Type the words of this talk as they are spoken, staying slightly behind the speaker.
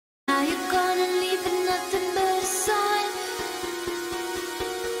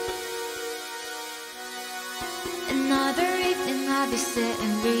be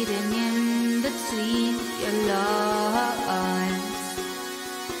sitting reading in between your lines,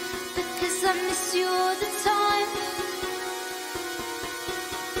 because I miss you all the time.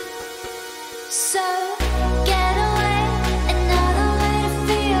 So get away, another way to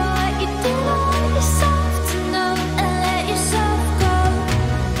feel what you did on yourself, to know and let yourself go.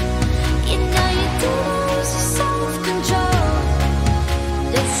 You know you did lose your self-control.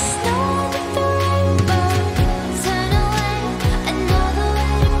 There's snow with the rainbow. Turn away, another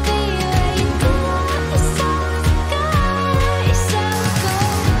way to be where you did let yourself go. Let yourself go.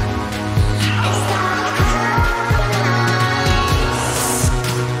 It's like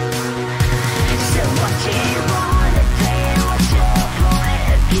so what do you wanna do? What's your point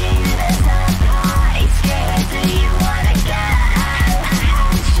of view? There's a party scared. Do you wanna get out? A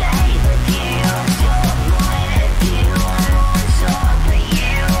handshake with you. What's your point of view? I want to talk for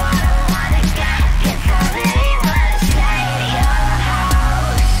you. I don't wanna get, 'cause I really wanna stay at your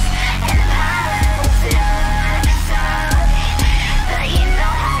house. And the palace looks so, but you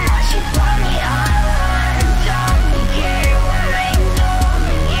know how much you brought me all undone. You were rings on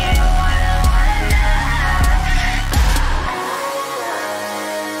you. I don't wanna know.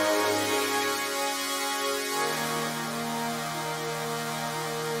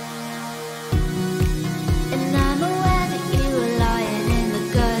 And I'm aware that you were lying in the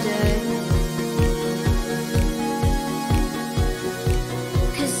gutter,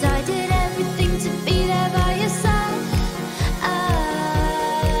 'cause I did everything to be there by your side.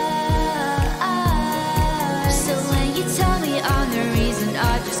 So when you tell me I'm the reason, I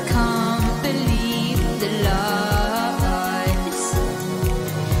just can't believe the lies.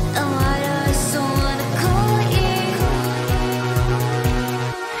 And why do I so wanna call you?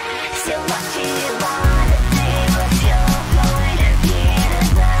 So what do you wanna do? What's your point of view?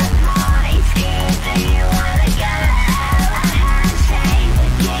 There's a party scared. Do you wanna get out? A handshake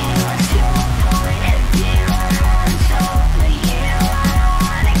with you. What's your point of view? I want to talk for you. I don't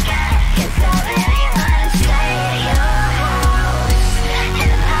wanna get, 'cause I really wanna stay at your house. And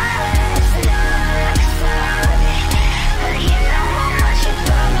the palace looks so, but you know how much you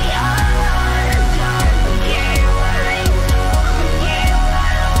brought me all undone. You were rings on you.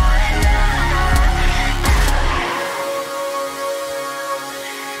 I don't wanna know.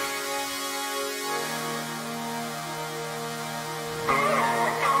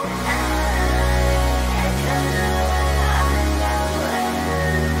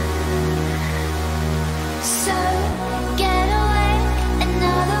 So get away,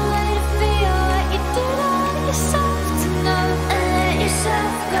 another way to feel what you did on yourself, to know and let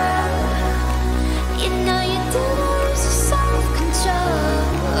yourself go. You know you did lose your self-control.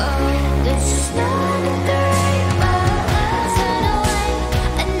 There's snow with the rainbow. Turn away,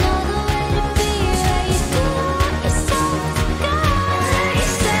 another way to be where you did let yourself go. Let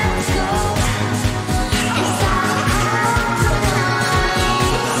yourself go. It's like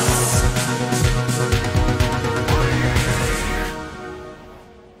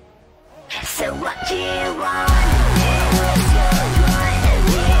so what do you want to do? What's your point of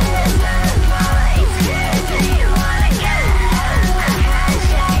view? There's a party scared. Do you wanna get out? A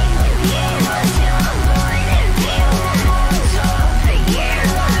handshake with you. What's your point of view? I want to talk for you.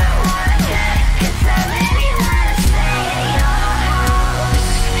 I don't wanna get, 'cause I really wanna stay at your house.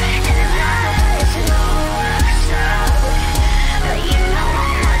 And the palace looks so, but you know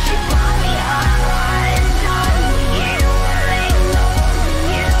how much you brought me all undone. You were rings on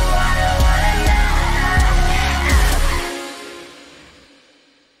you. I don't wanna know.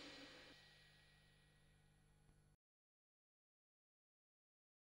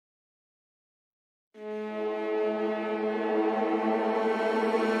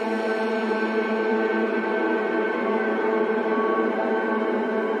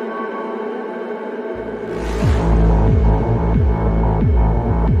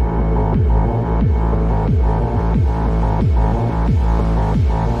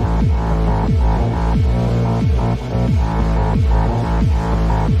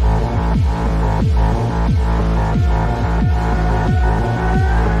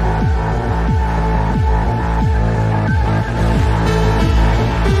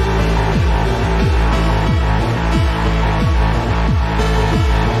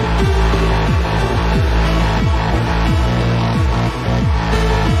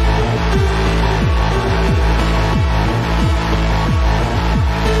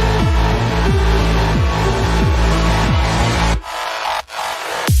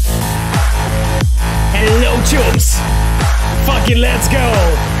 chums! Fucking let's go!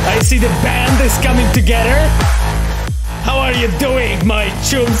 I see the band is coming together. How are you doing, my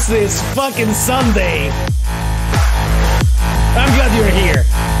chums, this fucking Sunday? I'm glad you're here.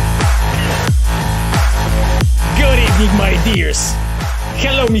 Good evening, my dears.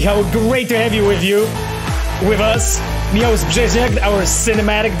 Hello, Michał. Great to have you with us. Michał Brzeziak, our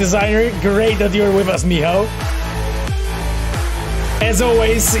cinematic designer. Great that you're with us, Michał. As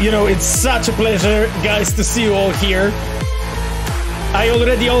always, you know, it's such a pleasure, guys, to see you all here. I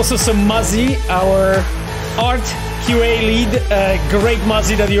already also saw Muzzy, our art QA lead. Great,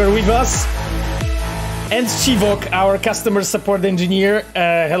 Muzzy, that you're with us. And Chivok, our customer support engineer.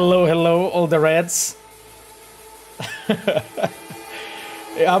 Hello, all the reds.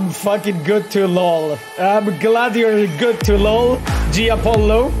 I'm fucking good to lol. I'm glad you're good to lol. G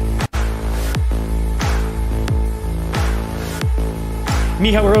Apollo.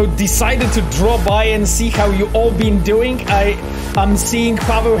 Michał wrote, decided to drop by and see how you all been doing. I'm seeing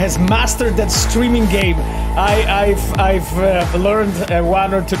Pavel has mastered that streaming game. I've learned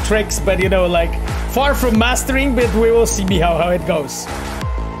one or two tricks, but you know, like far from mastering, but we will see Michał how it goes.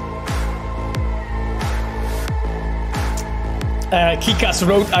 Kikas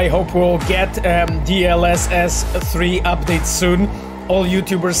wrote, I hope we'll get DLSS 3 update soon. All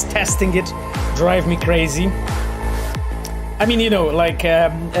YouTubers testing it drive me crazy. I mean, you know, like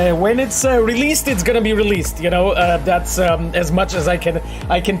when it's released, it's gonna be released. You know, that's as much as I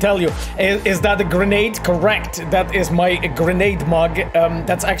can tell you. Is that a grenade? Correct. That is my grenade mug.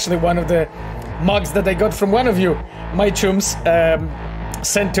 That's actually one of the mugs that I got from one of you, my chums,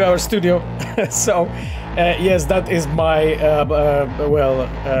 sent to our studio. So, yes, that is my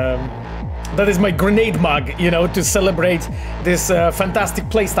that is my grenade mug. You know, to celebrate this fantastic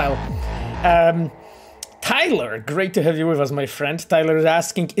playstyle. Tyler, great to have you with us, my friend. Tyler is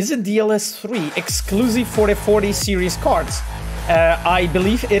asking, is it DLS3 exclusive for the 40 series cards? I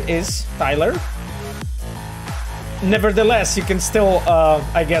believe it is, Tyler. Nevertheless, you can still,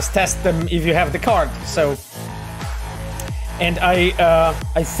 I guess, test them if you have the card. So, and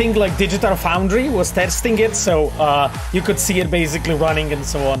I think like Digital Foundry was testing it, so you could see it basically running and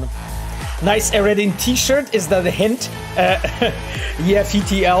so on. Nice Eredin t-shirt, is that a hint? Yeffy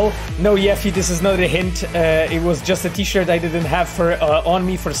TL. No, Yeffy, this is not a hint. It was just a t-shirt I didn't have for on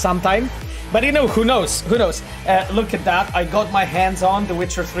me for some time. But you know, who knows? Who knows? Look at that. I got my hands on The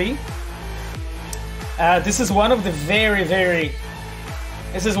Witcher 3. This is one of the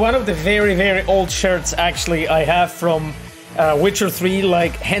very old shirts actually I have from Witcher 3,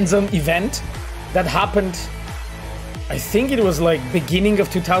 like hands-on event that happened. I think it was like beginning of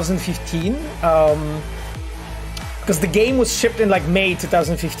 2015, because the game was shipped in like May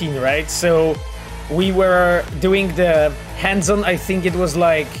 2015, right? So we were doing the hands-on, I think it was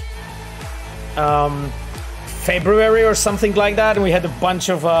like February or something like that, and we had a bunch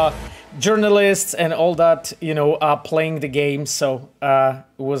of journalists and all that, you know, playing the game, so it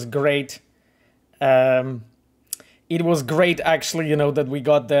was great. It was great, actually, you know, that we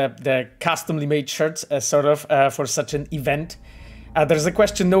got the customly made shirts, sort of, for such an event. There's a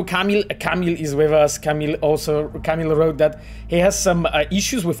question. No, Kamil is with us. Kamil wrote that he has some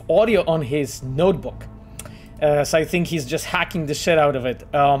issues with audio on his notebook. So I think he's just hacking the shit out of it,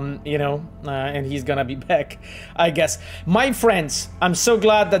 you know, and he's gonna be back, I guess. My friends, I'm so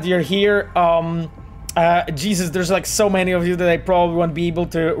glad that you're here. Jesus, there's like so many of you that I probably won't be able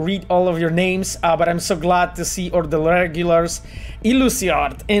to read all of your names, but I'm so glad to see all the regulars.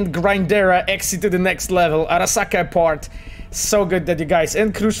 Illusiart and Grindera exit to the next level. Arasaka apart. So good that you guys,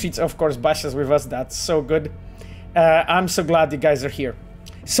 and Crucifix, of course, Basha's with us. That's so good. I'm so glad you guys are here.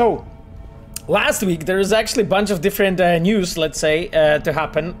 So, last week there was actually a bunch of different news, let's say, to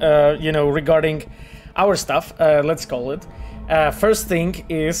happen, you know, regarding our stuff, let's call it. First thing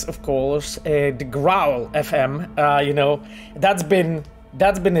is, of course, the Growl FM. You know, that's been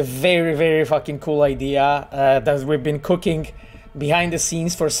a very fucking cool idea that we've been cooking behind the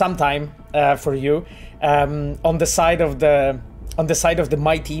scenes for some time for you. On the side of the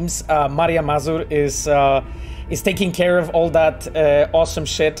my teams, Maria Mazur is taking care of all that awesome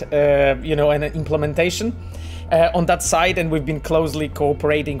shit, you know, and implementation. On that side, and we've been closely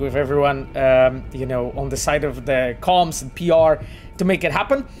cooperating with everyone, you know, on the side of the comms and PR to make it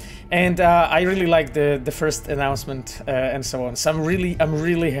happen. And I really like the first announcement and so on. So I'm really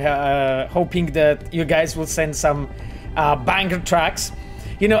hoping that you guys will send some banger tracks.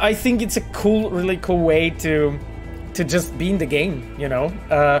 You know, I think it's a really cool way to just be in the game. You know,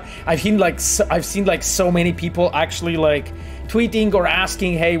 I've seen like so many people actually like tweeting or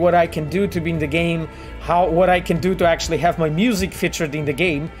asking, hey, what I can do to be in the game. What I can do to actually have my music featured in the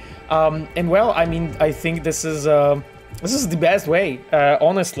game, and well, I mean, I think this is the best way,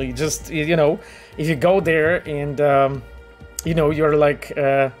 honestly. Just, you know, if you go there and you know, you're like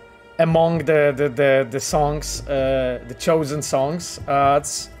among the songs, the chosen songs.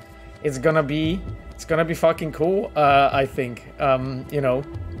 It's gonna be fucking cool. I think. You know.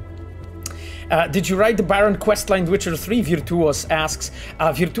 Did you write the Baron questline Witcher 3? Virtuos asks.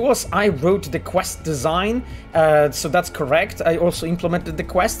 Virtuos, I wrote the quest design, so that's correct. I also implemented the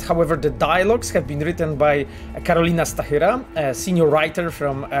quest. However, the dialogues have been written by Karolina Stachyra, a senior writer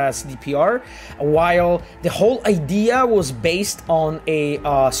from CDPR, while the whole idea was based on a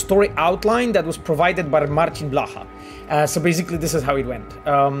story outline that was provided by Marcin Blacha. So basically, this is how it went.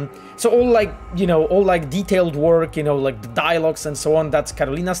 So all like detailed work, like the dialogues and so on. That's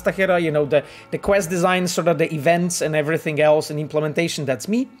Karolina Stachyra. The quest design, sort of the events and everything else, and implementation. That's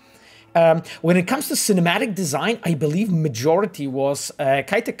me. When it comes to cinematic design, I believe majority was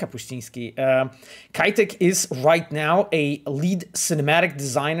Kajtek Kapuściński. Kajtek is right now a lead cinematic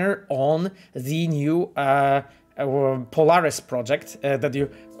designer on the new Polaris project that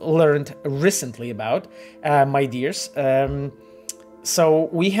you learned recently about, my dears. So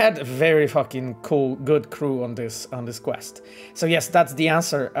we had a very fucking cool, good crew on this quest. So yes, that's the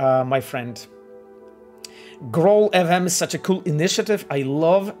answer, my friend. Growl FM is such a cool initiative. I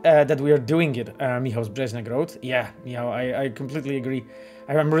love that we are doing it. Michał Brzeźna-Groth. Yeah, Michał, I completely agree.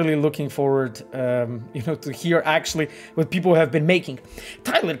 I'm really looking forward, to hear actually what people have been making.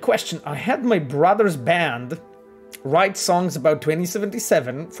 Tyler, question. I had my brother's band write songs about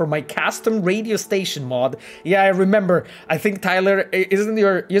 2077 for my custom radio station mod. Yeah, I remember. I think, Tyler, isn't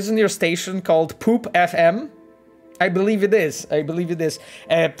your station called Poop FM? I believe it is.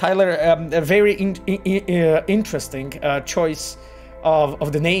 Tyler, a very interesting choice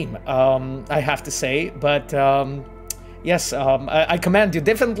of the name, I have to say. But yes, I commend you.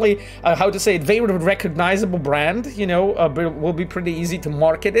 Definitely, very recognizable brand, but will be pretty easy to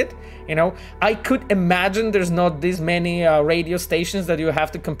market it, I could imagine there's not this many radio stations that you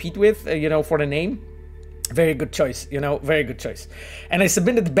have to compete with, for the name. Very good choice, very good choice. And I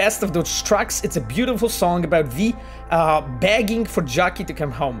submitted the best of those tracks. It's a beautiful song about the begging for Jackie to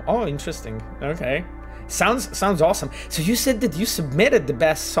come home. Oh, interesting. Okay. Sounds awesome. So you said that you submitted the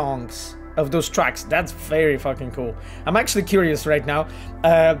best songs of those tracks. That's very fucking cool. I'm actually curious right now.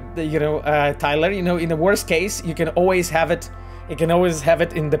 Tyler, in the worst case, you can always have it. You can always have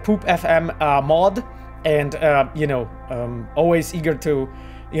it in the Poop FM mod, and always eager to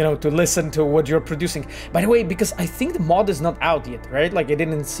listen to what you're producing. By the way, because I think the mod is not out yet, right? Like I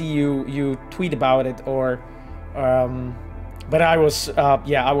didn't see you tweet about it, or but I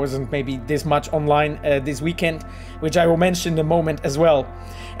wasn't maybe this much online this weekend, which I will mention in a moment as well.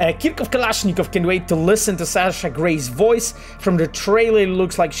 Kirkov Kalashnikov can wait to listen to Sasha Grey's voice. From the trailer, it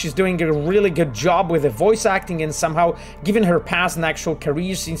looks like she's doing a really good job with the voice acting, and somehow, given her past and actual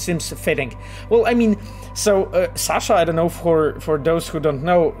career, she seems fitting. Well, I mean, so Sasha, I don't know, for those who don't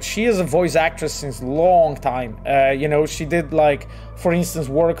know, she is a voice actress since a long time. She did, like, for instance,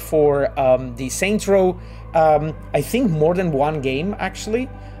 work for the Saints Row, I think more than one game, actually.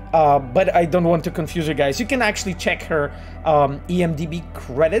 But I don't want to confuse you guys. You can actually check her EMDb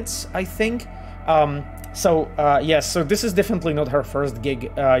credits, I think. Yes, so this is definitely not her first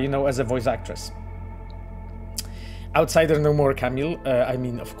gig, as a voice actress. Outsider no more, Camille. I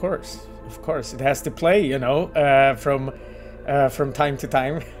mean, of course, it has to play, from time to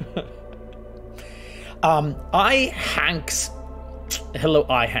time. Hanks. Hello,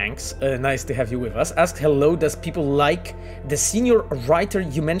 Hanks. Nice to have you with us. Asked, hello, does people like the senior writer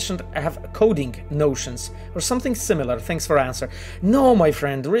you mentioned have coding notions or something similar? Thanks for answer. No, my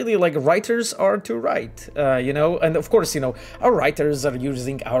friend, really, like, writers are to write, and of course, our writers are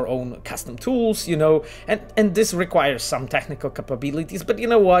using our own custom tools, and this requires some technical capabilities, but you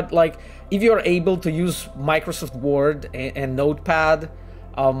know what, like, if you're able to use Microsoft Word and Notepad,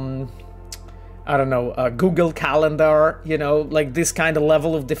 I don't know, Google Calendar, like this kind of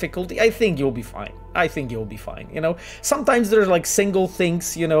level of difficulty, I think you'll be fine. Sometimes there's like single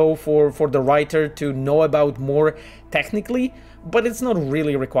things, for the writer to know about more technically, but it's not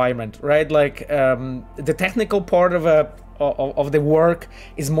really a requirement, right? Like the technical part of the work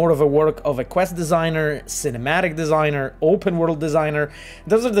is more of a work of a quest designer, cinematic designer, open world designer.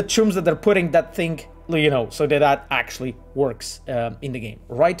 Those are the chums that they're putting that thing, so that actually works in the game.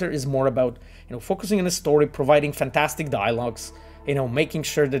 Writer is more about, focusing on the story, providing fantastic dialogues, making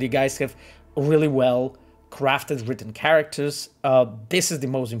sure that you guys have really well crafted written characters. This is the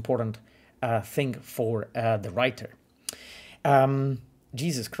most important thing for the writer.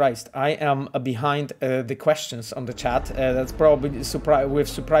 Jesus Christ, I am behind the questions on the chat. That's probably with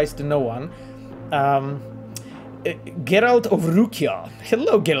surprise to no one. Geralt of Rukia.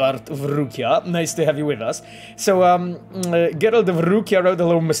 Hello, Geralt of Rukia. Nice to have you with us. So, Geralt of Rukia wrote,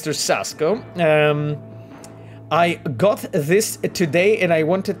 hello, Mr. Sasko. I got this today and I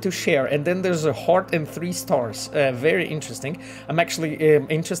wanted to share. And then there's a heart and 3 stars. Very interesting. I'm actually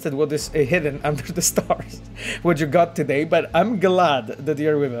interested what is hidden under the stars, what you got today. But I'm glad that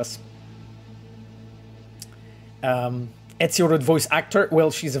you're with us. Ezio, a voice actor?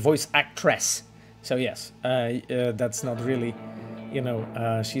 Well, she's a voice actress. So yes, that's not really, you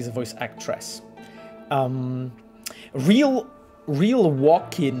know, she's a voice actress. Real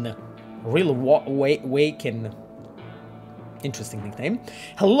Walkin. Waken. Interesting nickname.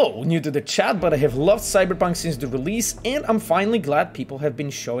 Hello, new to the chat, but I have loved Cyberpunk since the release, and I'm finally glad people have been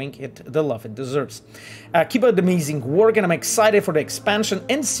showing it the love it deserves. Keep up the amazing work, and I'm excited for the expansion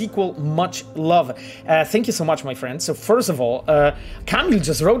and sequel. Much love. Thank you so much, my friend. So first of all, Camille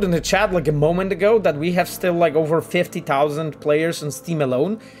just wrote in the chat like a moment ago that we have still like over 50,000 players on Steam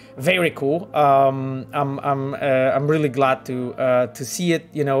alone. Very cool. I'm really glad to see it.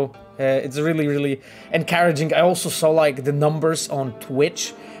 You know, it's really encouraging. I also saw like the numbers on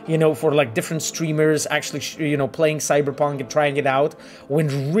Twitch, you know, for like different streamers actually, you know, playing Cyberpunk and trying it out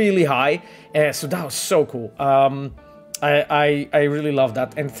went really high. So that was so cool. I really love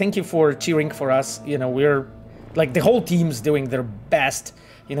that, and thank you for cheering for us. You know, we're like the whole team's doing their best,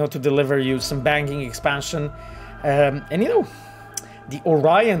 you know, to deliver you some banging expansion, and you know, the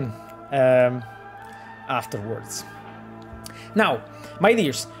Orion afterwards. Now, my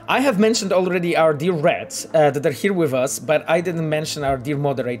dears, I have mentioned already our dear Reds that are here with us, but I didn't mention our dear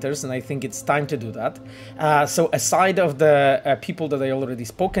moderators, and I think it's time to do that. So aside of the people that I already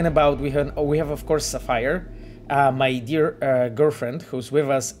spoken about, we have of course Sapphire, my dear girlfriend, who's with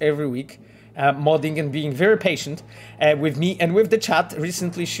us every week, modding and being very patient with me and with the chat.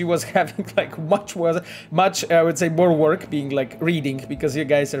 Recently she was having like much I would say more work being like reading, because you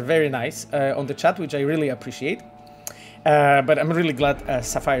guys are very nice on the chat, which I really appreciate. But I'm really glad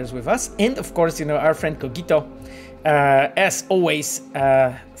Sapphire's with us, and of course, you know, our friend Cogito, as always.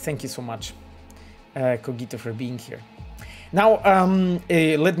 Thank you so much, Cogito, for being here. Now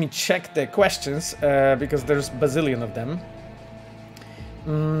let me check the questions, because there's a bazillion of them.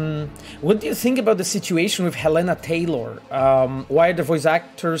 What do you think about the situation with Helena Taylor? Why are the voice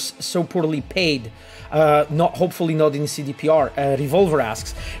actors so poorly paid? Hopefully not in CDPR. Revolver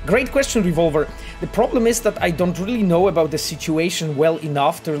asks. Great question, Revolver. The problem is that I don't really know about the situation well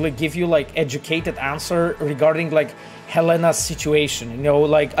enough to really give you like educated answer regarding like Helena's situation. You know,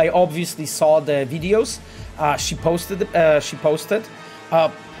 like I obviously saw the videos she posted.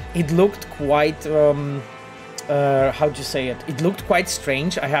 It looked quite. How do you say it? It looked quite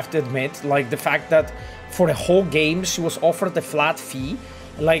strange, I have to admit. Like the fact that for the whole game she was offered a flat fee.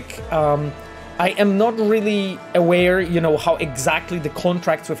 Like, I am not really aware, you know, how exactly the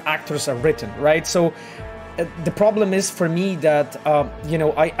contracts with actors are written, right? So the problem is for me that, you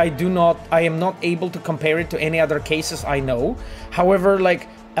know, I am not able to compare it to any other cases I know. However, like,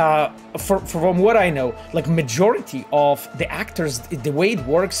 from what I know, like majority of the actors, the way it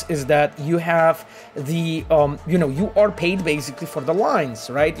works is that you have the, you know, you are paid basically for the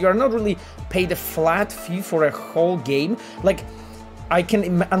lines, right? You are not really paid a flat fee for a whole game. Like, I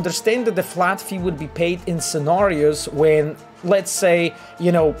can understand that the flat fee would be paid in scenarios when, let's say,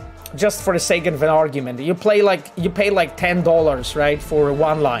 you know, just for the sake of an argument, you pay like $10, right, for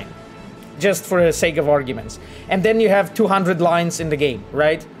one line. Just for the sake of arguments, and then you have 200 lines in the game,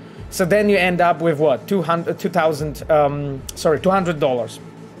 right? So then you end up with what, $200.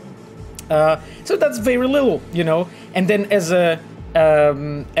 So that's very little, you know. And then as a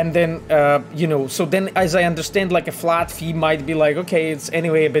you know, so then as I understand, like a flat fee might be like, okay, it's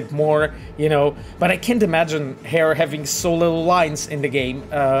anyway a bit more, you know. But I can't imagine her having so little lines in the game.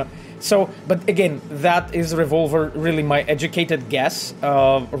 So, but again, that is Revolver really my educated guess,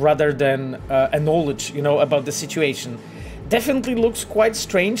 rather than a knowledge, you know, about the situation. Definitely looks quite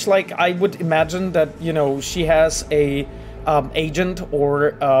strange. Like, I would imagine that, you know, she has a agent,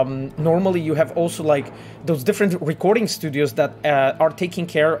 or normally you have also like those different recording studios that are taking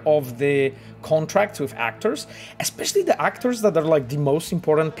care of the contracts with actors, especially the actors that are like the most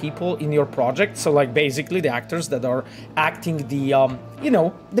important people in your project. So like basically the actors that are acting the you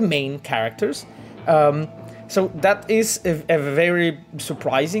know, the main characters. So that is a very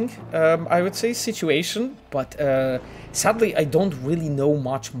surprising, I would say, situation. But sadly, I don't really know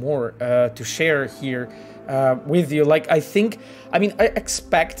much more to share here with you. Like, I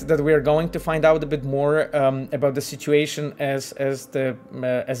expect that we are going to find out a bit more about the situation as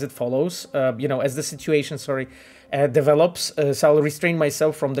it follows. You know, as the situation, develops. So I'll restrain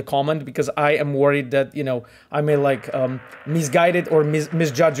myself from the comment because I am worried that, you know, I may like misguide it or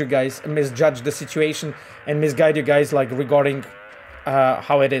misjudge you guys, misjudge the situation and misguide you guys like regarding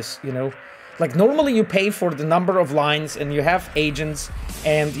how it is, you know. Like normally you pay for the number of lines and you have agents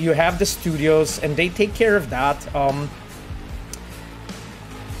and you have the studios and they take care of that.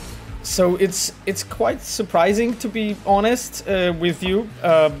 So it's quite surprising, to be honest, with you,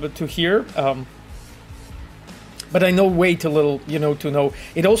 to hear. But I know way too little, you know, to know.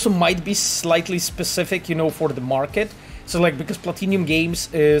 It also might be slightly specific, you know, for the market. So like, because Platinum Games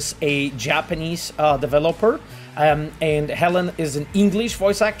is a Japanese developer, and Helen is an English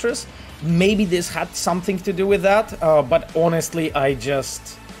voice actress, maybe this had something to do with that. But honestly, I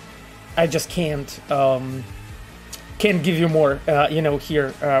just can't give you more, you know,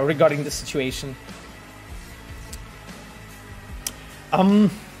 here regarding the situation.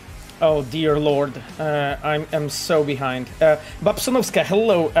 Oh dear Lord, I'm so behind. Babsonovska,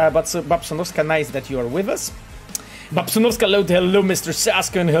 hello. Babsonovska, nice that you are with us. Babsonovska, hello, Mr.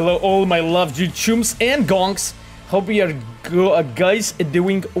 Sasko, and hello, all my loved chums and gongs. Hope you are guys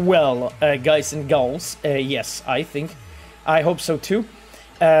doing well, guys and gals. Yes, I hope so too.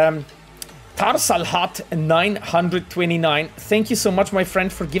 Tarsalhat 929, thank you so much, my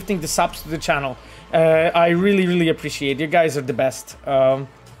friend, for gifting the subs to the channel. I really appreciate it. You guys are the best.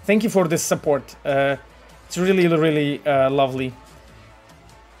 Thank you for this support. It's really lovely.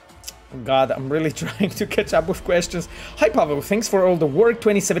 God, I'm really trying to catch up with questions. Hi Pavel, thanks for all the work.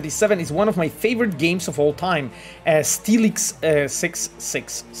 2077 is one of my favorite games of all time. Steelix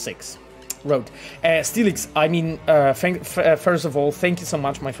 666 wrote. Steelix, I mean, first of all, thank you so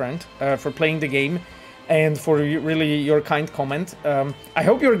much, my friend, for playing the game and for really your kind comment. I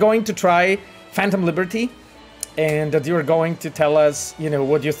hope you're going to try Phantom Liberty and that you're going to tell us, you know,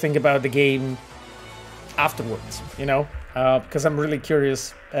 what you think about the game afterwards, you know, because I'm really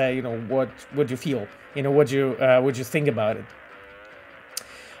curious, you know, what you feel, you know, what you think about it.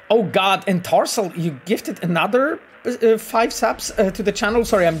 Oh God, and Tarsal, you gifted another 5 subs to the channel.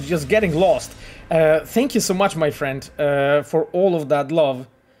 Sorry, I'm just getting lost. Thank you so much, my friend, for all of that love.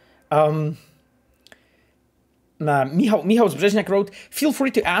 Michał Zbrzeźniak wrote, feel free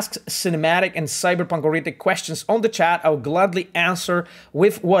to ask cinematic and cyberpunk oriented questions on the chat. I'll gladly answer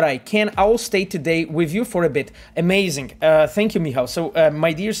with what I can. I will stay today with you for a bit. Amazing. Thank you, Michał. So,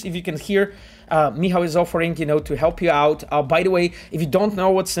 my dears, if you can hear, Michał is offering, you know, to help you out. By the way, if you don't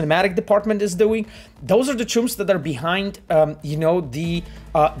know what cinematic department is doing, those are the chums that are behind, you know, the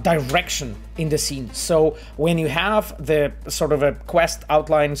direction in the scene. So when you have the sort of a quest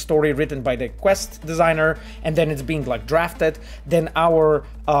outline story written by the quest designer, and then it's being like drafted, then our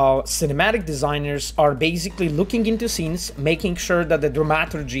cinematic designers are basically looking into scenes, making sure that the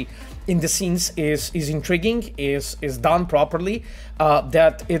dramaturgy in the scenes is intriguing, is done properly,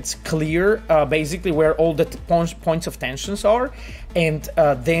 that it's clear basically where all the points of tensions are, and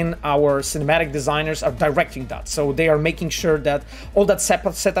then our cinematic designers are directing that. So they are making sure that all that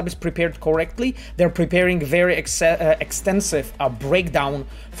setup is prepared correctly. They're preparing very extensive breakdown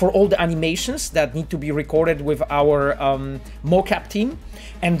for all the animations that need to be recorded with our mocap team,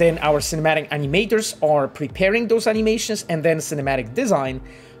 and then our cinematic animators are preparing those animations, and then cinematic design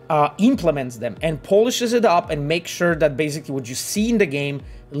implements them and polishes it up and makes sure that basically what you see in the game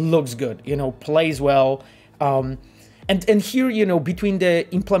looks good, you know, plays well. And here, you know, between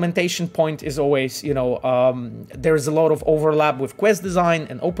the implementation point is always, you know, there's a lot of overlap with quest design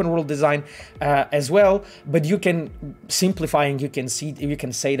and open world design as well. But you can, simplifying, you can say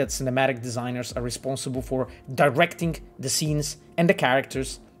that cinematic designers are responsible for directing the scenes and the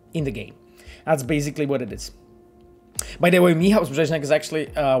characters in the game. That's basically what it is. By the way, Michał Zbrzeźniak is actually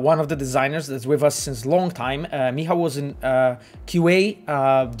one of the designers that's with us since a long time. Michał was in QA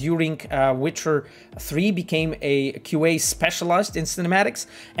during Witcher 3, became a QA specialized in cinematics,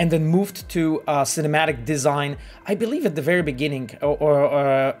 and then moved to cinematic design, I believe at the very beginning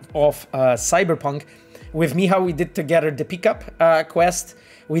of Cyberpunk. With Michał, we did together the pickup quest.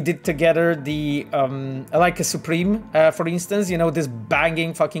 We did together the, like a Supreme, for instance, you know, this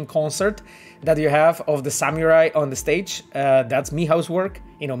banging fucking concert that you have of the samurai on the stage. That's Michał's work,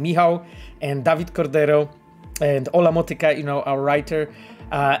 you know, Michał and David Cordero and Ola Motyka, you know, our writer,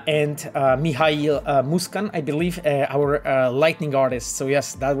 and Mihail Muskan, I believe, our lightning artist. So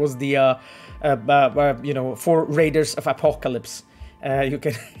yes, that was the, you know, 4 Raiders of Apocalypse, you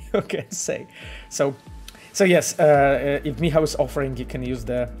can say. So yes, if Michał is offering, you can use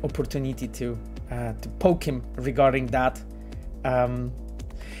the opportunity to poke him regarding that.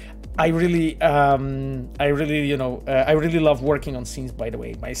 I really, I really love working on scenes, by the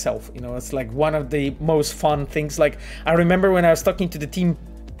way, myself. It's like one of the most fun things. Like, I remember when I was talking to the team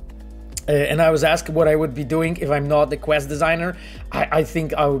and I was asked what I would be doing if I'm not the quest designer. I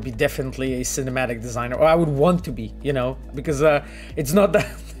think I would be definitely a cinematic designer, or I would want to be, because it's not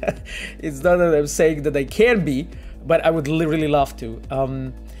that it's not that I'm saying that I can be, but I would really love to.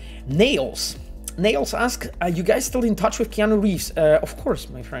 Nails ask, are you guys still in touch with Keanu Reeves? Of course,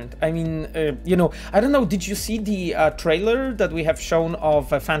 my friend. I mean, I don't know, did you see the trailer that we have shown of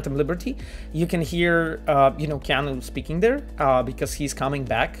Phantom Liberty? You can hear, Keanu speaking there because he's coming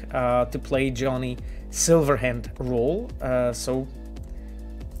back to play Johnny Silverhand role. So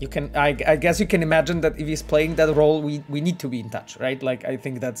you can, I guess you can imagine that if he's playing that role, we need to be in touch, right? Like, I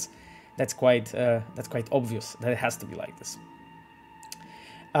think that's quite obvious that it has to be like this.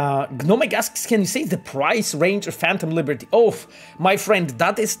 Gnomic asks, can you say the price range of Phantom Liberty? Oh, my friend,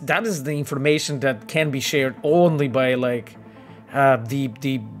 that is the information that can be shared only by like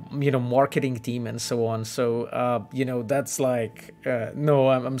the marketing team and so on. So that's like no,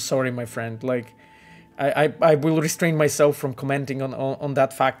 I'm sorry, my friend. Like I will restrain myself from commenting on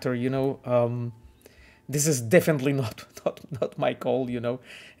that factor. This is definitely not my call,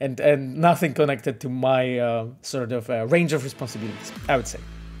 and nothing connected to my sort of range of responsibilities, I would say.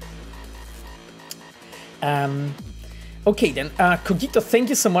 Okay then, Cogito, thank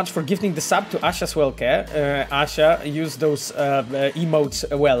you so much for gifting the sub to Asha as well, okay? Asha, use those emotes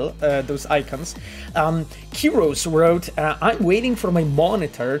well, those icons. Kiros wrote, I'm waiting for my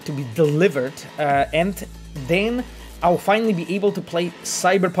monitor to be delivered, and then I'll finally be able to play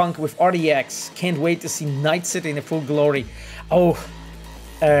Cyberpunk with RTX. Can't wait to see Night City in a full glory. Oh,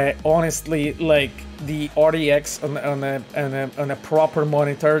 honestly, like the RTX on a proper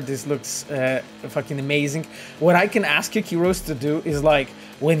monitor, this looks fucking amazing. What I can ask you, Kiros, to do is like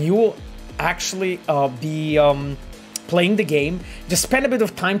when you actually be playing the game, just spend a bit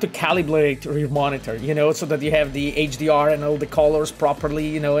of time to calibrate your monitor, so that you have the HDR and all the colors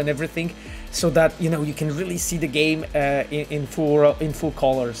properly, and everything, so that you can really see the game in full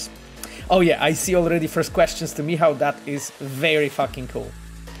colors. Oh yeah, I see already first questions to me how that is very fucking cool.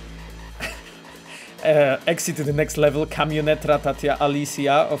 Exit to the next level, Camionette Ratatia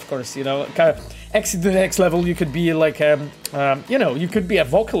Alicia, of course, exit to the next level, you could be like, you could be a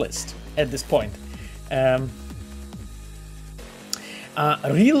vocalist at this point. Real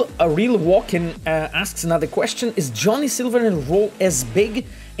Walkin asks another question: is Johnny Silverhand's role as big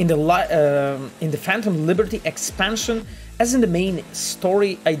in the Phantom Liberty expansion as in the main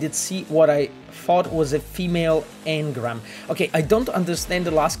story? I did see what I thought was a female engram. Okay, I don't understand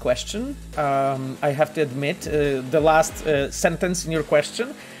the last question. I have to admit, the last sentence in your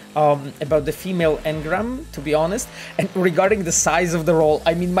question about the female engram, to be honest. And regarding the size of the role,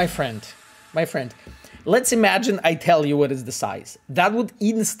 I mean, my friend, let's imagine I tell you what is the size. That would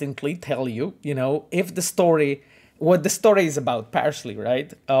instantly tell you, if what the story is about, partially,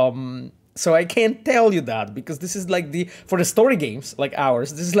 right? So I can't tell you that, because this is like for the story games like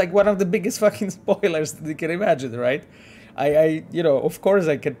ours, this is like one of the biggest fucking spoilers that you can imagine, right? I of course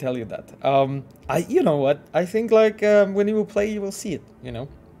I can tell you that. You know what? I think like when you will play, you will see it.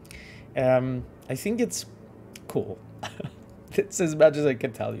 I think it's cool. It's as much as I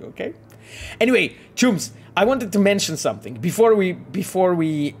can tell you. Okay. Anyway, Chooms, I wanted to mention something before we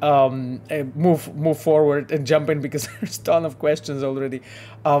move forward and jump in, because there's a ton of questions already.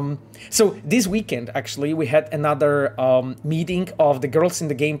 So this weekend, actually, we had another meeting of the Girls in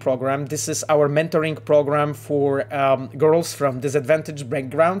the Game program. This is our mentoring program for girls from disadvantaged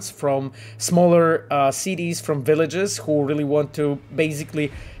backgrounds, from smaller cities, from villages, who really want to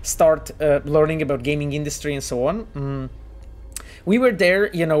basically start learning about gaming industry and so on. We were there,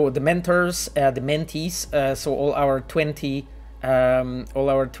 the mentors, the mentees, so all our 20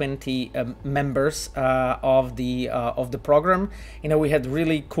 members of the program. We had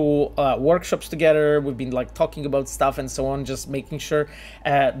really cool workshops together. We've been like talking about stuff and so on, just making sure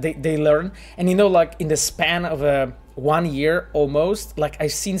they learn. And like in the span of 1 year almost, like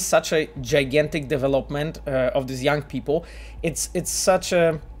I've seen such a gigantic development of these young people. It's such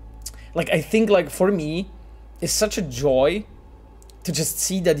a, like, I think like for me, it's such a joy to just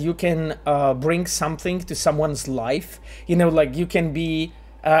see that you can bring something to someone's life, like you can be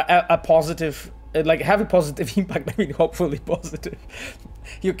a positive, like have a positive impact. I mean, hopefully positive.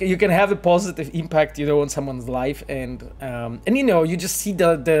 You can have a positive impact, on someone's life, and you just see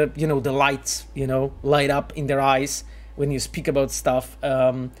the lights, light up in their eyes when you speak about stuff,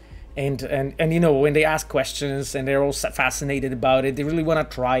 and when they ask questions and they're all fascinated about it, they really want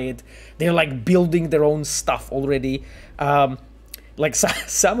to try it. They're like building their own stuff already. like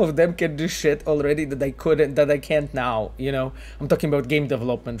some of them can do shit already that I can't now, you know. I'm talking about game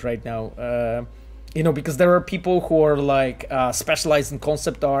development right now, you know, because there are people who are like specialized in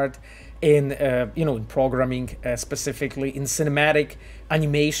concept art, in you know, in programming, specifically in cinematic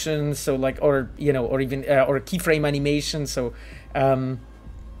animation, so like, or you know, or even or keyframe animation, so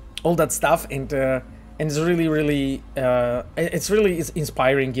all that stuff, and it's really it's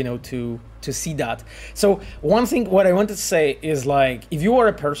inspiring, you know, to see that. So one thing what I wanted to say is, like, if you are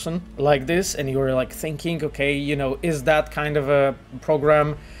a person like this and you're like thinking, okay, you know, is that kind of a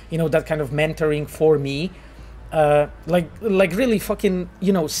program, you know, that kind of mentoring for me, like really fucking,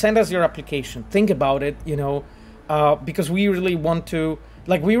 you know, send us your application, think about it, you know, because we really want to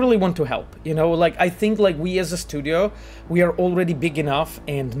help, you know. Like, I think like we as a studio, we are already big enough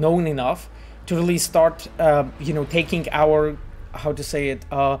and known enough to really start, you know, taking our, how to say it,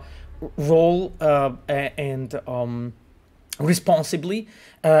 role and responsibly,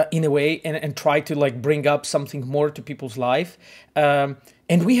 in a way, and try to like bring up something more to people's life.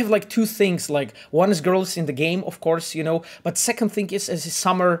 And we have like two things, like one is girls in the game, of course, you know, but second thing is a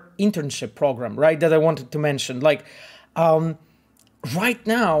summer internship program, right, that I wanted to mention. Like, right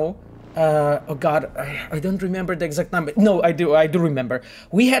now, oh god, I don't remember the exact number. No, I do remember.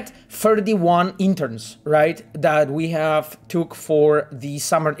 We had 31 interns, right, that we have took for the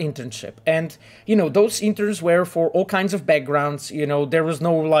summer internship. And, you know, those interns were for all kinds of backgrounds, you know, there was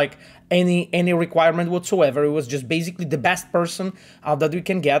no like any requirement whatsoever. It was just basically the best person that we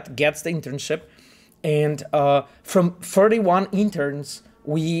can gets the internship. And from 31 interns,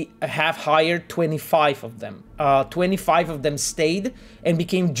 we have hired 25 of them. 25 of them stayed and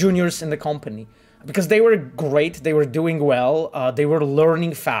became juniors in the company because they were great. They were doing well. They were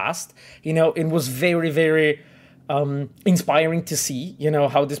learning fast. You know, it was very inspiring to see, you know,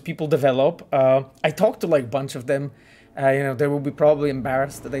 how these people develop. I talked to like a bunch of them. You know, they will be probably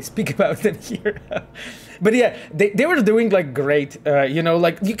embarrassed that I speak about them here. But yeah, they were doing like great. You know,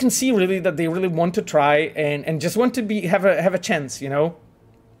 like you can see really that they really want to try and just want to have a chance, you know.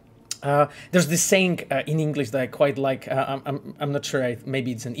 There's this saying in English that I quite like. I'm not sure.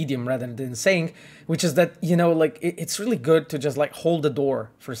 Maybe it's an idiom rather than saying, which is that, you know, like it's really good to just like hold the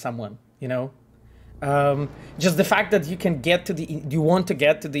door for someone. You know, just the fact that you can you want to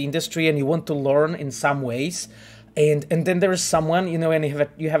get to the industry and you want to learn in some ways, and then there is someone, you know, and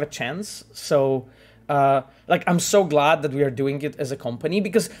you have a chance. So. Like, I'm so glad that we are doing it as a company,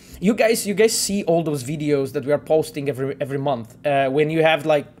 because you guys see all those videos that we are posting every month, when you have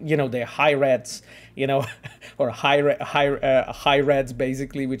like, you know, the high reds, you know, or high reds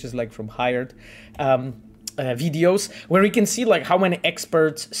basically, which is like from hired videos, where we can see like how many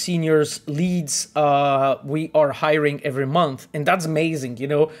experts, seniors, leads we are hiring every month, and that's amazing. You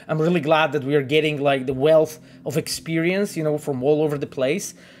know, I'm really glad that we are getting like the wealth of experience, you know, from all over the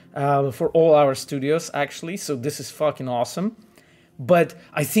place. For all our studios, actually. So this is fucking awesome. But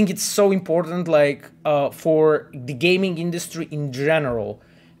I think it's so important, like, for the gaming industry in general,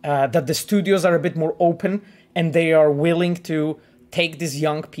 that the studios are a bit more open and they are willing to take these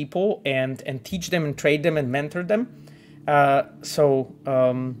young people and teach them and train them and mentor them. So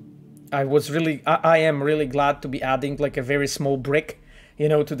I am really glad to be adding like a very small brick, you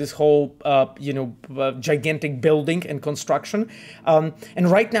know, to this whole, you know, gigantic building and construction.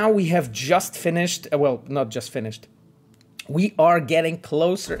 And right now we have just finished, well, not just finished. We are getting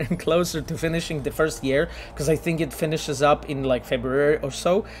closer and closer to finishing the first year, because I think it finishes up in like February or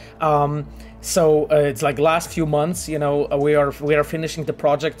so. So it's like last few months, you know, we are finishing the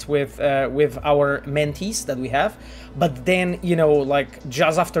projects with our mentees that we have. But then, you know, like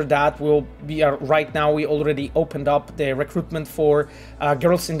just after that, right now we already opened up the recruitment for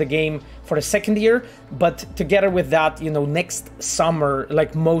girls in the game for the second year. But together with that, you know, next summer,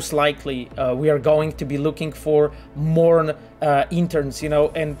 like most likely, we are going to be looking for more interns, you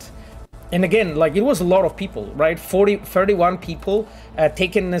know, and again, like it was a lot of people, right? 31 people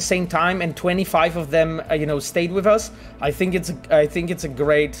taken at the same time, and 25 of them, you know, stayed with us. I think it's a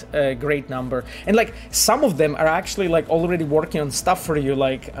great number. And like some of them are actually like already working on stuff for you.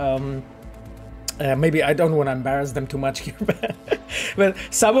 Like maybe I don't want to embarrass them too much here, but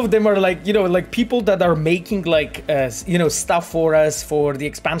some of them are like, you know, like people that are making like you know, stuff for us for the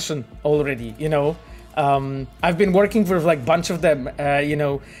expansion already, you know. I've been working with like a bunch of them, you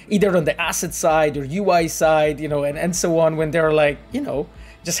know, either on the asset side or UI side, you know, and so on, when they're like, you know,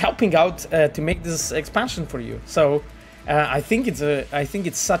 just helping out to make this expansion for you. So I think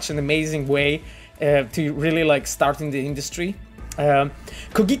it's such an amazing way to really like start in the industry.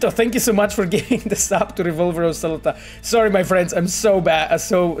 Cogito, thank you so much for giving the sub to Revolver Ocelota. Sorry, my friends, I'm so bad,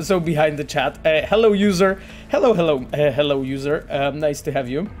 so behind the chat. Hello, user. Hello, user. Nice to have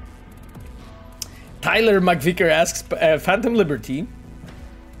you. Tyler McVicker asks, Phantom Liberty,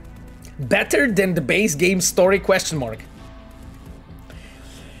 better than the base game story, question mark.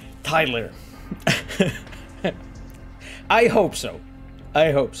 Tyler. I hope so.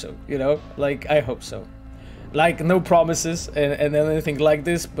 You know, like, I hope so. Like, no promises and anything like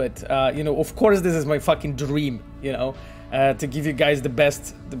this, but you know, of course this is my fucking dream, you know, to give you guys the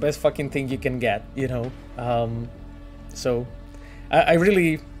best fucking thing you can get, you know. So I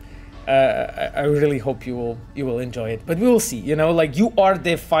really hope you will enjoy it, but we will see, you know, like, you are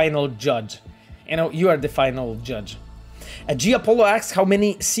the final judge, you know, you are the final judge. G Apollo asks how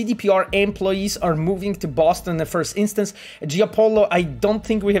many CDPR employees are moving to Boston in the first instance. G Apollo, I don't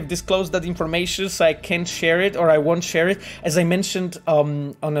think we have disclosed that information, so I can't share it, or I won't share it. As I mentioned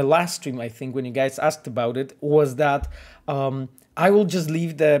on the last stream, I think, when you guys asked about it, was that I will just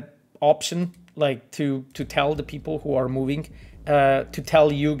leave the option, like, to tell the people who are moving, to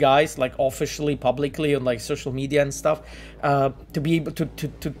tell you guys, like, officially, publicly, on, like, social media and stuff, to be able to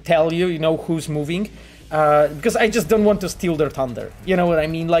tell you, you know, who's moving. Because I just don't want to steal their thunder. You know what I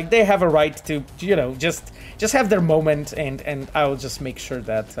mean? Like, they have a right to, you know, just have their moment, and I'll just make sure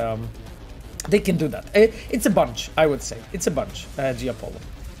that they can do that. It's a bunch, I would say. It's a bunch, G Apollo.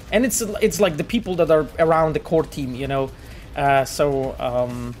 And it's like the people that are around the core team, you know.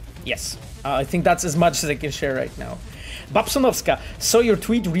 Yes, I think that's as much as I can share right now. Babsonovska, saw your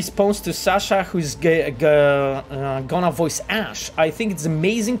tweet response to Sasha, who's gonna voice Ash. I think it's an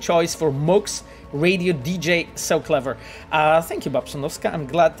amazing choice for Mox radio DJ, so clever. Thank you, Babsonovska. I'm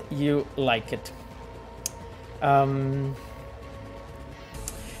glad you like it.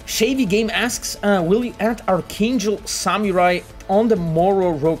 Shavy Game asks, will you add Archangel Samurai on the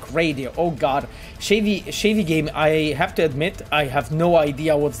Moro Rogue radio? Oh god. Shavy Game, I have to admit, I have no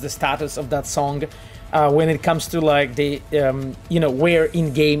idea what's the status of that song when it comes to, like, the, you know, where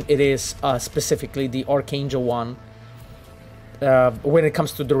in game it is, specifically the Archangel one. When it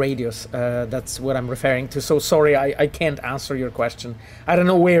comes to the radios, that's what I'm referring to. So sorry, I can't answer your question. I don't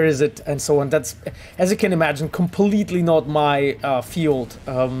know where is it and so on. That's, as you can imagine, completely not my field.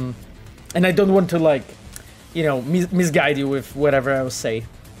 And I don't want to, like, you know, misguide you with whatever I will say.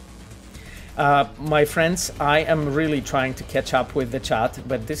 My friends, I am really trying to catch up with the chat,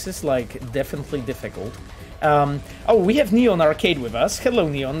 but this is, like, definitely difficult. Oh, we have Neon Arcade with us. Hello,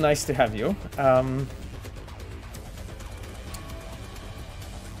 Neon. Nice to have you.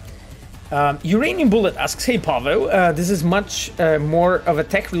 Uranium Bullet asks, hey Pavel, this is much more of a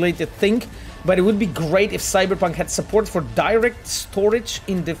tech-related thing, but it would be great if Cyberpunk had support for direct storage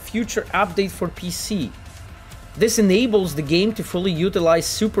in the future update for PC. This enables the game to fully utilize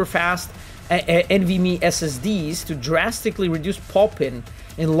super fast NVMe SSDs to drastically reduce pop-in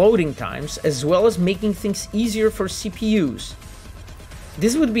and loading times, as well as making things easier for CPUs.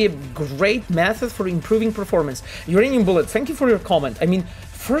 This would be a great method for improving performance. Uranium Bullet, thank you for your comment. I mean,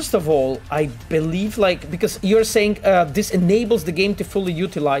 first of all, I believe, like, because you're saying this enables the game to fully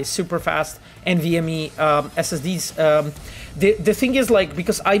utilize super fast NVMe SSDs. The thing is, like,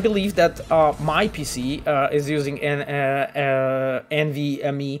 because I believe that my PC is using an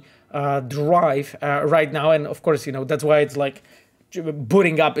NVMe drive right now, and of course, you know, that's why it's like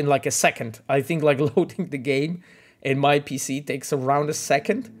booting up in like a second. I think, like, loading the game in my PC takes around a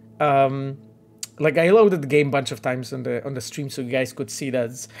second. Like, I loaded the game a bunch of times on the stream, so you guys could see that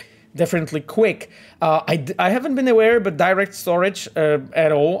it's definitely quick. I haven't been aware about direct storage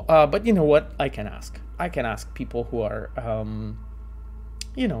at all, but you know what? I can ask. I can ask people who are,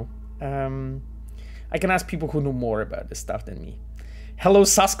 you know, I can ask people who know more about this stuff than me. Hello,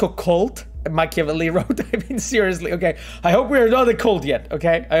 Sasko Cult, Machiavelli wrote. I mean, seriously, okay. I hope we are not a cult yet,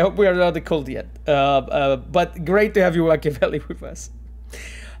 okay? I hope we are not a cult yet. But great to have you, Machiavelli, with us.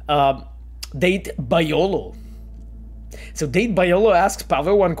 Date Biolo. So Date Biolo asks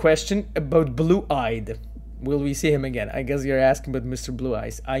Pavel one question about Blue Eyed. Will we see him again? I guess you're asking about Mr. Blue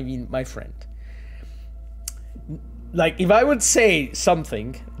Eyes. I mean, my friend. Like, if I would say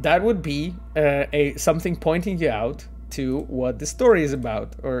something, that would be something pointing you out to what the story is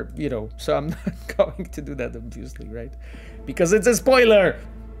about, or, you know, so I'm not going to do that, obviously, right? Because it's a spoiler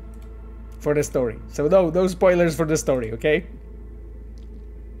for the story. So no spoilers for the story, okay?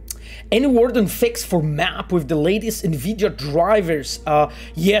 Any word on fix for map with the latest NVIDIA drivers?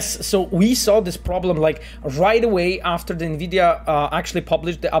 Yes, so we saw this problem like right away after the NVIDIA actually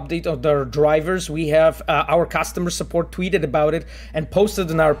published the update of their drivers. We have our customer support tweeted about it and posted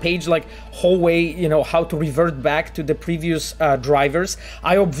on our page like whole way, you know, how to revert back to the previous drivers.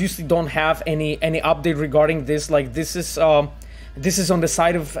 I obviously don't have any update regarding this. Like this is on the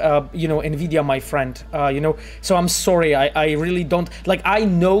side of you know, NVIDIA, my friend, you know, so I'm sorry, I really don't, like, I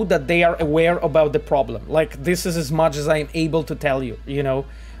know that they are aware about the problem. Like, this is as much as I'm able to tell you, you know,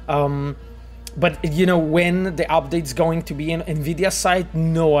 but you know, when the update's going to be in NVIDIA side,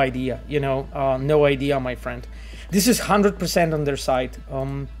 no idea, you know, no idea, my friend. This is 100% on their side.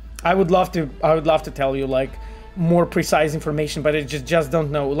 I would love to tell you like more precise information, but I just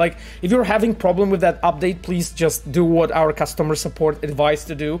don't know. Like, if you're having problem with that update, please just do what our customer support advised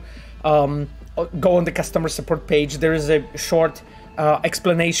to do. Go on the customer support page. There is a short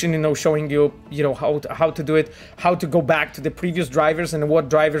explanation, you know, showing you, you know, how to do it, how to go back to the previous drivers and what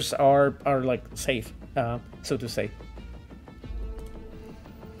drivers are like safe, so to say.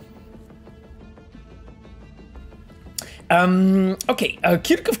 Okay,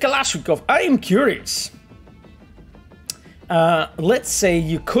 Kirkov Kalashnikov, I am curious. Let's say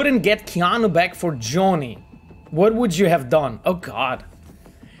you couldn't get Keanu back for Johnny. What would you have done? Oh God,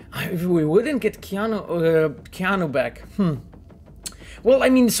 if we wouldn't get Keanu back. Well, I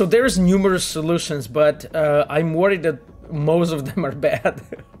mean, so there's numerous solutions, but I'm worried that most of them are bad.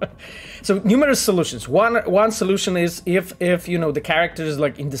 So numerous solutions. One solution is if you know the character is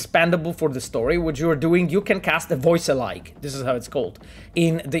like indispensable for the story, what you are doing, you can cast a voice alike. This is how it's called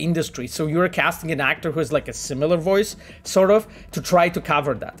in the industry. So you're casting an actor who has like a similar voice, sort of, to try to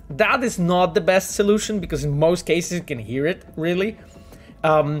cover that. That is not the best solution because in most cases you can hear it really.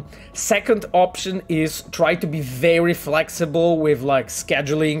 Second option is try to be very flexible with like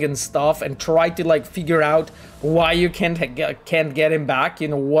scheduling and stuff, and try to like figure out why you can't get him back, you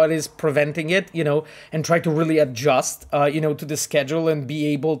know, what is preventing it, you know, and try to really adjust, you know, to the schedule and be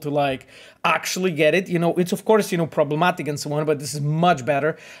able to like actually get it. You know, it's of course, you know, problematic and so on, but this is much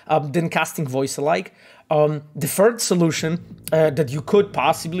better than casting voice alike. The third solution that you could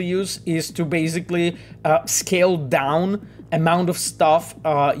possibly use is to basically scale down amount of stuff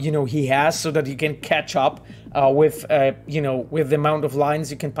you know, he has, so that you can catch up with you know, with the amount of lines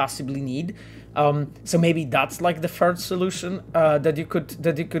you can possibly need. So maybe that's like the third solution that you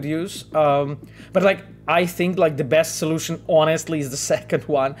could use. But like, I think like the best solution honestly is the second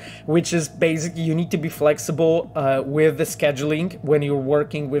one, which is basically you need to be flexible with the scheduling when you're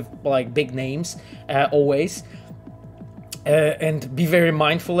working with like big names always. And be very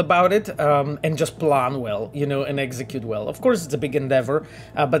mindful about it, and just plan well, you know, and execute well. Of course, it's a big endeavor,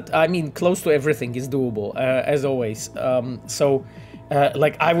 but I mean, close to everything is doable, as always. So,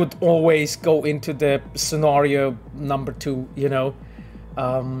 like, I would always go into the scenario number 2, you know.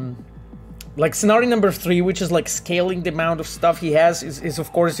 Like scenario number 3, which is like scaling the amount of stuff he has, is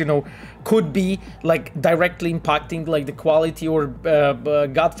of course, you know, could be like directly impacting like the quality or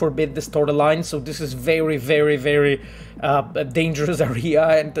God forbid the storyline. So this is very, very, very dangerous area,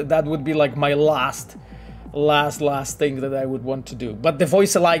 and that would be like my last thing that I would want to do. But the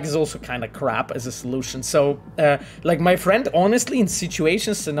voice alike is also kind of crap as a solution. So like, my friend, honestly, in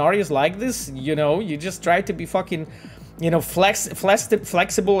scenarios like this, you know, you just try to be fucking, you know,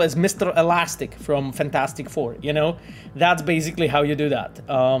 flexible as Mr. Elastic from Fantastic Four, you know? That's basically how you do that.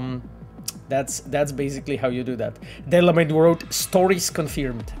 That's basically how you do that. Delamed wrote, stories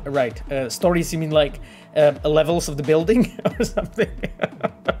confirmed. Right, stories, you mean like levels of the building or something?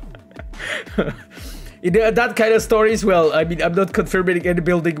 You know, that kind of stories, well, I mean, I'm not confirming any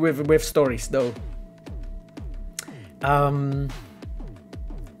building with stories, though.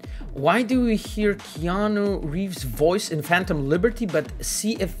 Why do we hear Keanu Reeves' voice in Phantom Liberty but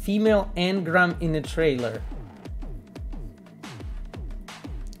see a female anagram in a trailer?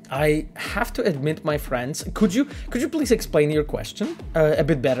 I have to admit, my friends, could you please explain your question a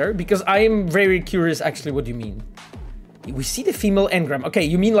bit better? Because I am very curious actually what you mean. We see the female anagram. Okay,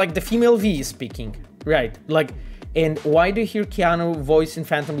 you mean like the female V is speaking, right? Like, and why do you hear Keanu voice in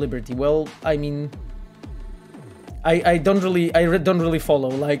Phantom Liberty? Well, I mean, I don't really follow.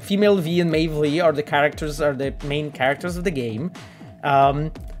 Like, female V and male V are the main characters of the game,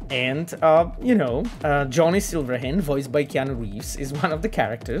 and you know, Johnny Silverhand, voiced by Keanu Reeves, is one of the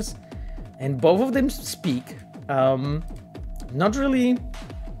characters, and both of them speak. Not really.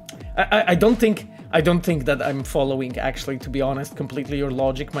 I don't think that I'm following, actually, to be honest, completely your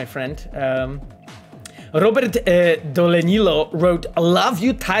logic, my friend. Robert Dolenilo wrote, "Love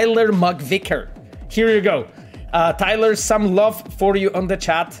you, Tyler McVicker." Here you go. Tyler, some love for you on the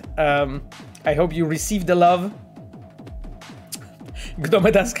chat. I hope you receive the love.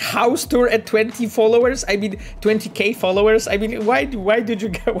 Gnomad asks, house tour at 20 followers? I mean, 20k followers? I mean, why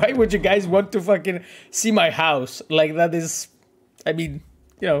would you guys want to fucking see my house? Like, that is, I mean,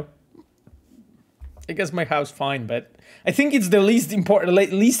 you know, I guess my house fine, but I think it's the least important,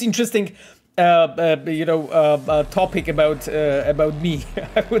 least interesting, topic about me,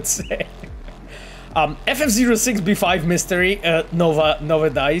 I would say. FF06B5 mystery, Nova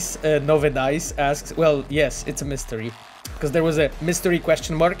Dice asks, well, yes, it's a mystery. Because there was a mystery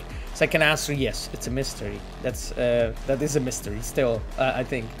question mark, so I can answer yes, it's a mystery. That is a mystery still, I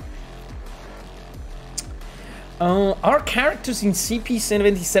think. Are characters in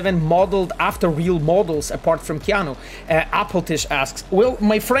CP77 modeled after real models apart from Keanu? Appletish asks, well,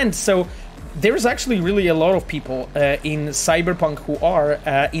 my friend, so there's actually really a lot of people in Cyberpunk who are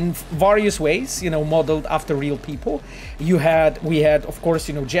in various ways, you know, modeled after real people. We had, of course,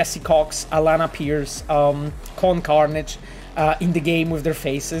 you know, Jesse Cox, Alana Pierce, Con Carnage in the game with their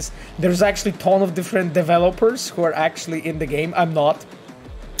faces. There's actually a ton of different developers who are actually in the game. I'm not,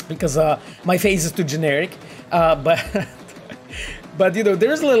 because my face is too generic. But you know,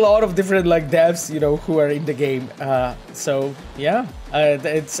 there's a lot of different like devs, you know, who are in the game. So yeah,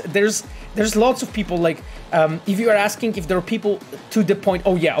 there's lots of people. Like, if you are asking if there are people to the point,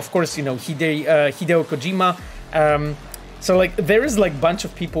 oh yeah, of course, you know, Hideo Kojima. So like, there is like a bunch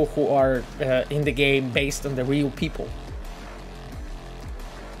of people who are in the game based on the real people.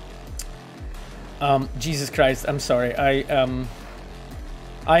 Jesus Christ, I'm sorry.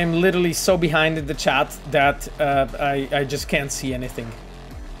 I am literally so behind in the chat that I just can't see anything.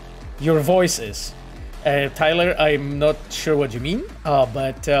 Your voice is. Tyler, I'm not sure what you mean,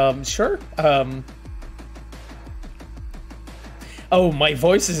 but sure. Oh, my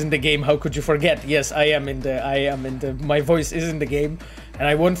voice is in the game. How could you forget? Yes, I am in the. My voice is in the game, and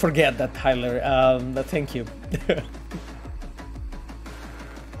I won't forget that, Tyler. Thank you.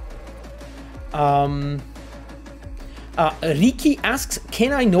 Ricky asks,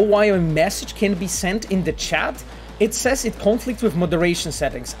 can I know why a message can be sent in the chat? It says it conflicts with moderation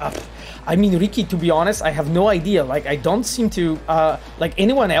settings. I mean, Ricky, to be honest, I have no idea. Like, I don't seem to, like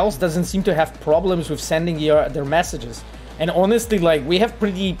anyone else doesn't seem to have problems with sending their messages. And honestly, like, we have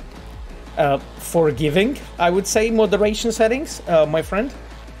pretty forgiving, I would say, moderation settings, my friend.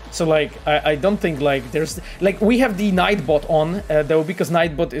 So like, I don't think like there's like, we have the Nightbot on though, because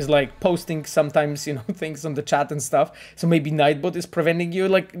Nightbot is like posting sometimes, you know, things on the chat and stuff. So maybe Nightbot is preventing you.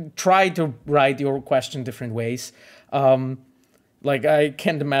 Like, try to write your question different ways. Like, I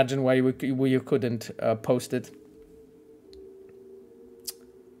can't imagine why you couldn't post it.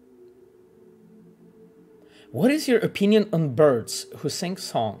 What is your opinion on birds who sing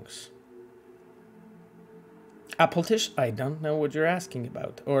songs? Appletish, I don't know what you're asking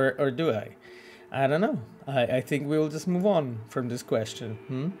about, or do I? I don't know. I think we'll just move on from this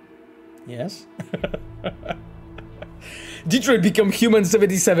question. Yes? Detroit become human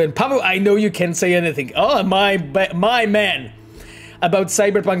 77. Pavel, I know you can't say anything. Oh, my man. About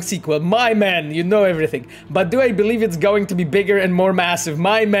Cyberpunk sequel. My man, you know everything. But do I believe it's going to be bigger and more massive?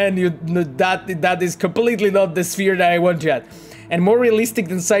 My man, that is completely not the sphere that I want you at. And more realistic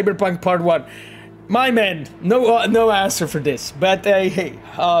than Cyberpunk Part 1. My man, no answer for this, but hey,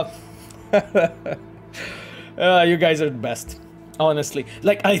 you guys are the best, honestly.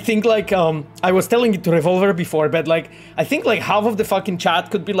 Like, I think like, I was telling it to Revolver before, but like, I think like half of the fucking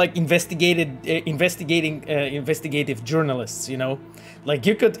chat could be like investigative journalists, you know? Like,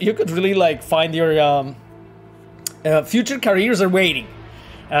 you could really like find your, future careers are waiting.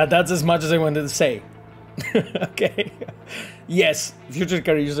 That's as much as I wanted to say. Okay. Yes, future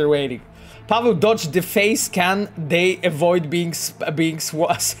careers are waiting. Pavel dodged the face scan. They avoid being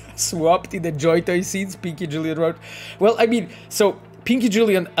swapped in the Joy Toy scenes, Pinky Julian wrote. Well, I mean, so Pinky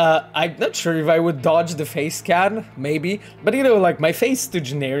Julian, I'm not sure if I would dodge the face scan, maybe. But, you know, like, my face is too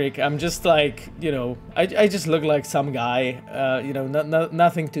generic. I'm just like, you know, I just look like some guy. You know,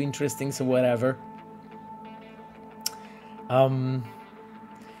 nothing too interesting, so whatever.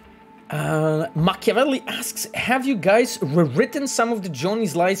 Machiavelli asks, have you guys rewritten some of the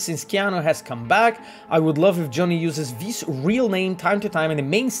Johnny's lines since Keanu has come back? I would love if Johnny uses V's real name time to time in the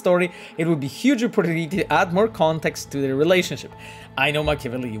main story. It would be huge opportunity to add more context to their relationship. I know,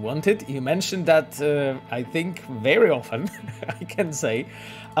 Machiavelli, you want it. You mentioned that, I think, very often, I can say.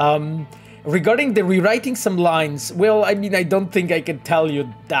 Regarding the rewriting some lines, well, I mean, I don't think I can tell you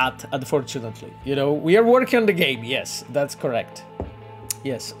that, unfortunately. You know, we are working on the game. Yes, that's correct.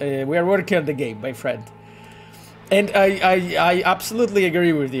 Yes, we are working on the game, my friend. And I absolutely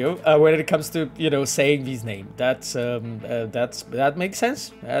agree with you when it comes to, you know, saying these names. That makes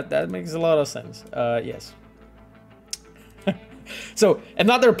sense. That makes a lot of sense. Yes. So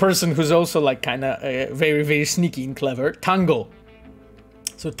another person who's also like kind of very, very sneaky and clever, Tango.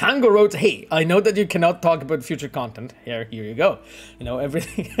 So Tango wrote, "Hey, I know that you cannot talk about future content. Here you go. You know,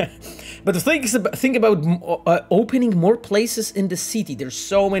 everything. But think about opening more places in the city. There's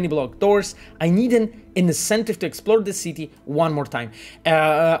so many blocked doors. I need an incentive to explore the city one more time."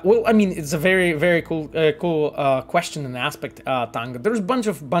 Well, I mean, it's a very, very cool question and aspect, Tango. There's a bunch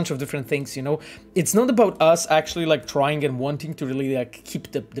of different things, you know. It's not about us actually like trying and wanting to really like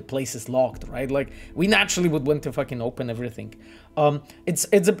keep the places locked, right? Like we naturally would want to fucking open everything.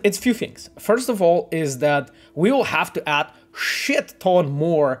 It's few things. First of all is that we will have to add shit ton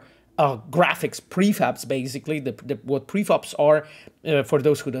more graphics, prefabs basically. What prefabs are, for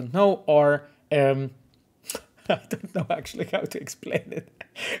those who don't know, are I don't know actually how to explain it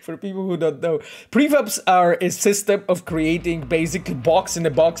for people who don't know. Prefabs are a system of creating basically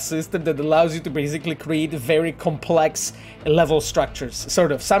box-in-a-box system that allows you to basically create very complex level structures,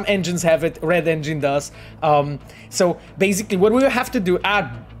 sort of. Some engines have it, Red Engine does. So basically what we have to do, add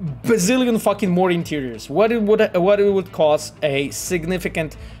bazillion fucking more interiors. What it would cause a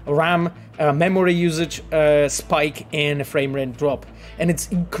significant RAM memory usage spike and frame rate drop. And it's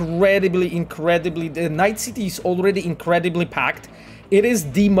incredibly, the Night City is already incredibly packed. It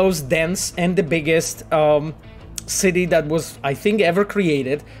is the most dense and the biggest city that was, I think, ever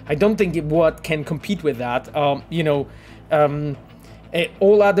created. I don't think what can compete with that. You know,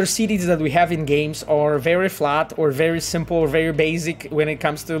 all other cities that we have in games are very flat or very simple or very basic when it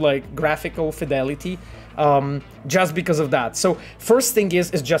comes to like graphical fidelity. Just because of that. So first thing is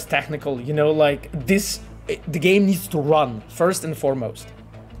just technical, you know, like the game needs to run first and foremost.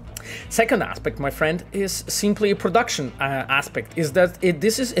 Second aspect, my friend, is simply a production aspect, is that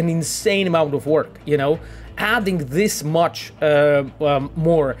this is an insane amount of work, you know, adding this much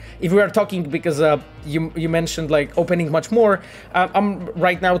more. If we are talking, because you mentioned like opening much more, I'm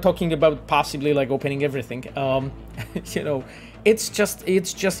right now talking about possibly like opening everything. You know, it's just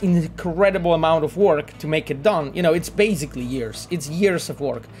an incredible amount of work to make it done. You know, it's basically years. It's years of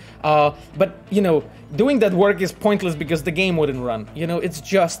work. But you know, doing that work is pointless because the game wouldn't run. You know, it's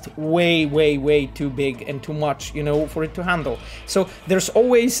just way too big and too much, you know, for it to handle. So there's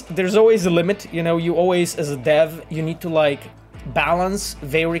always a limit. You know, you always, as a dev, you need to like balance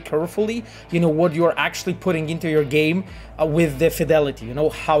very carefully, you know, what you're actually putting into your game with the fidelity, you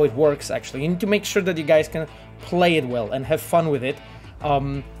know, how it works actually. You need to make sure that you guys can play it well and have fun with it,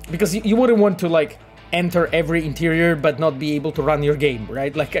 because you wouldn't want to like enter every interior but not be able to run your game,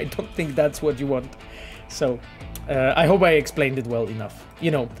 right? Like, I don't think that's what you want. So I hope I explained it well enough,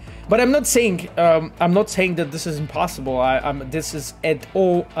 you know. But I'm not saying that this is impossible. This is at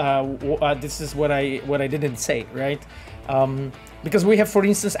all this is what I didn't say, right? Because we have, for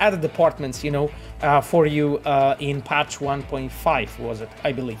instance, added departments, you know, for you in patch 1.5, was it,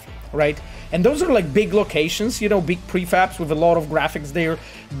 I believe, right? And those are like big locations, you know, big prefabs with a lot of graphics there,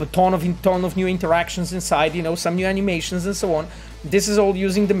 a ton of new interactions inside, you know, some new animations and so on. This is all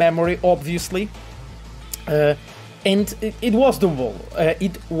using the memory, obviously, and it was doable.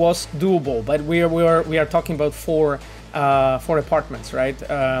 It was doable, but we are talking about four apartments, right?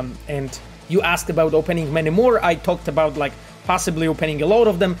 And you asked about opening many more. I talked about like possibly opening a lot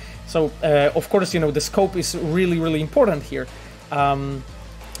of them. So of course, you know, the scope is really important here.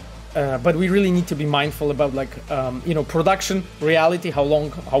 But we really need to be mindful about like, you know, production, reality, how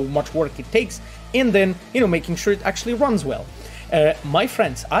much work it takes, and then, you know, making sure it actually runs well. My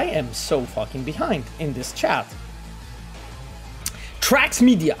friends, I am so fucking behind in this chat. Trax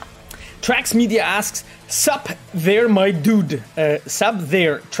Media asks, sup there, my dude. Sup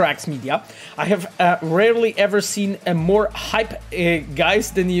there, Trax Media. I have rarely ever seen a more hype guy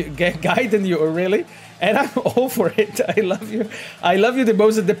than you, really. And I'm all for it. I love you. I love you the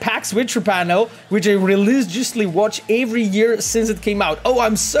most at the PAX Witcher panel, which I religiously watch every year since it came out. Oh,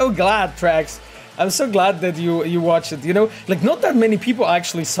 I'm so glad, Trax. I'm so glad that you watched it. You know, like not that many people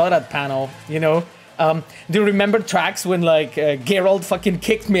actually saw that panel, you know. Do you remember Trax when like Geralt fucking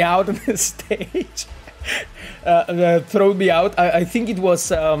kicked me out on the stage? Threw me out. I think it was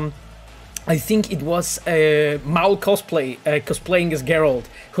Maul cosplaying as Geralt,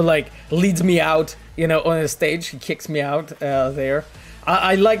 who like leads me out, you know, on the stage. He kicks me out there.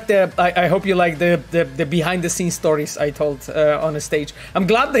 I like I hope you like the behind the scenes stories I told on the stage. I'm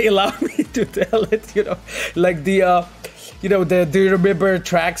glad they allowed me to tell it, you know, like the you know, do you remember,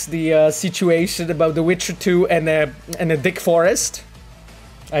 Trax, the situation about The Witcher 2 and a Dick Forest?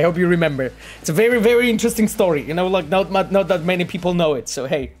 I hope you remember. It's a very, very interesting story. You know, like not that many people know it. So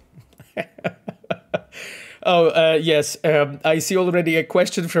hey. Oh, yes. I see already a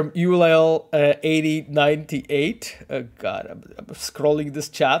question from ULL 8098. Oh, God, I'm scrolling this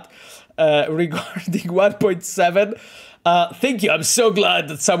chat regarding 1.7. Thank you. I'm so glad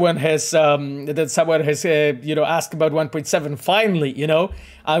that someone has you know, asked about 1.7. Finally, you know,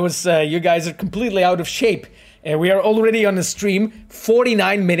 I was you guys are completely out of shape. We are already on a stream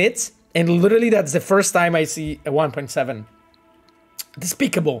 49 minutes, and literally that's the first time I see a 1.7.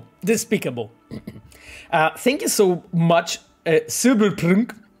 Despicable. Thank you so much,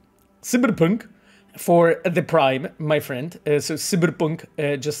 Cyberpunk, for the Prime, my friend. So Cyberpunk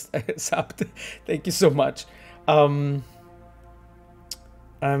just subbed. Thank you so much.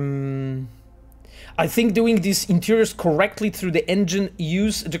 I think doing these interiors correctly through the engine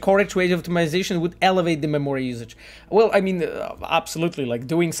use the correct way of optimization would elevate the memory usage. Well, I mean, absolutely. Like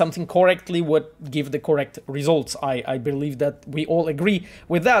doing something correctly would give the correct results. I believe that we all agree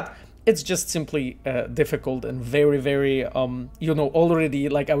with that. It's just simply difficult and very, very, you know, already,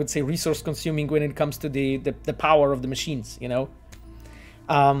 like I would say, resource consuming when it comes to the power of the machines, you know.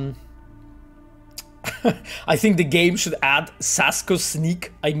 I think the game should add Sasko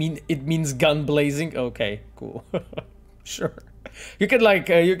Sneak. I mean, it means gun blazing. Okay, cool. Sure. You can like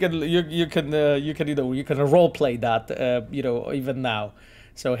you can you know role play that you know even now.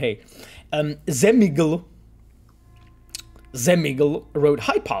 So hey, Zemigl wrote,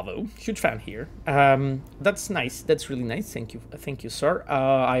 "Hi Pavo, huge fan here. That's nice. That's really nice. Thank you, sir.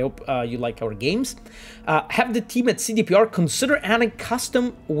 I hope you like our games. Have the team at CDPR consider adding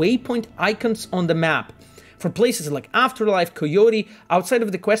custom waypoint icons on the map for places like Afterlife, Coyote. Outside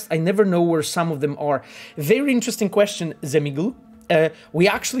of the quest, I never know where some of them are." Very interesting question, Zemigl. We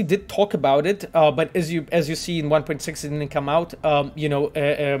actually did talk about it, but as you see in 1.6 it didn't come out. You know,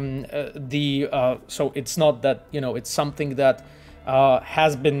 so it's not that, you know, it's something that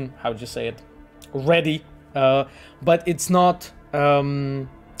has been, how would you say it, ready, but it's not.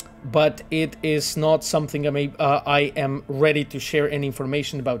 But it is not something I am ready to share any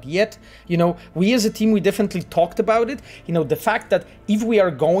information about yet. You know, we as a team, we definitely talked about it. You know, the fact that if we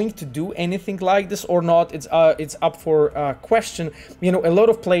are going to do anything like this or not, it's up for question. You know, a lot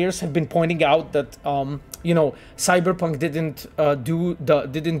of players have been pointing out that you know, Cyberpunk didn't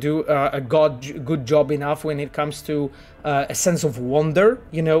do a good job enough when it comes to a sense of wonder.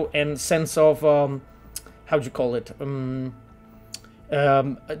 You know, and sense of how do you call it?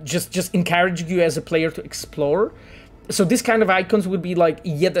 Just encouraging you as a player to explore. So this kind of icons would be like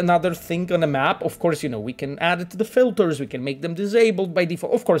yet another thing on a map. Of course, you know, we can add it to the filters, we can make them disabled by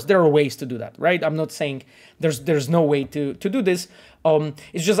default. Of course, there are ways to do that, right? I'm not saying there's no way to do this.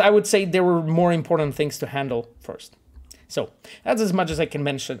 It's just, I would say there were more important things to handle first. So that's as much as I can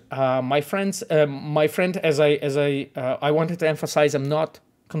mention. My friend, as I wanted to emphasize, I'm not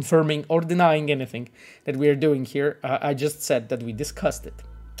confirming or denying anything that we are doing here. I just said that we discussed it.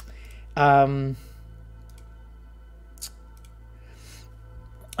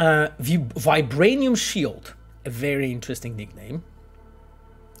 Vibranium Shield, a very interesting nickname.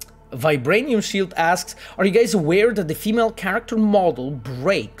 Vibranium Shield asks, are you guys aware that the female character model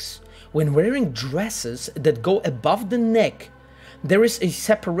breaks when wearing dresses that go above the neck? There is a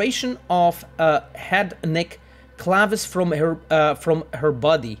separation of head, neck, clavis from her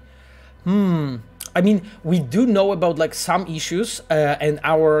body. I mean, we do know about like some issues, and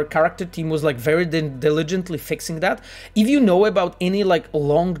our character team was like very diligently fixing that. If you know about any like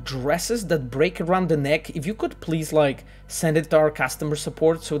long dresses that break around the neck, if you could please like send it to our customer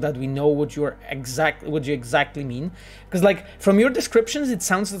support so that we know what you exactly mean. Because like from your descriptions, it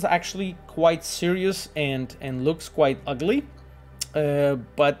sounds actually quite serious and looks quite ugly.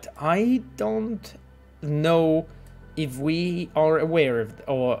 But I don't know if we are aware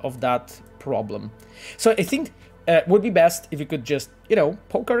of that problem. So I think it would be best if you could just, you know,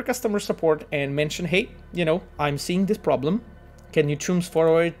 poke our customer support and mention, hey, you know, I'm seeing this problem. Can you choose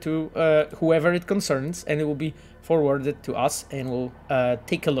forward to whoever it concerns, and it will be forwarded to us, and we'll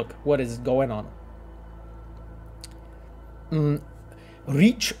take a look what is going on.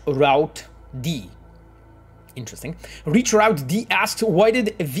 Reach Route D. Interesting. Reach Route D asks, why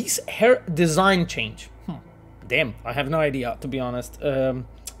did this hair design change? Damn, I have no idea, to be honest,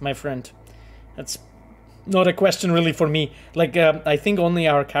 my friend. That's not a question really for me. Like, I think only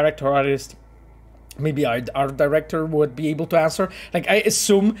our character artist, maybe our director, would be able to answer. Like, I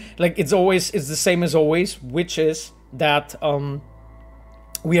assume, like, it's the same as always, which is that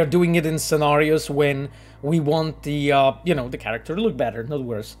we are doing it in scenarios when we want the the character to look better, not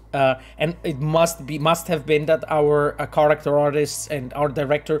worse. And it must have been that our character artists and our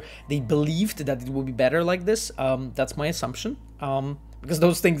director, they believed that it would be better like this. That's my assumption, because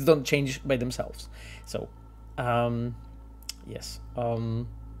those things don't change by themselves. So yes,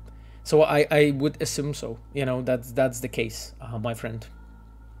 so I would assume so. That's the case, my friend.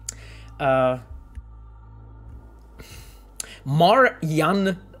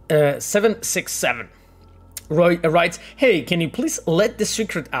 Marjan 767 writes, "Hey, can you please let the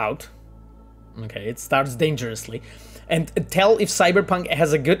secret out?" Okay, it starts dangerously. "And tell if Cyberpunk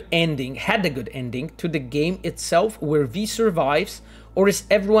had a good ending to the game itself, where V survives, or is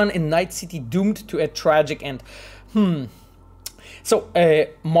everyone in Night City doomed to a tragic end?" So,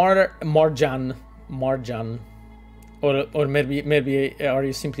 Marjan, or maybe are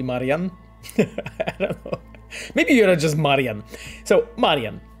you simply Marian? I don't know. Maybe you're just Marian. So,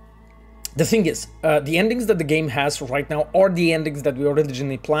 Marian, the thing is, the endings that the game has right now are the endings that we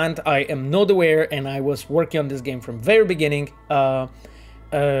originally planned. I am not aware, and I was working on this game from very beginning.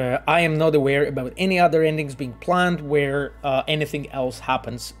 I am not aware about any other endings being planned where anything else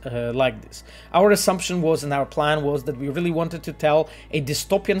happens like this. Our assumption was, and our plan was, that we really wanted to tell a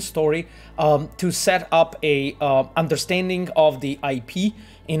dystopian story to set up a understanding of the IP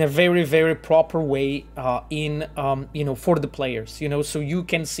in a very, very proper way for the players, so you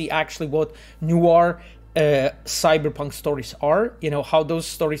can see actually what noir cyberpunk stories are, how those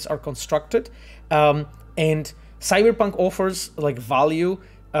stories are constructed, and Cyberpunk offers like value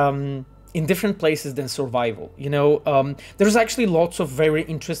in different places than survival. There's actually lots of very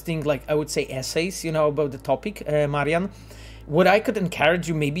interesting, like I would say, essays, about the topic, Marian. What I could encourage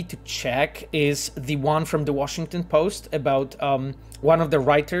you maybe to check is the one from the Washington Post about one of the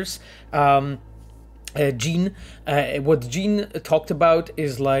writers, Gene. What Gene talked about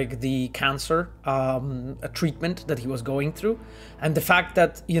is like the cancer treatment that he was going through, and the fact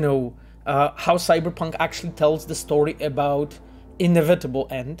that how Cyberpunk actually tells the story about inevitable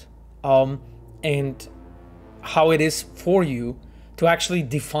end, and how it is for you to actually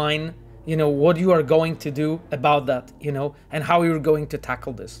define, what you are going to do about that, and how you're going to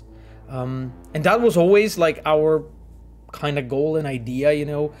tackle this. And that was always like our kind of goal and idea,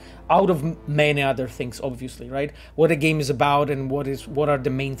 out of many other things, obviously, right? What a game is about and what are the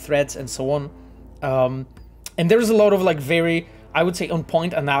main threads and so on. And there's a lot of like very, I would say,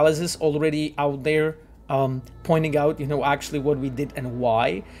 on-point analysis already out there, pointing out, actually what we did and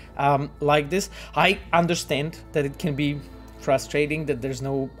why, like this. I understand that it can be frustrating that there's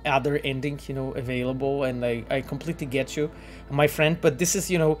no other ending, available, and I completely get you, my friend. But this is,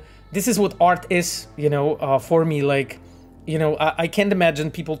 this is what art is, for me. Like, I can't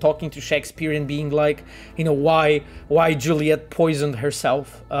imagine people talking to Shakespeare and being like, why Juliet poisoned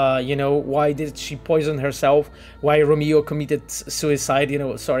herself? Why did she poison herself? Why Romeo committed suicide?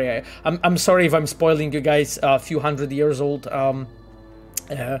 Sorry, I'm sorry if I'm spoiling you guys a few hundred years old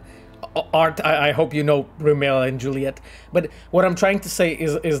art. I hope you know Romeo and Juliet. But what I'm trying to say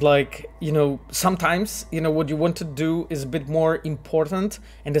is like, sometimes, what you want to do is a bit more important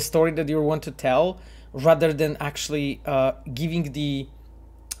in the story that you want to tell, rather than actually giving the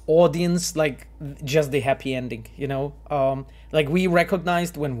audience like just the happy ending. Like we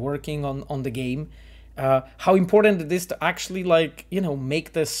recognized when working on the game how important it is to actually like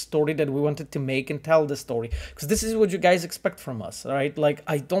make the story that we wanted to make and tell the story, because this is what you guys expect from us, right? Like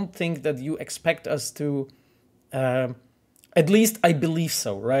I don't think that you expect us to at least I believe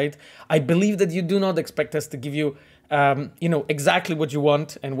so, right? I believe that you do not expect us to give you exactly what you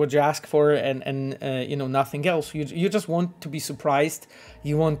want and what you ask for, and nothing else. You just want to be surprised.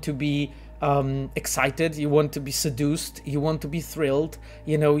 You want to be excited. You want to be seduced. You want to be thrilled.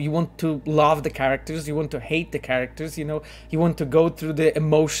 You want to love the characters. You want to hate the characters. You want to go through the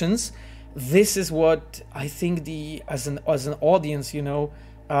emotions. This is what I think as an audience,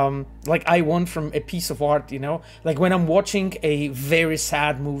 like I want from a piece of art, like when I'm watching a very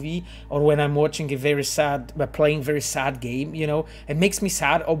sad movie, or when I'm watching playing very sad game, it makes me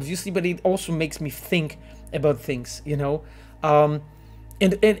sad, obviously, but it also makes me think about things, and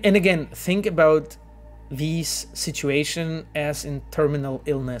again, think about this situation as in terminal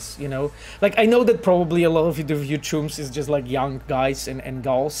illness, like I know that probably a lot of you chums is just like young guys and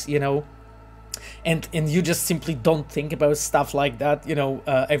girls, and you just simply don't think about stuff like that,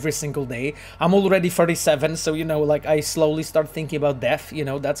 every single day. I'm already 37, so like I slowly start thinking about death.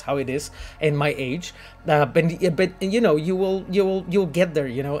 That's how it is in my age. But you'll get there,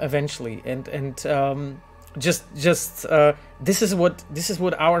 eventually. And this is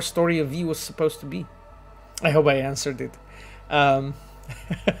what our story of you was supposed to be. I hope I answered it.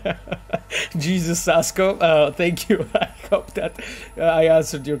 Jesus, Sasko, thank you. I hope that I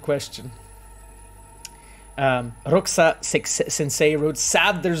answered your question. Roxa Sensei wrote,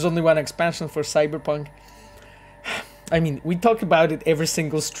 sad there's only one expansion for Cyberpunk. I mean, we talk about it every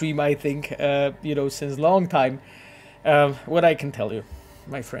single stream, I think, you know, since long time. What I can tell you,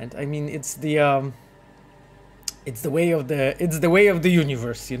 my friend, I mean, it's the way of the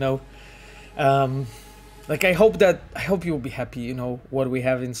universe, you know. Like I hope you will be happy, you know, what we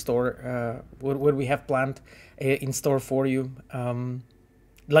have in store, what we have planned in store for you.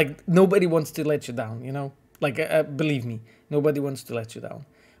 Like nobody wants to let you down, you know. Like believe me, nobody wants to let you down.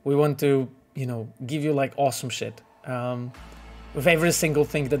 We want to, you know, give you like awesome shit. With every single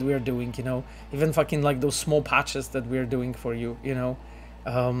thing that we are doing, you know, even fucking like those small patches that we are doing for you, you know.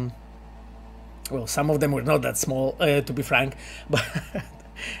 Well, some of them were not that small, to be frank,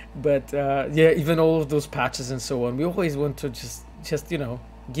 but yeah, even all of those patches and so on, we always want to just you know,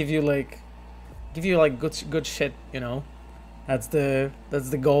 give you like good shit, you know. That's the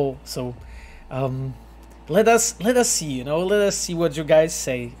goal. So let us see, you know, let us see what you guys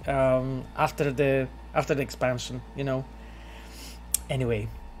say after the expansion, you know. Anyway,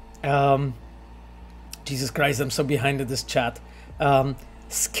 Jesus Christ, I'm so behind in this chat.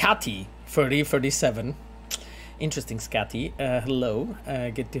 Scatty 3037, interesting Scatty. Hello,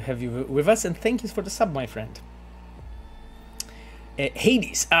 good to have you with us, and thank you for the sub, my friend.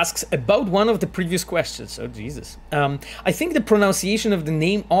 Hades asks about one of the previous questions. Oh Jesus. I think the pronunciation of the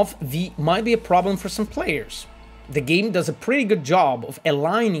name of V might be a problem for some players. The game does a pretty good job of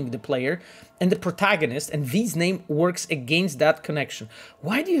aligning the player and the protagonist, and V's name works against that connection.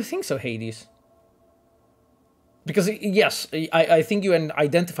 Why do you think so, Hades? Because yes, I think you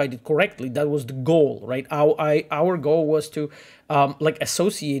identified it correctly. That was the goal, right? Our goal was to like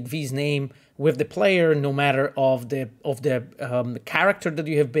associate V's name with the player, no matter of the character that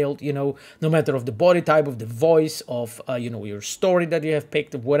you have built, you know, no matter of the body type, of the voice, of you know, your story that you have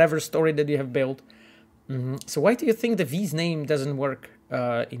picked, of whatever story that you have built. So why do you think the V's name doesn't work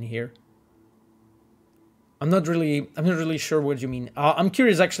in here? I'm not really sure what you mean. I'm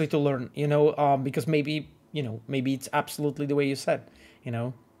curious actually to learn, you know, because maybe, you know, maybe it's absolutely the way you said, you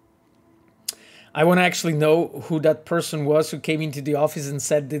know. I want to actually know who that person was who came into the office and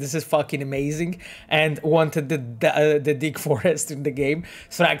said that this is fucking amazing and wanted the Dick Forest in the game.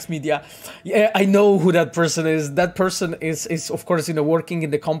 Thrax Media. Yeah, I know who that person is. That person is of course, you know, working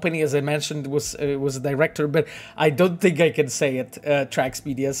in the company, as I mentioned, was a director, but I don't think I can say it, Thrax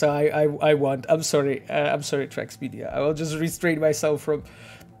Media. So I won't. I'm sorry, Thrax Media. I will just restrain myself from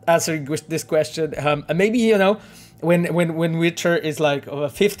answering this question. And maybe, you know, when Witcher is like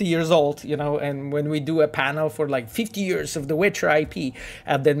 50 years old, you know, and when we do a panel for like 50 years of the Witcher IP,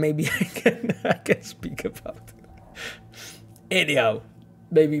 then maybe I can speak about it. Anyhow,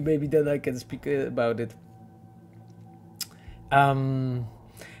 maybe then I can speak about it.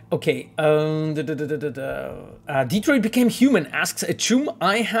 Okay. Detroit Became Human asks, Chum,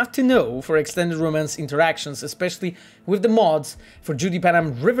 I have to know for extended romance interactions, especially with the mods for Judy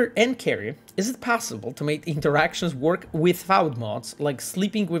Panam, River, and Carrie, is it possible to make interactions work without mods, like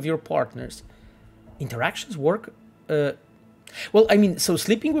sleeping with your partners? Interactions work? Well, I mean, so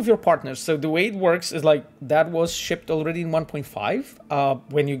sleeping with your partners, so the way it works is like that was shipped already in 1.5.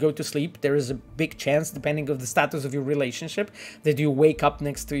 When you go to sleep, there is a big chance, depending on the status of your relationship, that you wake up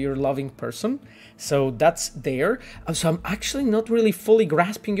next to your loving person. So that's there. So I'm actually not really fully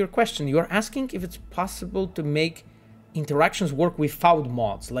grasping your question. You are asking if it's possible to make interactions work without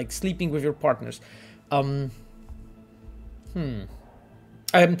mods, like sleeping with your partners.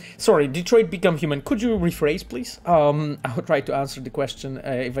 Sorry, Detroit Become Human. Could you rephrase, please? I'll try to answer the question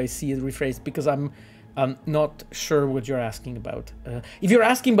if I see it rephrased, because I'm not sure what you're asking about. If you're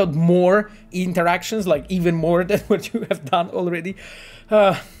asking about more interactions, like even more than what you have done already,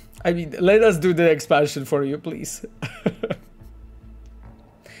 I mean, let us do the expansion for you, please.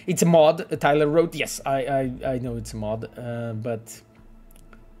 It's a mod, Tyler wrote. Yes, I know it's a mod, but,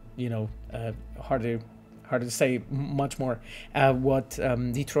 you know, hard to say much more what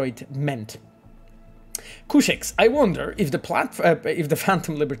Detroit meant. Kushix, I wonder if the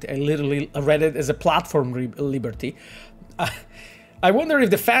Phantom Liberty, I literally read it as a platform liberty. I wonder if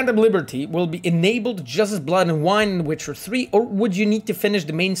the Phantom Liberty will be enabled just as Blood and Wine in Witcher 3, or would you need to finish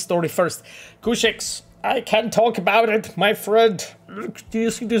the main story first? Kushix, I can talk about it, my friend. Do you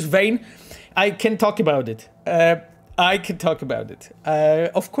see this vein? I can talk about it. I can talk about it.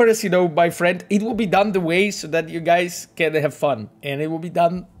 Of course, you know, my friend, it will be done the way so that you guys can have fun. And it will be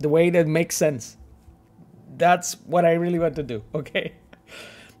done the way that makes sense. That's what I really want to do, okay?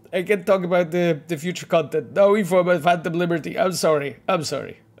 I can't talk about the future content. No info about Phantom Liberty. I'm sorry.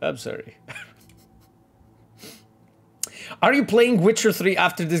 Are you playing Witcher 3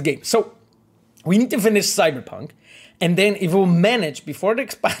 after this game? So, we need to finish Cyberpunk. And then if we'll manage before the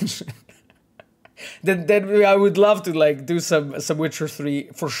expansion, then I would love to like do some Witcher 3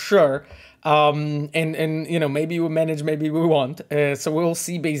 for sure. And you know, maybe we'll manage, maybe we won't. So we'll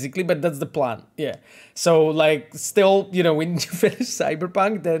see basically, but that's the plan. Yeah. So like still, you know, we need to finish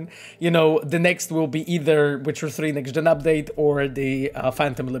Cyberpunk, then, you know, the next will be either Witcher 3 next gen update or the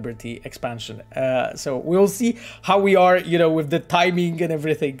Phantom Liberty expansion. So we'll see how we are, you know, with the timing and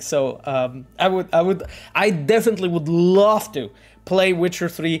everything. So I definitely would love to play Witcher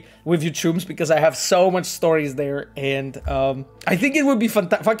 3 with you, Chooms, because I have so much stories there, and I think it would be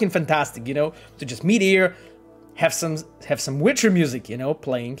fucking fantastic, you know, to just meet here, have some Witcher music, you know,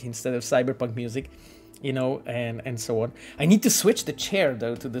 playing instead of Cyberpunk music, you know, and so on. I need to switch the chair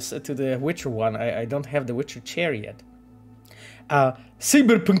though to the Witcher one. I don't have the Witcher chair yet.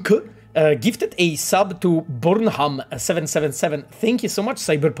 Cyberpunk gifted a sub to Burnham 777. Thank you so much,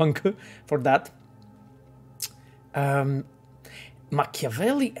 Cyberpunk, for that.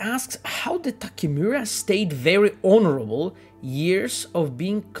 Machiavelli asks, how did Takemura stayed very honorable years of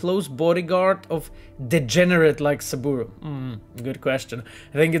being close bodyguard of degenerate like Saburo? Good question.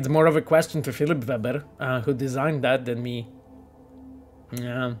 I think it's more of a question to Philip Weber, who designed that, than me.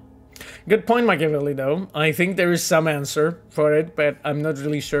 Yeah. Good point, Machiavelli, though. I think there is some answer for it, but I'm not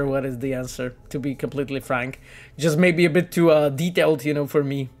really sure what is the answer, to be completely frank. Just maybe a bit too detailed, you know, for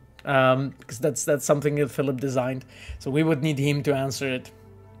me. Because that's something that Philip designed, so we would need him to answer it.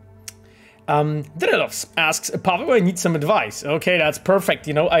 Drilovs asks, Pavel, I need some advice. Okay, that's perfect.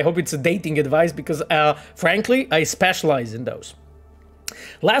 You know, I hope it's a dating advice because, frankly, I specialize in those.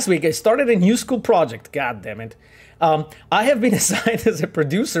 Last week, I started a new school project. God damn it. I have been assigned as a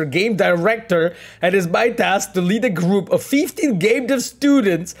producer, game director, and it's my task to lead a group of 15 game dev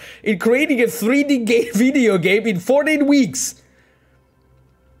students in creating a 3D video game in 14 weeks.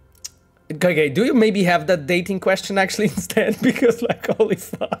 Okay, do you maybe have that dating question actually instead? Because, like, holy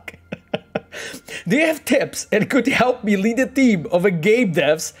fuck. Do you have tips and could help me lead a team of a game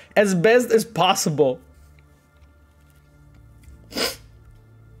devs as best as possible?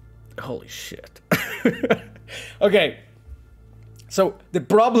 Holy shit. Okay. So the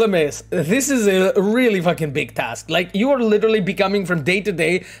problem is, this is a really fucking big task. Like, you are literally becoming from day to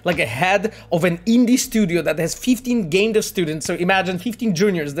day like a head of an indie studio that has 15 game dev students. So imagine 15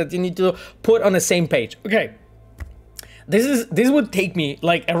 juniors that you need to put on the same page. Okay, this would take me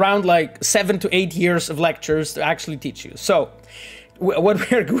like around like 7 to 8 years of lectures to actually teach you. So what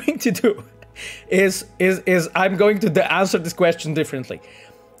we are going to do is I'm going to answer this question differently.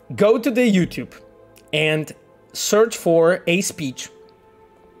 Go to the YouTube and search for a speech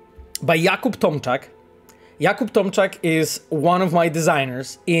by Jakub Tomczak. Jakub Tomczak is one of my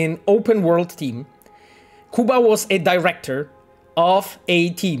designers in open world team. Kuba was a director of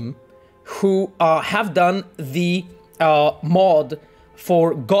a team who have done the mod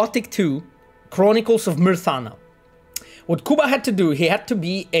for Gothic 2 Chronicles of Myrthana. What Kuba had to do, he had to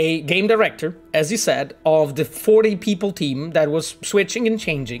be a game director, as he said, of the 40 people team that was switching and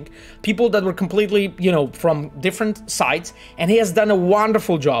changing, people that were completely, you know, from different sides, and he has done a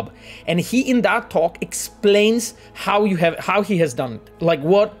wonderful job. And he, in that talk, explains how he has done it, like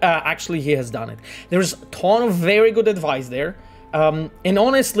what actually he has done it. There's a ton of very good advice there, and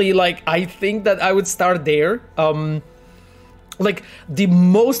honestly, like, I think that I would start there. Like, the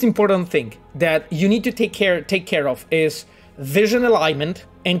most important thing that you need to take care of is vision alignment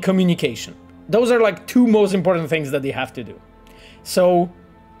and communication. Those are like two most important things that you have to do. So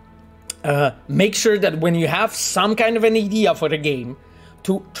make sure that when you have some kind of an idea for the game,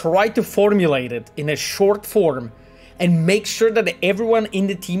 to try to formulate it in a short form and make sure that everyone in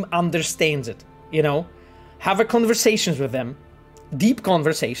the team understands it. You know, have a conversations with them, deep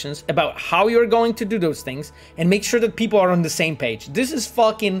conversations about how you're going to do those things, and make sure that people are on the same page. This is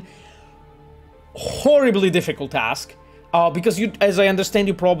fucking horribly difficult task because you, as I understand,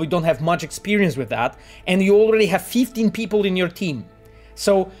 you probably don't have much experience with that, and you already have 15 people in your team.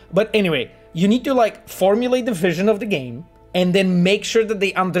 So, but anyway, you need to like formulate the vision of the game and then make sure that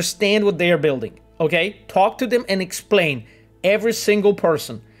they understand what they are building. Okay, talk to them and explain every single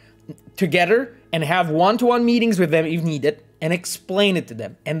person together and have one-to-one meetings with them if needed, and explain it to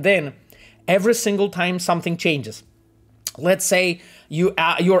them. And then every single time something changes, let's say you're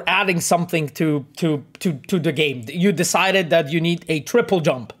adding something to the game. You decided that you need a triple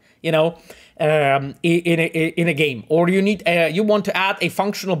jump, you know, in a game, or you want to add a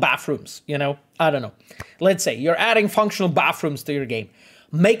functional bathrooms, you know, I don't know. Let's say you're adding functional bathrooms to your game.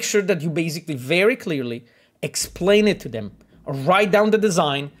 make sure that you basically very clearly explain it to them. Write down the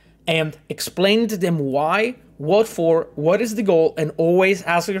design and explain to them why, what for, what is the goal, and always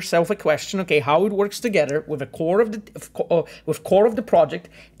ask yourself a question, okay, how it works together with the core of the project,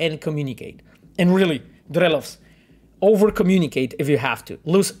 and communicate. And really, Drelovs, over communicate if you have to.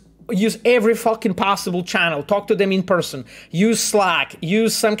 Use every fucking possible channel. Talk to them in person. Use Slack.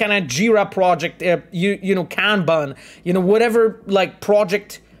 Use some kind of Jira project. Kanban. Whatever like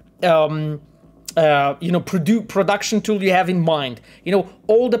project. Production tool you have in mind.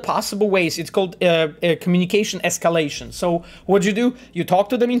 All the possible ways. It's called communication escalation. So what you do, you talk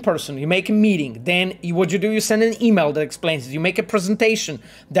to them in person, you make a meeting, then what you do, you send an email that explains it, you make a presentation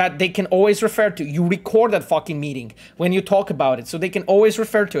that they can always refer to, you record that fucking meeting when you talk about it, so they can always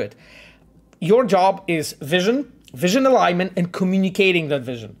refer to it. Your job is vision alignment, and communicating that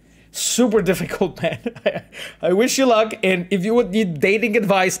vision. Super difficult, man. I wish you luck, and if you would need dating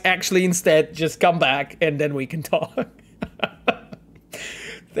advice, actually instead, just come back and then we can talk.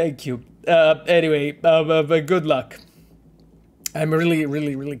 Thank you. Anyway, good luck. I'm really,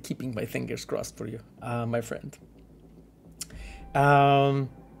 really, really keeping my fingers crossed for you, my friend.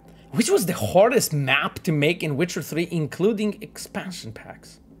 Which was the hardest map to make in Witcher 3, including expansion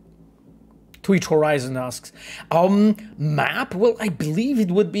packs? Twitch Horizon asks. Map? Well, I believe it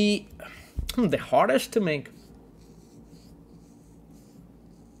would be the hardest to make.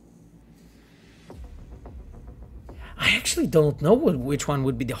 I actually don't know which one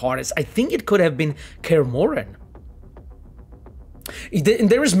would be the hardest. I think it could have been Kaer Morhen.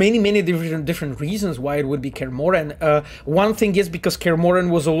 There is many different reasons why it would be Kaer Morhen. One thing is because Kaer Morhen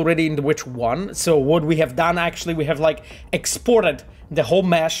was already in The Witcher 1. So what we have done, actually, we have like exported the whole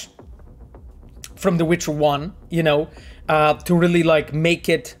mesh from The Witcher 1, to really like make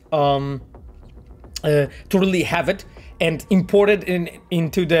it, to really have it and import it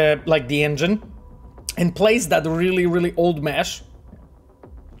into the engine, and place that really old mesh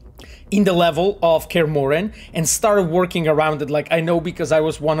in the level of Kaer Morhen and started working around it. Like, I know because I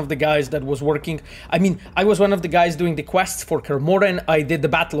was one of the guys that was working. I was one of the guys doing the quests for Kaer Morhen. I did the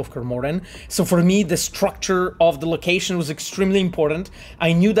Battle of Kaer Morhen. So for me, the structure of the location was extremely important.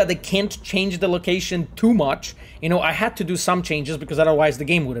 I knew that I can't change the location too much. I had to do some changes because otherwise the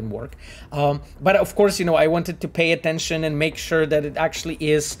game wouldn't work. But of course, I wanted to pay attention and make sure that it actually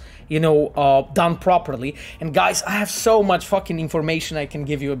is, done properly. And guys, I have so much fucking information I can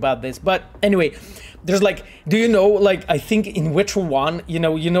give you about this. But anyway, there's I think in Witcher 1, you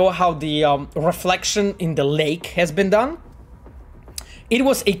know how the reflection in the lake has been done? It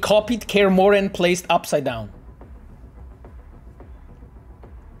was a copied Kaer Morhen placed upside down.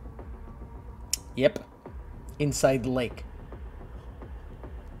 Yep. Inside the lake.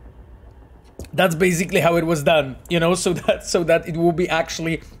 That's basically how it was done, so that it will be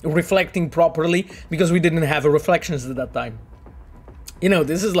actually reflecting properly, because we didn't have reflections at that time.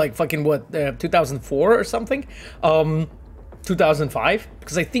 This is like fucking what, 2004 or something? 2005,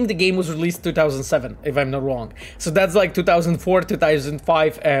 because I think the game was released 2007, if I'm not wrong. So that's like 2004,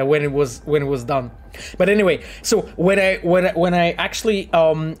 2005 when it was done. But anyway, so when I actually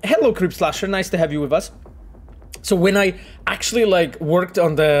hello Creep Slasher, nice to have you with us. So when I actually worked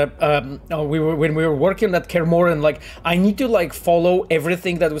on the when we were working on that Kaer Morhen, I need to follow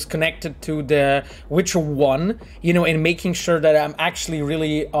everything that was connected to the Witcher 1, and making sure that I'm actually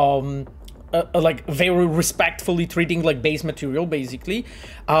really very respectfully treating base material, basically.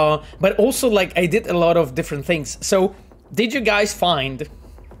 But also I did a lot of different things. So did you guys play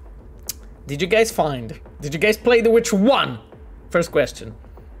The Witcher 1? First question.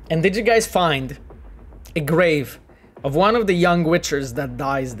 And did you guys find a grave of one of the young witchers that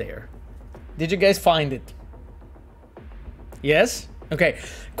dies there? Did you guys find it? Yes? Okay.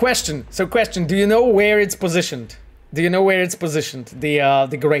 Question. Do you know where it's positioned?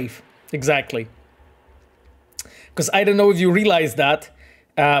 The grave. Exactly. Because I don't know if you realize that,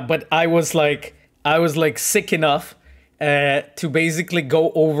 but I was sick enough to basically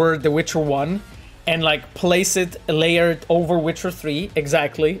go over The Witcher 1 and place it, layer it over Witcher 3.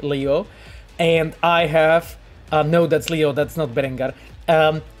 Exactly, Leo. And I have, no, that's Leo, that's not Berengar.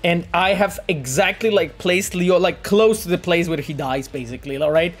 And I have exactly placed Leo close to the place where he dies, basically,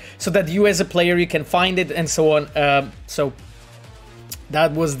 all right? So that you as a player, you can find it and so on. So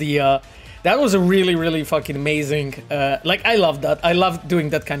that was that was a really fucking amazing, I love that. I love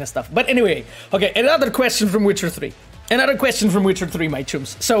doing that kind of stuff. But anyway, okay, another question from Witcher 3. My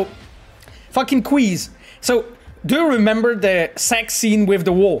chums. So, fucking quiz. So, do you remember the sex scene with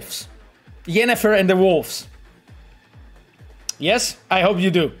the wolves? Yennefer and the wolves. Yes? I hope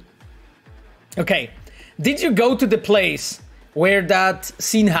you do. Okay. Did you go to the place where that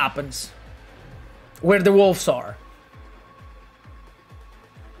scene happens, where the wolves are.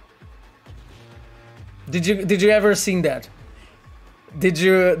 Did you ever seen that? Did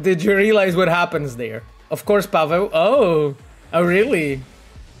you realize what happens there? Of course, Pavel. Oh, really?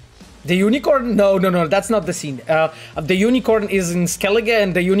 The unicorn? No, that's not the scene. The unicorn is in Skellige,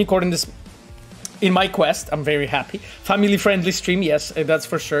 and the unicorn is in my quest. I'm very happy. Family-friendly stream, yes, that's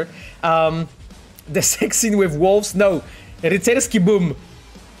for sure. The sex scene with wolves? No. Rycerski boom.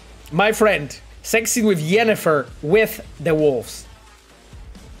 My friend. Sex scene with Yennefer with the wolves.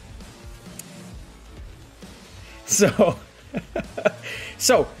 So,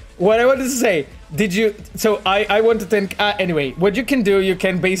 what I wanted to say, I want to think, anyway, what you can do, you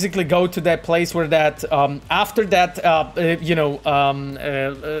can basically go to that place where that, after that,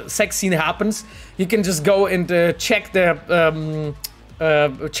 sex scene happens, you can just go and check the,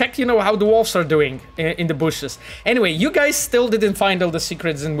 how the wolves are doing in the bushes. Anyway, you guys still didn't find all the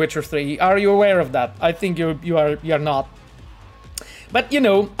secrets in Witcher 3. Are you aware of that? I think you're not. But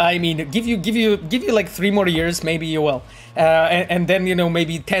I mean, give you like 3 more years, maybe you will, and then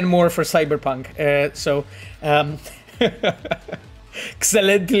maybe 10 more for Cyberpunk.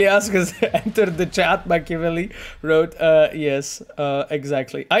 Xelentlias has entered the chat. Machiavelli wrote, yes,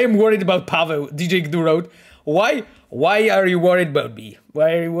 exactly. I am worried about Pavel. DJ Gdu wrote, why are you worried about me?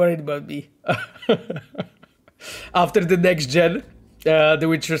 Why are you worried about me? After the next gen, The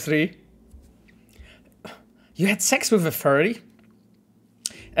Witcher 3. You had sex with a furry?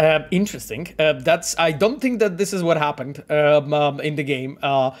 Interesting. I don't think that this is what happened in the game.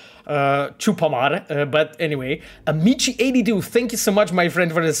 Chupamar. But anyway, Michi82, thank you so much, my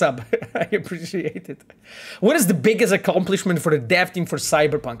friend, for the sub. I appreciate it. What is the biggest accomplishment for the dev team for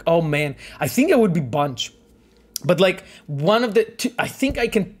Cyberpunk? Oh man, I think it would be Bunch. But like one of the two, I think I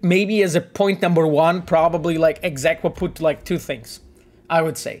can maybe as a point number 1, probably like Exequa put like 2 things, I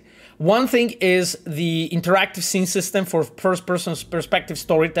would say. One thing is the interactive scene system for first-person perspective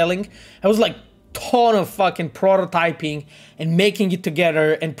storytelling. I was like ton of fucking prototyping and making it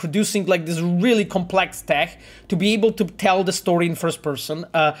together and producing like this really complex tech to be able to tell the story in first person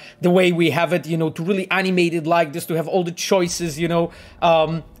the way we have it, to really animate it like this, to have all the choices,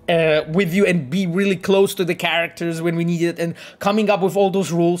 with you and be really close to the characters when we need it and coming up with all those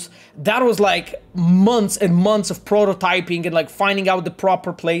rules. That was like months and months of prototyping and like finding out the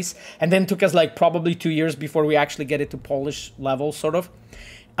proper place, and then took us like probably 2 years before we actually get it to polish level, sort of.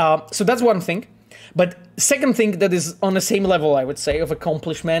 So that's one thing. But second thing that is on the same level, I would say, of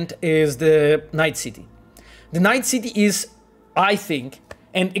accomplishment is the Night City. The Night City is, I think,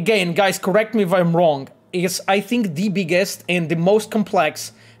 and again, guys, correct me if I'm wrong, is I think the biggest and the most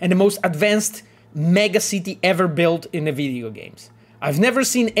complex and the most advanced mega city ever built in the video games. I've never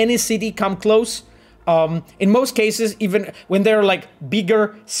seen any city come close. In most cases, even when they're like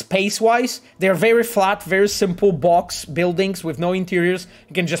bigger space-wise, they're very flat, very simple box buildings with no interiors.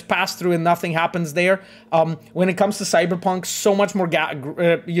 You can just pass through and nothing happens there. When it comes to Cyberpunk, so much more,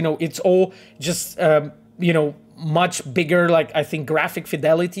 it's all just, much bigger, like I think graphic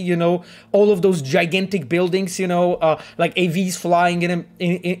fidelity, all of those gigantic buildings, like AVs flying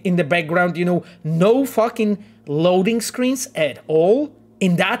in the background, no fucking loading screens at all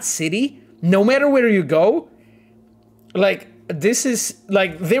in that city, no matter where you go. Like, this is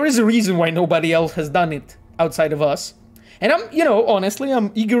like, there is a reason why nobody else has done it outside of us. And I'm, honestly, I'm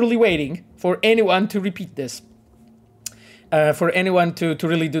eagerly waiting for anyone to repeat this, for anyone to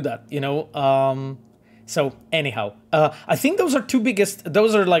really do that, So anyhow, I think those are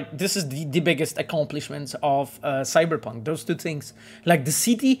this is the biggest accomplishments of Cyberpunk, those 2 things, like the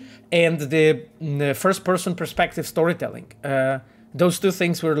city and the first person perspective storytelling. Those 2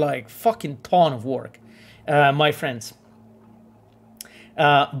 things were like fucking ton of work, my friends.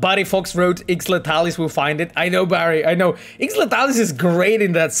 Barry Fox wrote, X Letalis will find it. I know, Barry, I know. X Letalis is great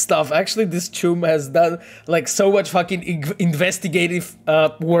in that stuff. Actually, this chum has done like so much fucking investigative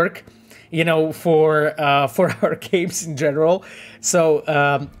work, for our games in general. So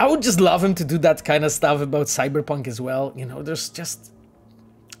I would just love him to do that kind of stuff about Cyberpunk as well. There's just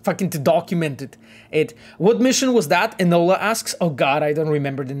fucking to document it. What mission was that? Enola asks. Oh god, I don't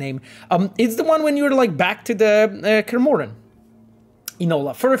remember the name. It's the one when you're like back to the Kermoran.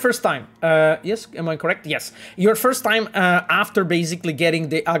 Enola, for the first time. Yes, am I correct? Yes. Your first time after basically getting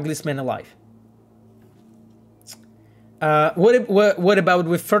the ugliest man alive. What about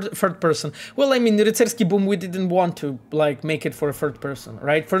with third person? Well, I mean, Rycerski Boom, we didn't want to like make it for a third person,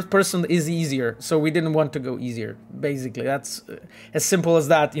 right? First person is easier, so we didn't want to go easier. Basically, that's as simple as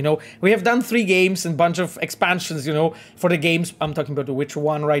that. You know, we have done 3 games and bunch of expansions. You know, for the games, I'm talking about the Witcher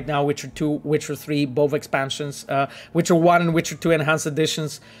 1 right now, Witcher 2, Witcher 3, both expansions, Witcher 1 and Witcher 2 enhanced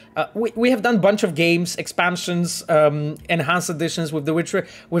editions. We have done bunch of games, expansions, enhanced editions with the Witcher,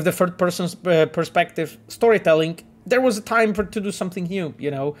 with the third person's perspective storytelling. There was a time to do something new,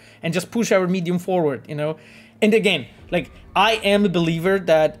 you know, and just push our medium forward, you know. And again, like, I am a believer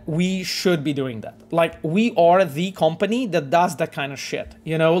that we should be doing that. Like, we are the company that does that kind of shit,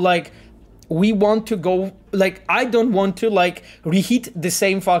 you know, like, we want to go, like, I don't want to, like, reheat the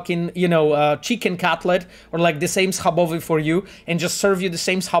same fucking, you know, chicken cutlet or, like, the same schabowy for you and just serve you the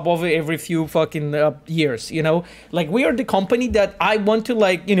same schabowy every few fucking years, you know? Like, we are the company that I want to,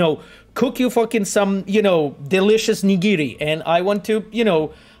 like, you know, cook you fucking some, you know, delicious nigiri, and I want to, you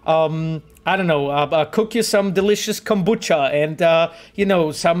know, I don't know, cook you some delicious kombucha and, you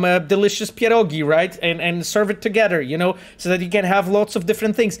know, some delicious pierogi, right? And serve it together, you know, so that you can have lots of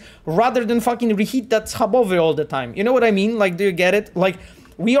different things rather than fucking reheat that schabowy all the time. You know what I mean? Like, do you get it? Like,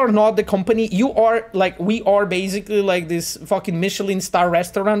 we are not the company. You are, like, we are basically like this fucking Michelin star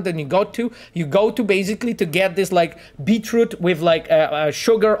restaurant that you go to basically to get this, like, beetroot with, like,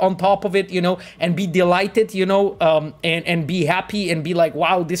 sugar on top of it, you know, and be delighted, you know, and be happy and be like,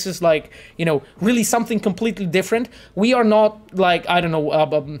 wow, this is, like, you know, really something completely different. We are not, like, I don't know,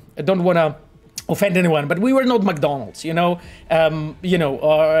 I don't want to offend anyone, but we were not McDonald's, you know.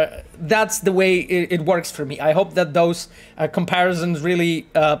 That's the way it works for me. I hope that those comparisons really,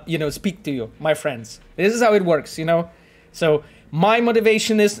 you know, speak to you, my friends. This is how it works, you know. So my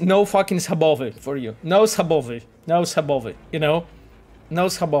motivation is no fucking schabowy for you. No schabowy, you know, no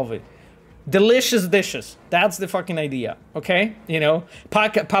schabowy. Delicious dishes. That's the fucking idea, okay? You know,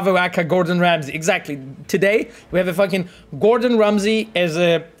 Paweł Aka, Gordon Ramsay. Exactly. Today we have a fucking Gordon Ramsay as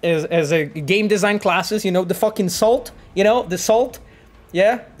a game design classes. You know, the fucking salt. You know, the salt.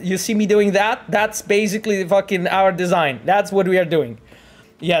 Yeah, you see me doing that. That's basically the fucking our design. That's what we are doing.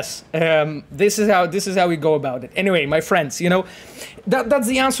 Yes, this is how we go about it. Anyway, my friends, you know, that's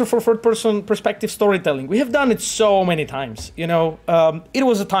the answer for third-person perspective storytelling. We have done it so many times, you know. It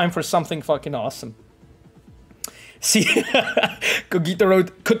was a time for something fucking awesome. See, Kogito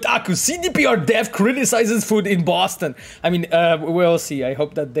wrote, Kotaku, CDPR dev criticizes food in Boston. I mean, we'll see. I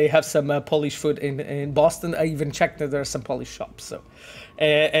hope that they have some Polish food in Boston. I even checked that there are some Polish shops. So,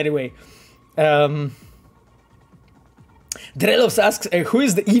 anyway. Drelos asks, who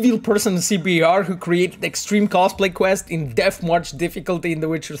is the evil person in CBR who created extreme cosplay quest in Death March difficulty in The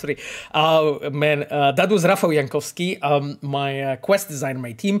Witcher 3? Oh, man, that was Rafał Jankowski, my quest designer,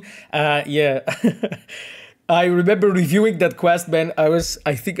 my team. Yeah, I remember reviewing that quest, man.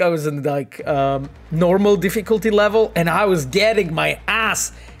 I think I was in, like, normal difficulty level, and I was getting my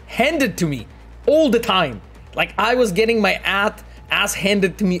ass handed to me all the time. Like, I was getting my ass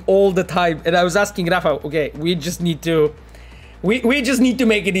handed to me all the time, and I was asking Rafał, okay, we just need to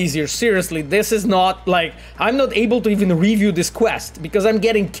make it easier. Seriously, this is not, like, I'm not able to even review this quest because I'm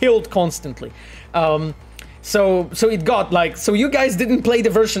getting killed constantly. So it got, like, so you guys didn't play the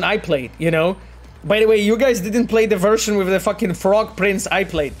version I played, you know. By the way, you guys didn't play the version with the fucking frog prince I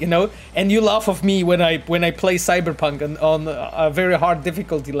played, you know, and you laugh of me when I play Cyberpunk on a very hard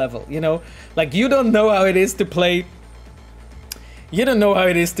difficulty level, you know. Like, you don't know how it is to play. You don't know how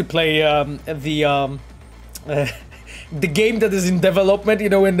it is to play the game that is in development, you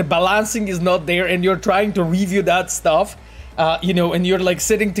know, when the balancing is not there and you're trying to review that stuff, you know, and you're, like,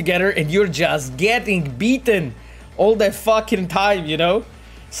 sitting together and you're just getting beaten all the fucking time, you know.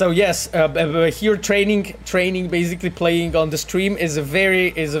 So yes, here training, basically playing on the stream is a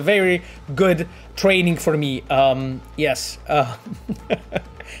very good training for me. Yes,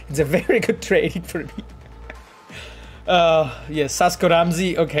 it's a very good training for me. Yes, Sasko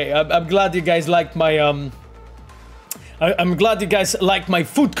Ramsey. Okay, I'm glad you guys liked my I'm glad you guys liked my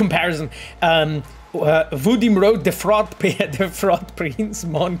food comparison. Vudim wrote the frog prince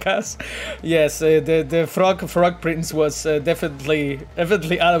Monkas. Yes, the frog prince was definitely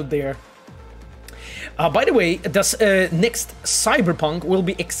out there. By the way, this next Cyberpunk will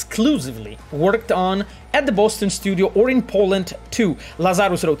be exclusively worked on at the Boston studio or in Poland too,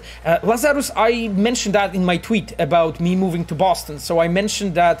 Lazarus wrote. Lazarus, I mentioned that in my tweet about me moving to Boston. So I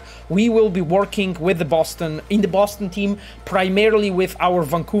mentioned that we will be working with the Boston team, primarily with our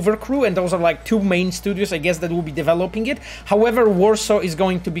Vancouver crew, and those are, like, 2 main studios, I guess, that will be developing it. However, Warsaw is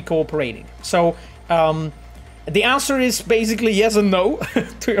going to be cooperating. So the answer is basically yes and no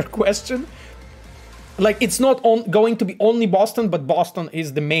to your question. like it's not going to be only Boston, but Boston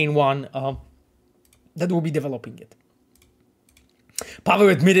is the main one that will be developing it. Pavel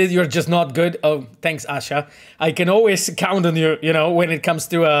admitted you're just not good. Oh, thanks, Asha. I can always count on you, you know, when it comes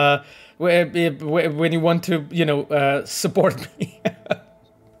to when you want to, support me.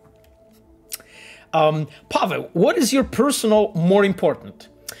 Pavel, what is your personal more important?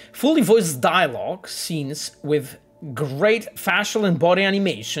 Fully voiced dialogue scenes with great facial and body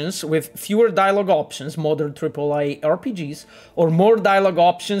animations with fewer dialogue options, modern AAA RPGs, or more dialogue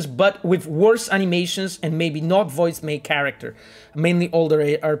options but with worse animations and maybe not voiced main character, mainly older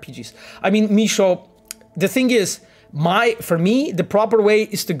RPGs. I mean, Misho, the thing is, for me, the proper way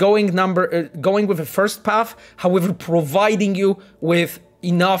is to going with a first path, however, providing you with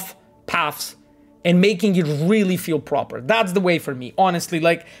enough paths and making it really feel proper. That's the way for me, honestly.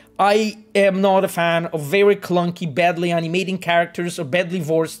 Like, I am not a fan of very clunky, badly animating characters or badly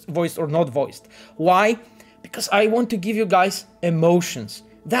voiced or not voiced. Why? Because I want to give you guys emotions.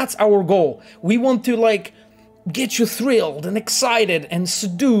 That's our goal. We want to, like, get you thrilled and excited and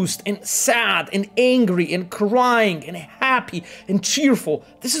seduced and sad and angry and crying and happy and cheerful.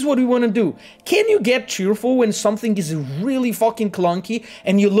 This is what we want to do. Can you get cheerful when something is really fucking clunky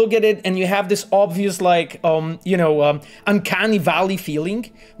and you look at it and you have this obvious, like, uncanny valley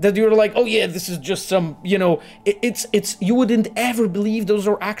feeling that you're like, oh yeah, this is just some, it's you wouldn't ever believe those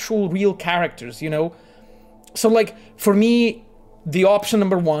are actual real characters, So, like, for me, the option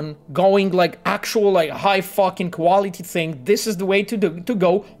number one, going like actual like high fucking quality thing, this is the way to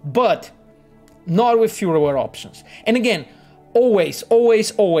go, but not with fewer options. And again, always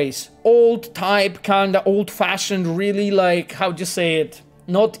old type, kinda old fashioned, really like, how'd you say it?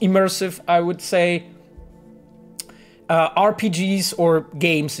 Not immersive, I would say. RPGs or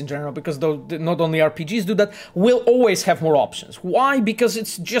games in general, because not only RPGs do that, will always have more options. Why? Because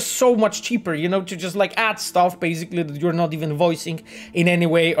it's just so much cheaper, to just like add stuff basically that you're not even voicing in any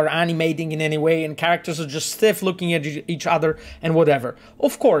way or animating in any way, and characters are just stiff looking at each other and whatever.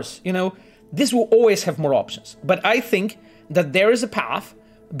 Of course, this will always have more options, but I think that there is a path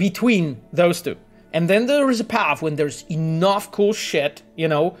between those two. And then there is a path when there's enough cool shit,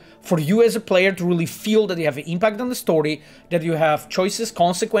 for you as a player to really feel that you have an impact on the story, that you have choices,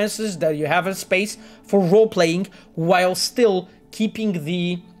 consequences, that you have a space for role-playing while still keeping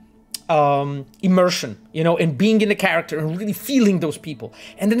the immersion, and being in the character and really feeling those people.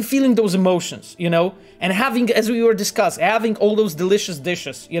 And then feeling those emotions, and having, as we were discussing, having all those delicious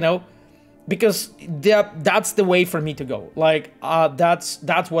dishes, because that's the way for me to go. Like,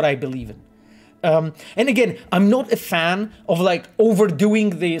 that's what I believe in. And again, I'm not a fan of like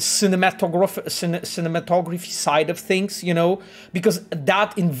overdoing the cinematography side of things, because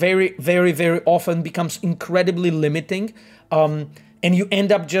that in very, very, very often becomes incredibly limiting. And you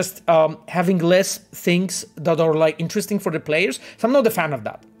end up just having less things that are like interesting for the players. So I'm not a fan of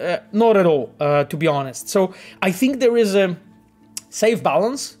that. Not at all, to be honest. So I think there is a safe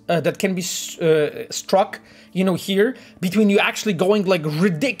balance that can be struck, here between you actually going like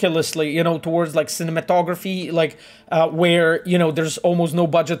ridiculously, towards like cinematography, like where, there's almost no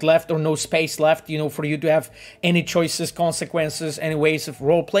budget left or no space left, for you to have any choices, consequences, any ways of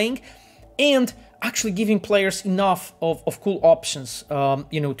role playing, and actually giving players enough of cool options,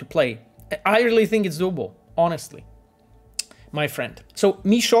 to play. I really think it's doable, honestly, my friend. So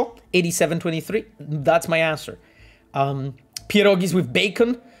Misho 8723, that's my answer. Pierogies with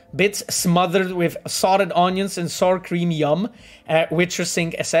bacon bits smothered with salted onions and sour cream, yum. Witcher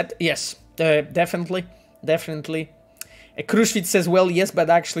Sing said, yes, definitely. Krushvit says, well, yes, but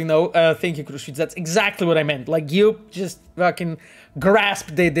actually no. Thank you, Krushvit. That's exactly what I meant. Like, you just fucking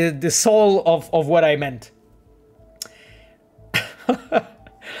grasped the soul of what I meant.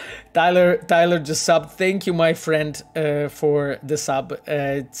 Tyler just subbed. Thank you, my friend, for the sub.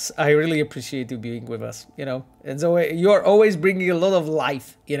 I really appreciate you being with us, And so you're always bringing a lot of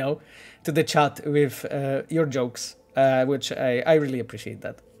life, to the chat with your jokes, which I really appreciate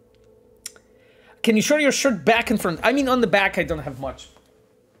that. Can you show your shirt back and front? I mean, on the back, I don't have much.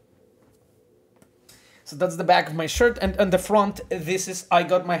 So that's the back of my shirt. And on the front, this is, I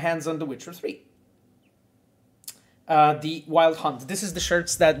got my hands on The Witcher 3. The Wild Hunt. This is the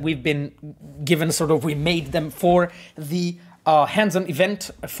shirts that we've been given, we made them for the hands-on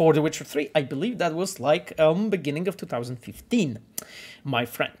event for The Witcher 3. I believe that was like beginning of 2015, my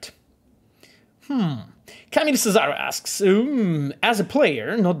friend. Camille Cesaro asks, as a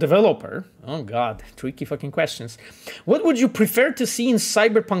player, not developer, oh god, tricky fucking questions, what would you prefer to see in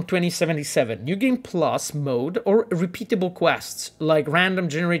Cyberpunk 2077? New Game Plus mode or repeatable quests, like random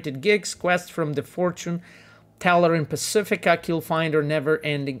generated gigs, quests from the Fortune Teller in Pacifica, Kill Finder, Never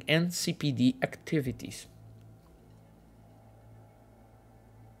Ending, and CPD activities.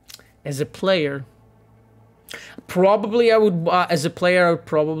 As a player, probably I would, as a player, I would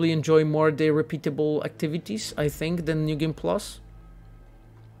probably enjoy more the repeatable activities, I think, than New Game Plus.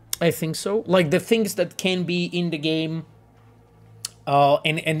 I think so. Like the things that can be in the game,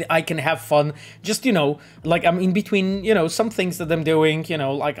 and I can have fun. Just, you know, like I'm in between, you know, some things that I'm doing, you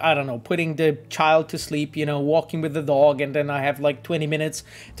know, like, I don't know, putting the child to sleep, you know, walking with the dog, and then I have like 20 minutes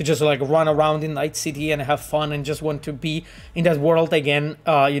to just like run around in Night City and have fun and just want to be in that world again.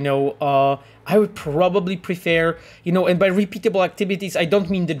 I would probably prefer, you know, and by repeatable activities, I don't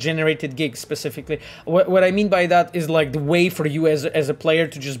mean the generated gigs specifically. What I mean by that is like the way for you as a player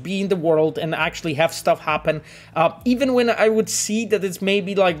to just be in the world and actually have stuff happen. Even when I would see that it's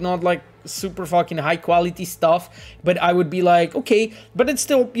maybe like not like super fucking high quality stuff, but I would be like, okay, but it's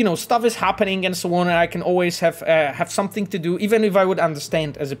still, you know, stuff is happening and so on, and I can always have something to do, even if I would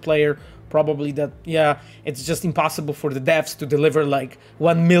understand as a player probably that, yeah, it's just impossible for the devs to deliver like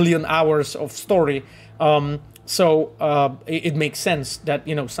 1 million hours of story. So it makes sense that,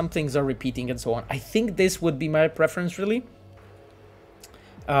 you know, some things are repeating and so on. I think this would be my preference, really.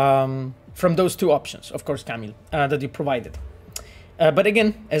 From those two options, of course, Camille, that you provided. But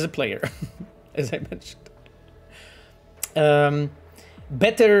again, as a player, as I mentioned.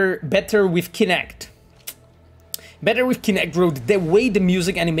 Better with Kinect. Better with Kinect wrote, the way the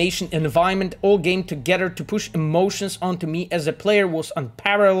music, animation, environment all came together to push emotions onto me as a player was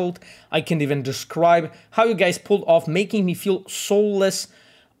unparalleled. I can't even describe how you guys pulled off making me feel soulless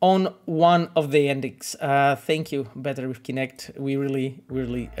on one of the endings. Thank you, Better with Kinect. We really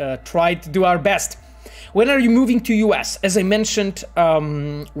tried to do our best. When are you moving to US? As I mentioned,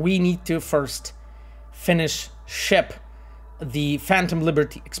 we need to first ship the Phantom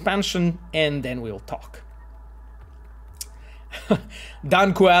Liberty expansion, and then we'll talk.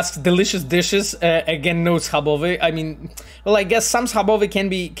 Danko asks, delicious dishes. Again, no schabowy. I mean, well, I guess some schabowy can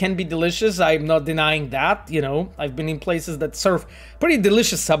be delicious. I'm not denying that. You know, I've been in places that serve pretty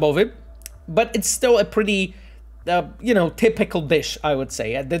delicious schabowy, but it's still a pretty, you know, typical dish, I would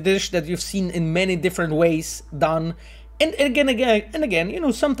say. The dish that you've seen in many different ways done, and again, you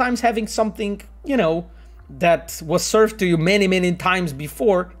know, sometimes having something, you know, that was served to you many times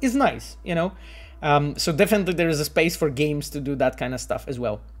before is nice, you know. So definitely there is a space for games to do that kind of stuff as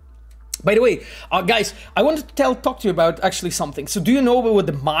well. By the way, guys, I wanted to talk to you about actually something. So do you know what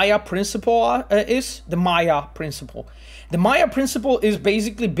the Maya principle is? The Maya principle. The Maya principle is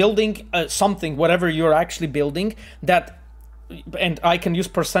basically building something, whatever you're actually building, that, and I can use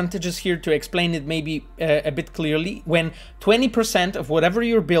percentages here to explain it maybe a bit clearly, when 20% of whatever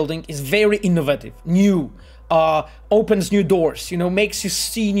you're building is very innovative, new, opens new doors, you know, makes you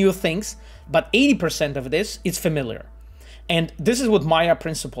see new things. But 80% of this is familiar. And this is what Maya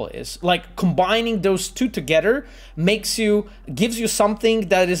principle is. Like, combining those two together gives you something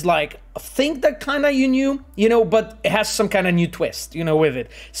that is like a thing that kind of you knew, you know, but it has some kind of new twist, you know, with it.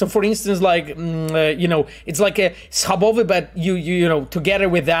 So for instance, like, you know, it's like a schabowy, but you know, together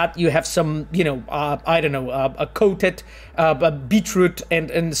with that, you have some, you know, I don't know, a coated beetroot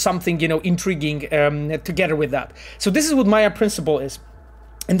and something, you know, intriguing together with that. So this is what Maya principle is.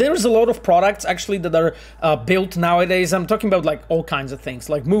 And there's a lot of products actually that are built nowadays. I'm talking about like all kinds of things,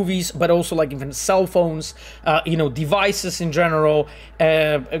 like movies, but also like even cell phones, you know, devices in general,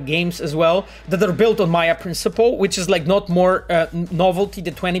 games as well, that are built on Maya principle, which is like not more novelty,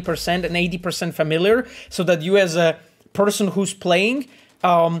 the 20% and 80% familiar, so that you as a person who's playing,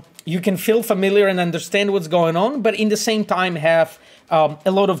 you can feel familiar and understand what's going on, but in the same time have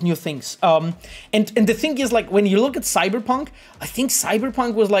a lot of new things. And the thing is, like, when you look at Cyberpunk, I think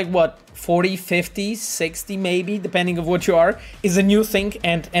Cyberpunk was like, what, 40, 50, 60 maybe, depending of what you are, is a new thing,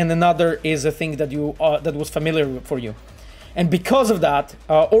 and another is a thing that you that was familiar for you. And because of that,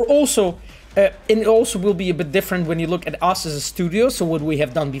 or also, and it also will be a bit different when you look at us as a studio, so what we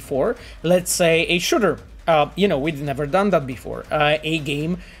have done before, let's say a shooter. You know, we've never done that before. A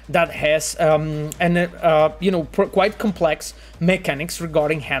game that has, you know, quite complex mechanics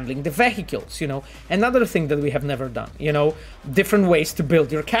regarding handling the vehicles, you know. Another thing that we have never done, you know, different ways to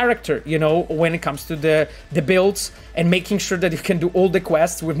build your character, you know, when it comes to the builds and making sure that you can do all the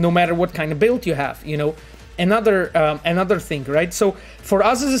quests with no matter what kind of build you have, you know. Another thing, right? So for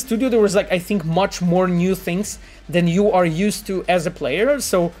us as a studio, there was like, I think, much more new things than you are used to as a player.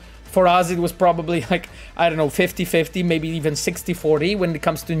 So for us, it was probably like, I don't know, 50-50, maybe even 60-40 when it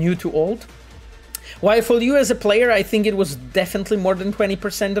comes to new to old. While for you as a player, I think it was definitely more than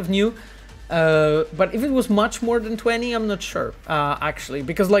 20% of new. But if it was much more than 20, I'm not sure, actually,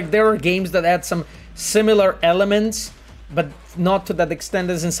 because like there are games that add some similar elements, but not to that extent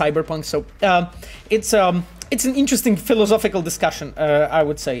as in Cyberpunk. So it's an interesting philosophical discussion, I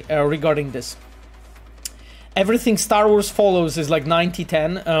would say, regarding this. Everything Star Wars follows is like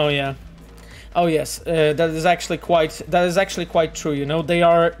 90-10. Oh yeah. Oh yes, that is actually quite true. You know,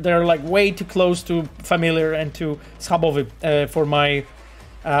 they're like way too close to familiar and to schabowy for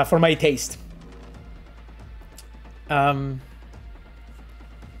my taste.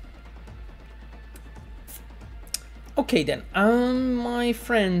 Okay then, my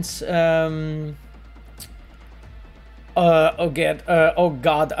friends. Oh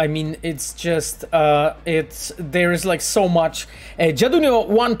god, I mean, it's just there is like so much. Jadunio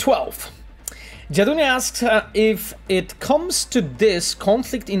 112. Jadunio asks, if it comes to this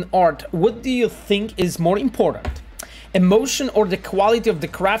conflict in art, what do you think is more important? Emotion or the quality of the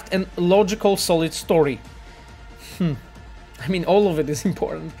craft and logical solid story? I mean, all of it is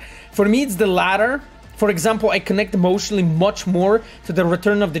important. For me, it's the latter. For example, I connect emotionally much more to the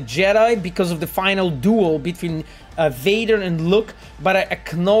Return of the Jedi because of the final duel between Vader and Luke, but I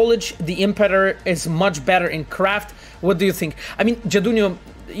acknowledge the Emperor is much better in craft. What do you think? I mean, Jadunio,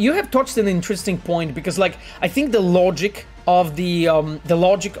 you have touched an interesting point, because like I think the logic of the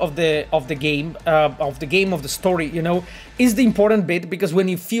game of the story, you know, is the important bit, because when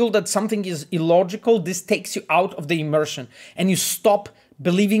you feel that something is illogical, this takes you out of the immersion and you stop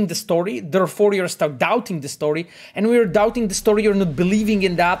believing the story. Therefore you're start doubting the story, and when you're doubting the story, you're not believing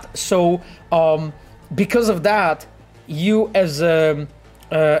in that. So because of that, you as an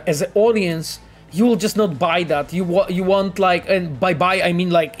audience, you will just not buy that. You want like, and by buy I mean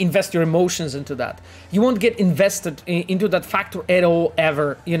like invest your emotions into that. You won't get invested into that factor at all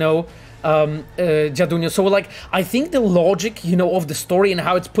ever, you know, Jadunio. So like I think the logic, you know, of the story and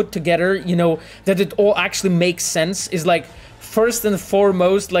how it's put together, you know, that it all actually makes sense is like first and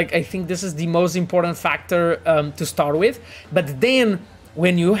foremost, like I think this is the most important factor to start with. But then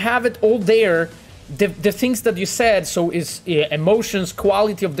when you have it all there, the things that you said, so is emotions,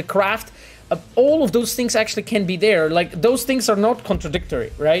 quality of the craft, all of those things actually can be there. Like those things are not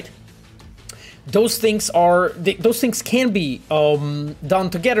contradictory, right? Those things can be done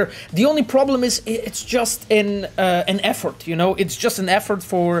together. The only problem is it's just an effort, you know. It's just an effort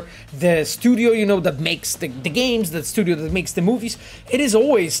for the studio, you know, that makes the games, the studio that makes the movies. It is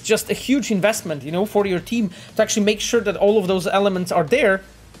always just a huge investment, you know, for your team to actually make sure that all of those elements are there.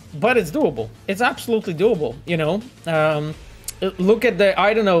 But it's doable. It's absolutely doable, you know. Look at the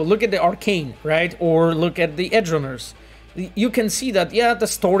Arcane, right? Or look at the Edge Runners. You can see that, yeah, the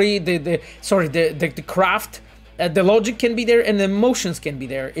story, the craft, the logic can be there and the emotions can be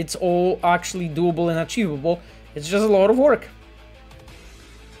there. It's all actually doable and achievable. It's just a lot of work.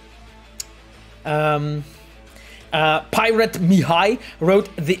 Pirate Mihai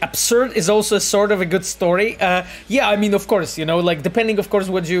wrote, the absurd is also sort of a good story. Yeah, I mean, of course, you know, like depending, of course,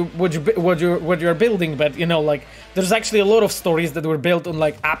 what you're building, but you know, like there's actually a lot of stories that were built on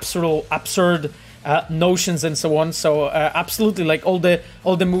like absurd notions and so on. So absolutely, like all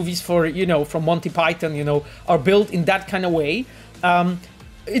the movies for, you know, from Monty Python, you know, are built in that kind of way.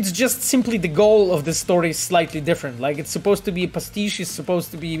 It's just simply the goal of the story is slightly different. Like it's supposed to be a pastiche, it's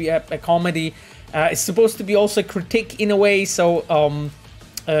supposed to be a comedy, it's supposed to be also a critique in a way. So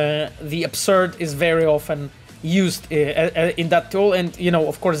the absurd is very often used in that tool, and you know,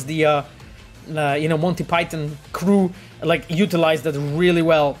 of course, the you know, Monty Python crew like utilized that really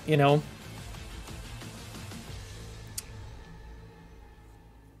well, you know.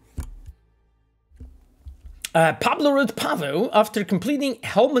 Pablo wrote, Pavo, after completing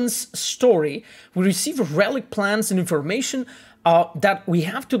Hellman's story, we receive relic plans and information that we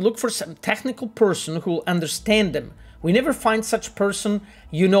have to look for some technical person who will understand them. We never find such person,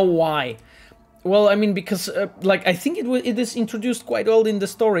 you know why? Well, I mean, because, like, I think it is introduced quite well in the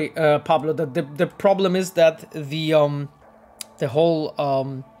story, Pablo, that the problem is that the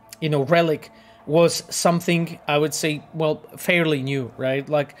whole, you know, relic was something, I would say, well, fairly new, right?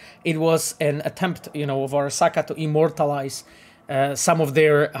 Like, it was an attempt, you know, of Arasaka to immortalize some of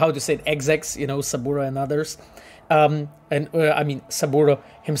their, how to say it, execs, you know, Saburo and others. I mean, Saburo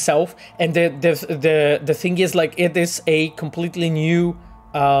himself. And the thing is, like, it is a completely new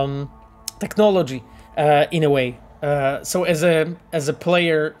technology, in a way. So as a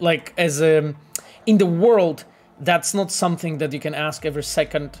player, like, in the world, that's not something that you can ask every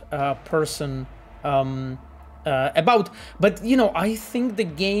second person about. But, you know, I think the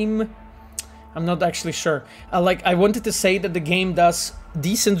game, I'm not actually sure. Like, I wanted to say that the game does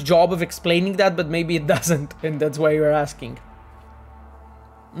decent job of explaining that, but maybe it doesn't, and that's why you're asking.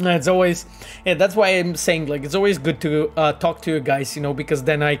 It's always, yeah, that's why I'm saying, like, it's always good to talk to you guys, you know, because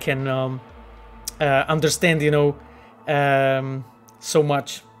then I can understand, you know, so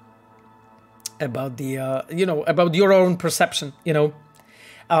much about the, you know, about your own perception, you know.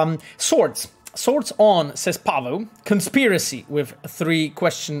 Swords on, says Pavel. Conspiracy with three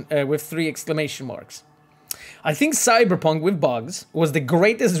exclamation marks. I think Cyberpunk with bugs was the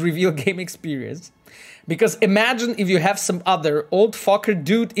greatest reveal game experience. Because imagine if you have some other old fucker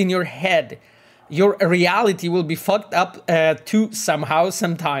dude in your head. Your reality will be fucked up too somehow,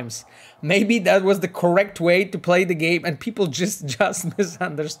 sometimes. Maybe that was the correct way to play the game and people just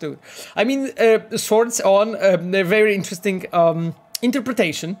misunderstood. I mean, Swords on, a very interesting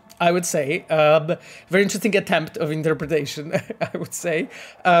interpretation, I would say. Very interesting attempt of interpretation, I would say.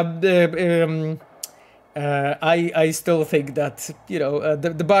 I still think that, you know,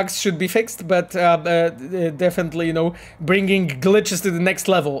 the bugs should be fixed, but definitely, you know, bringing glitches to the next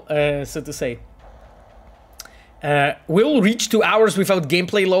level, so to say. We'll reach 2 hours without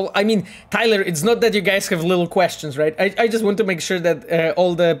gameplay, lol. I mean, Tyler, it's not that you guys have little questions, right? I just want to make sure that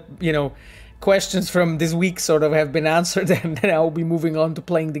all the, you know, questions from this week sort of have been answered, and then I'll be moving on to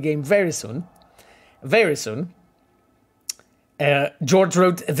playing the game very soon. Very soon. George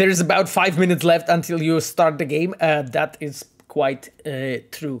wrote, there's about 5 minutes left until you start the game. That is quite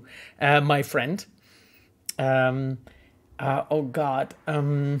true, my friend. Oh God.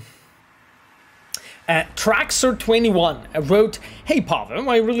 Traxer21 wrote, hey Pavel,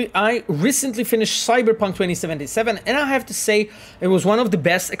 I recently finished Cyberpunk 2077, and I have to say it was one of the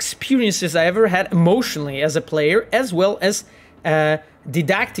best experiences I ever had emotionally as a player, as well as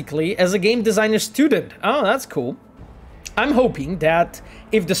didactically as a game designer student. Oh, that's cool. I'm hoping that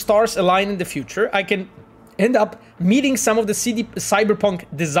if the stars align in the future, I can end up meeting some of the Cyberpunk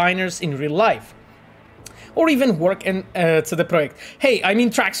designers in real life. Or even work to the project. Hey, I mean,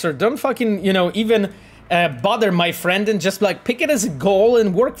 Traxer, don't fucking, you know, even bother my friend and just, like, pick it as a goal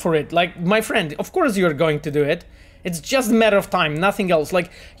and work for it. Like, my friend, of course you're going to do it. It's just a matter of time, nothing else.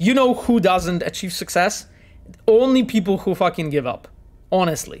 Like, you know who doesn't achieve success? Only people who fucking give up.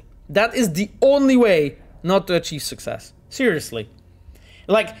 Honestly. That is the only way not to achieve success. Seriously.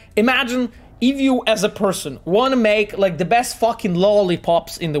 Like, imagine if you, as a person, want to make, like, the best fucking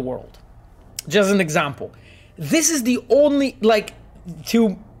lollipops in the world. Just an example. This is the only, like,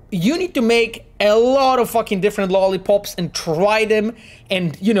 you need to make a lot of fucking different lollipops and try them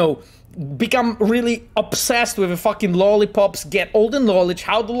and, you know, become really obsessed with the fucking lollipops, get all the knowledge,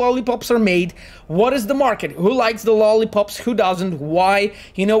 how the lollipops are made, what is the market, who likes the lollipops, who doesn't, why,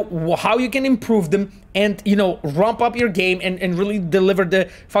 you know, how you can improve them, and, you know, ramp up your game and really deliver the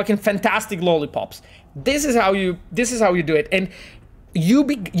fucking fantastic lollipops. This is how you do it. And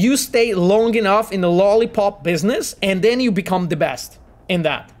you stay long enough in the lollipop business, and then you become the best in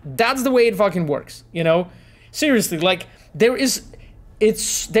that. That's the way it fucking works, you know? Seriously, like, there's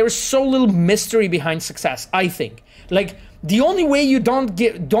so little mystery behind success, I think. Like, the only way you don't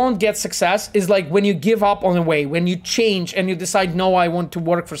get success is, like, when you give up on the way, when you change and you decide, no, I want to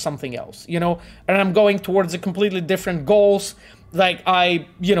work for something else, you know? And I'm going towards a completely different goals. Like, I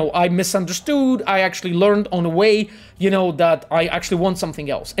misunderstood, I actually learned on the way, you know, that I actually want something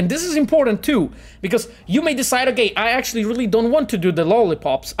else. And this is important too, because you may decide, okay, I actually really don't want to do the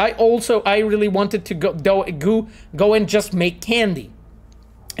lollipops. I really wanted to go and just make candy.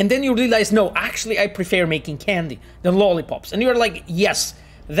 And then you realize, no, actually I prefer making candy than lollipops. And you're like, yes,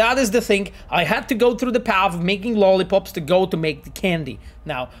 that is the thing. I had to go through the path of making lollipops to make the candy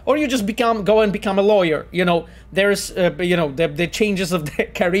now. Or you just go and become a lawyer. You know, there's, you know, the changes of the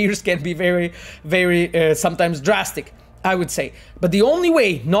careers can be very, very sometimes drastic, I would say. But the only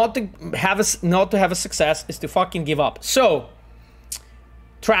way not to have a success is to fucking give up. So,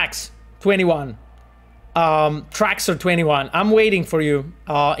 Traxer21, I'm waiting for you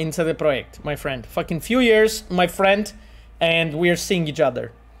into the project, my friend. Fucking few years, my friend, and we are seeing each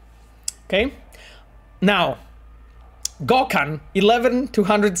other. Okay? Now, Gokan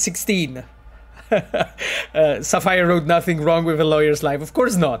 11216. Sapphire wrote, nothing wrong with a lawyer's life. Of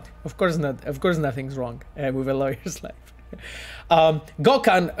course not. Of course not. Of course nothing's wrong with a lawyer's life.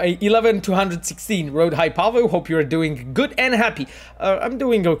 Gokan 11216 wrote, hi Pavel, hope you are doing good and happy. I'm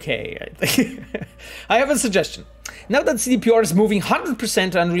doing okay. I have a suggestion. Now that CDPR is moving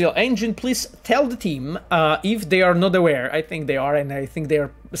 100% to Unreal Engine, please tell the team if they are not aware. I think they are, and I think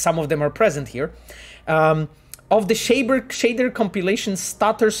some of them are present here. of the shader compilation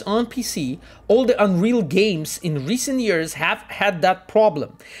stutters on PC, all the Unreal games in recent years have had that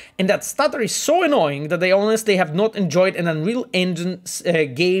problem. And that stutter is so annoying that they honestly have not enjoyed an Unreal Engine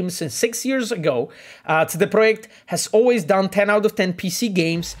game since 6 years ago. The project has always done 10 out of 10 PC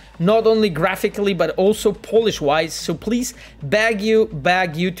games, not only graphically but also polish-wise. So please beg you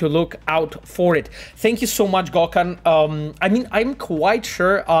to look out for it. Thank you so much, Gokhan. I mean, I'm quite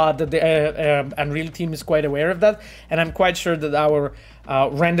sure that the Unreal team is quite aware of that, and I'm quite sure that our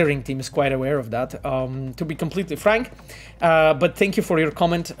rendering team is quite aware of that, to be completely frank. But thank you for your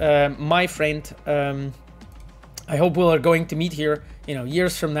comment, my friend. I hope we are going to meet here,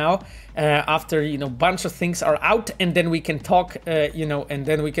 years from now, after, bunch of things are out, and then we can talk, and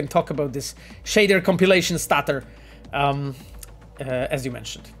then we can talk about this shader compilation stutter, as you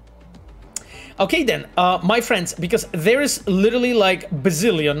mentioned. Okay then, my friends, because there is literally like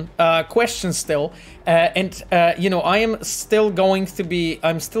bazillion questions still, and I'm still going to be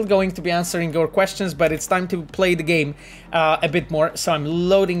answering your questions, but it's time to play the game a bit more. So I'm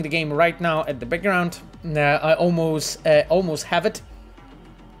loading the game right now at the background. I almost have it.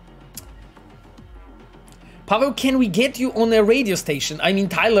 Pavel, can we get you on a radio station? I mean,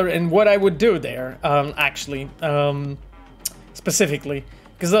 Tyler, and what I would do there, actually, specifically.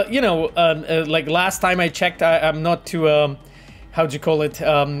 Because, like last time I checked, I'm not too, how'd you call it,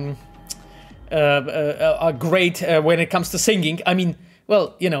 great when it comes to singing. I mean,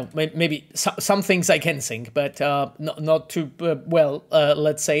 well, maybe some things I can sing, but not too well,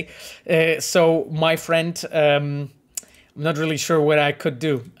 let's say. So, my friend, I'm not really sure what I could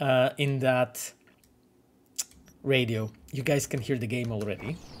do in that radio. You guys can hear the game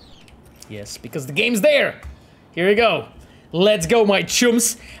already. Yes, because the game's there. Here we go. Let's go, my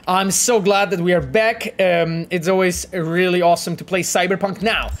chums. I'm so glad that we are back. It's always really awesome to play Cyberpunk.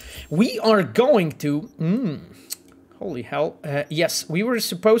 Now, we are going to... holy hell. Yes, we were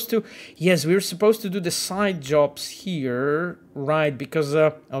supposed to... Yes, we were supposed to do the side jobs here. Right, because...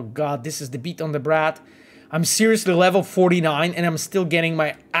 oh, God, this is the beat on the brat. I'm seriously level 49, and I'm still getting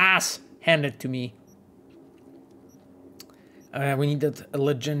my ass handed to me. We need that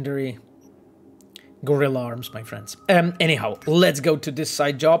legendary... gorilla arms, my friends. Anyhow, let's go to this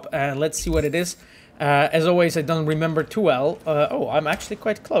side job and let's see what it is. As always, I don't remember too well. Oh, I'm actually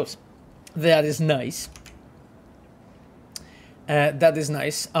quite close. That is nice. That is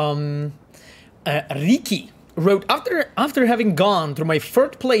nice. Riki wrote, after having gone through my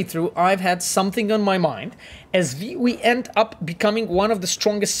third playthrough, I've had something on my mind. As we end up becoming one of the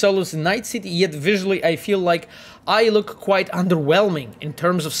strongest solos in Night City, yet visually I feel like I look quite underwhelming in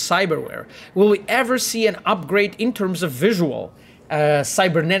terms of cyberware. Will we ever see an upgrade in terms of visual,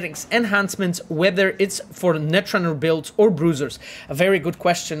 cybernetics enhancements, whether it's for Netrunner builds or bruisers? A very good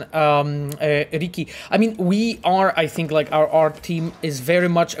question, Riki. I mean, we are, I think, like our art team is very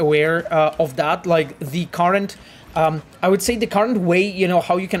much aware of that. Like the current... I would say the current way,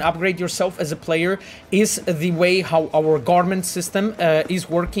 how you can upgrade yourself as a player is the way how our garment system is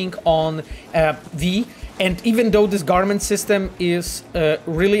working on V. And even though this garment system is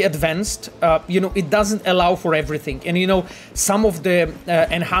really advanced, it doesn't allow for everything. And, some of the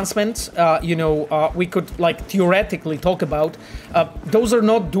enhancements, we could like theoretically talk about, those are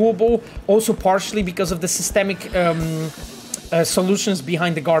not doable also partially because of the systemic solutions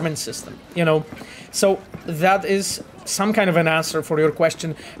behind the garment system, So that is some kind of an answer for your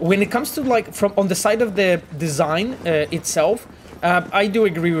question. When it comes to like from on the side of the design itself, I do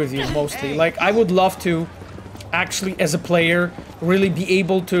agree with you mostly. Like I would love to actually as a player really be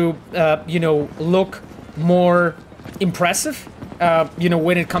able to, look more impressive,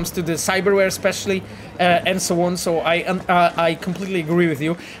 when it comes to the cyberware especially, and so on. So I completely agree with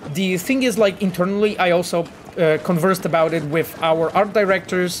you. The thing is like internally I also conversed about it with our art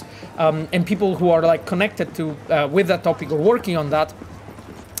directors and people who are like connected to with that topic or working on that,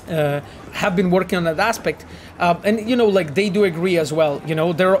 have been working on that aspect, and like they do agree as well.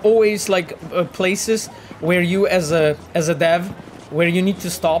 There are always like places where you as a dev where you need to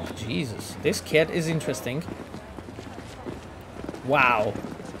stop. Jesus, this kid is interesting. Wow,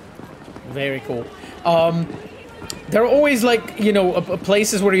 very cool. There are always like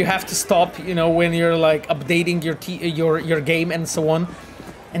places where you have to stop, when you're like updating your game and so on,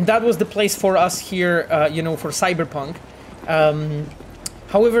 and that was the place for us here, for Cyberpunk.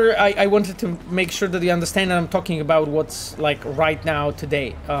 However, I wanted to make sure that you understand that I'm talking about what's like right now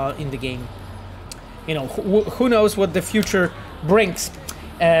today in the game. Who knows what the future brings.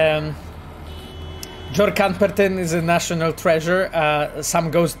 Jor Carpenter is a national treasure.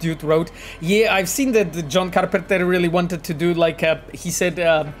 Some Ghost Dude wrote, yeah, I've seen that John Carpenter really wanted to do like he said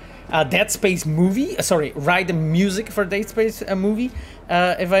Dead Space movie. Sorry, write the music for Dead Space movie.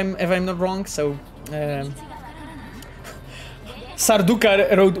 If I'm not wrong. So.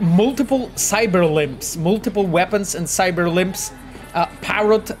 Sarduka wrote multiple cyber limbs, multiple weapons and cyber limbs,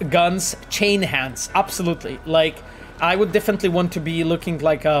 parrot guns, chain hands. Absolutely. Like, I would definitely want to be looking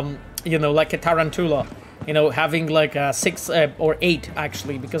like you know, like a tarantula. You know, having like 6 or 8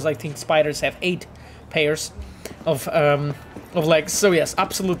 actually, because I think spiders have 8 pairs of legs. So yes,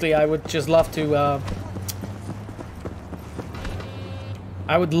 absolutely. I would just love to.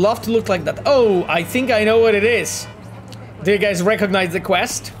 I would love to look like that. Oh, I think I know what it is. Do you guys recognize the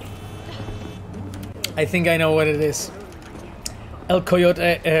quest? I think I know what it is. El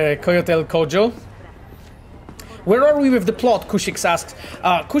Coyote, Coyote El Kojo. Where are we with the plot? Kushix asks.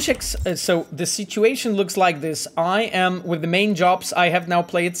 Kushix, so the situation looks like this. I am with the main jobs. I have now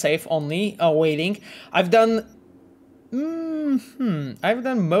played safe only, waiting. I've done... I've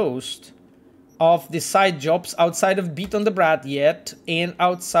done most of the side jobs outside of Beat on the Brat yet, and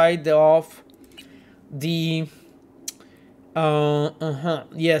outside of the...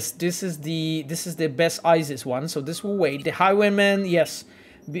 Yes, this is the best ISIS one, so this will wait. The Highwayman, yes.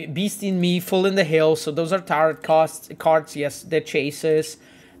 Beast in Me, Full in the Hill, so those are tarot cards, yes, the chases.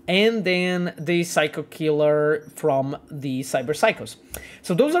 And then the Psycho Killer from the Cyber Psychos.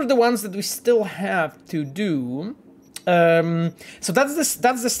 So those are the ones that we still have to do. So that's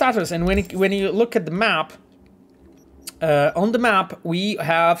the status. And when you look at the map, on the map we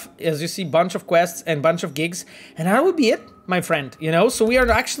have, as you see, bunch of quests and bunch of gigs, and that would be it, my friend. You know, so we are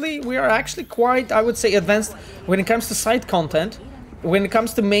actually quite, I would say, advanced when it comes to side content. When it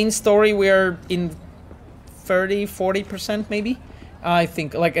comes to main story, we are in 30-40% maybe. I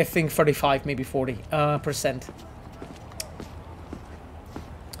think 35, maybe 40%.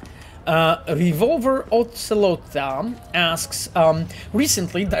 Revolver Ocelota asks,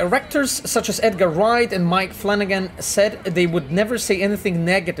 recently, directors such as Edgar Wright and Mike Flanagan said they would never say anything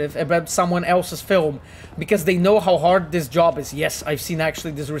negative about someone else's film because they know how hard this job is. Yes, I've seen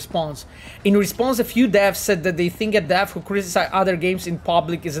actually this response. In response, a few devs said that they think a dev who criticizes other games in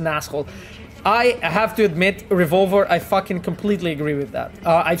public is an asshole. I have to admit, Revolver, I fucking completely agree with that.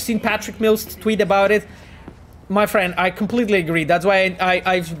 I've seen Patrick Mills tweet about it. My friend, I completely agree. That's why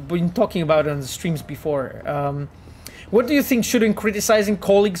I've been talking about it on the streams before. What do you think shouldn't criticizing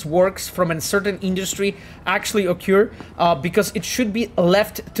colleagues' works from a certain industry actually occur? Because it should be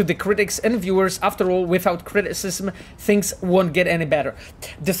left to the critics and viewers. After all, without criticism, things won't get any better.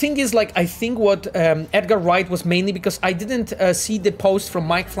 The thing is, like, I think what Edgar Wright was mainly because I didn't see the post from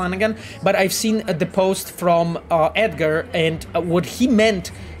Mike Flanagan, but I've seen the post from Edgar, and what he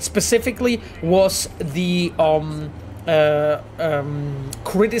meant specifically was the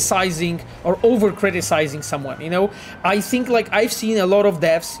criticizing or over criticizing someone. You know, I think, like, I've seen a lot of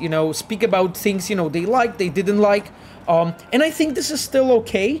devs, you know, speak about things, you know, they liked, they didn't like, and I think this is still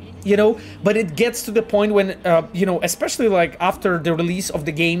okay, you know, but it gets to the point when you know, especially like after the release of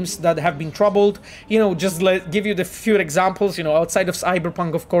the games that have been troubled, you know, just give you the few examples, you know, outside of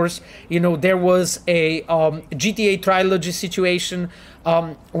Cyberpunk, of course, you know, there was a GTA trilogy situation.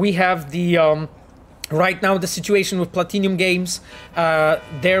 We have the right now the situation with Platinum Games.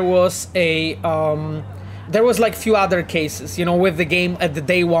 There was like few other cases, you know, with the game at the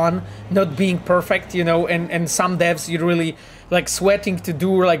day one not being perfect, you know, and some devs, you really like sweating to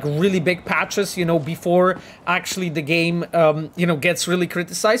do like really big patches, you know, before actually the game you know, gets really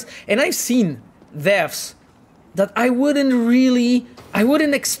criticized. And I've seen devs that I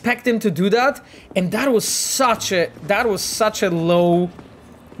wouldn't expect them to do that, and that was such a low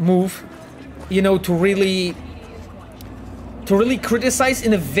move, you know, to really criticize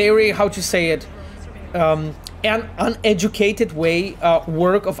in a very, how to say it, an uneducated way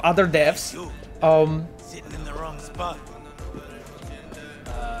work of other devs. Sitting in the wrong spot.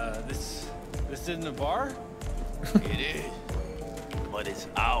 This isn't a bar? It is, but it's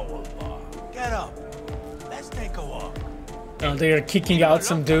our bar. Get up. Let's take a walk. Oh, they are kicking out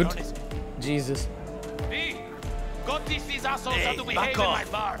some dude. Jesus. Go teach these assholes how to behave in my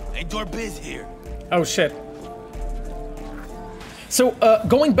bar. Ain't your biz here. Oh shit. So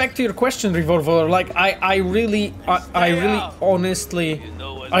going back to your question, Revolver, like I really honestly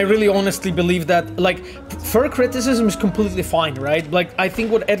believe that, like, fair criticism is completely fine, right? Like, I think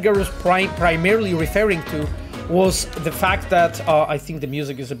what Edgar was primarily referring to was the fact that I think the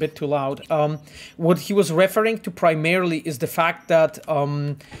music is a bit too loud. What he was referring to primarily is the fact that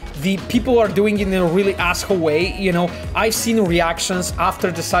the people are doing it in a really asshole way. You know, I've seen reactions after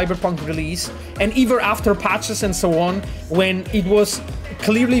the Cyberpunk release and even after patches and so on, when it was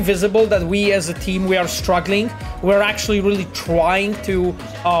clearly visible that we as a team, we are struggling. We're actually really trying to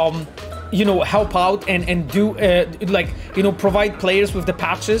help out and do provide players with the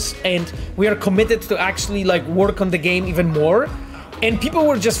patches, and we are committed to actually like work on the game even more. And people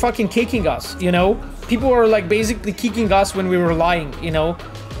were just fucking kicking us, people were like basically kicking us when we were lying,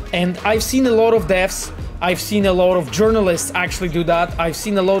 and I've seen a lot of devs, I've seen a lot of journalists actually do that, I've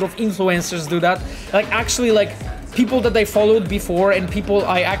seen a lot of influencers do that, like actually like people that I followed before and people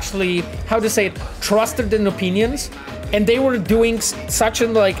I actually, trusted in opinions, and they were doing such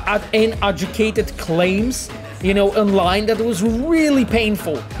uneducated claims, online, that it was really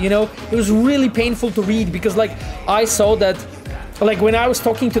painful, it was really painful to read, because like I saw that, like when I was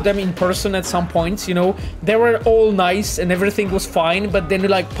talking to them in person at some points, they were all nice and everything was fine, but then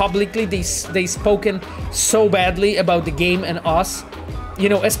like publicly they spoken so badly about the game and us,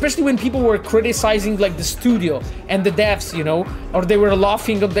 especially when people were criticizing like the studio and the devs, or they were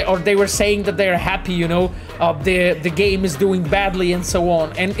laughing or they were saying that they're happy, the game is doing badly and so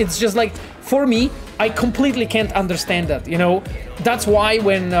on. And it's just like, for me, I completely can't understand that, That's why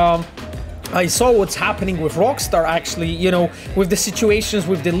when I saw what's happening with Rockstar, actually, with the situations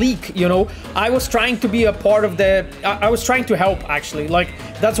with the leak, I was trying to be a part of I was trying to help, actually. Like,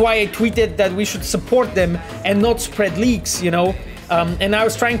 that's why I tweeted that we should support them and not spread leaks, and I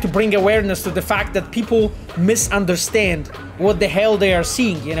was trying to bring awareness to the fact that people misunderstand what the hell they are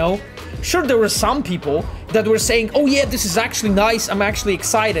seeing, Sure, there were some people that were saying, oh yeah, this is actually nice, I'm actually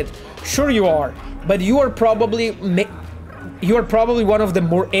excited. Sure you are, but you are probably one of the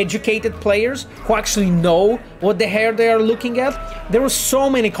more educated players who actually know what the hell they are looking at. There were so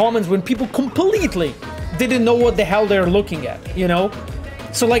many comments when people completely didn't know what the hell they're looking at,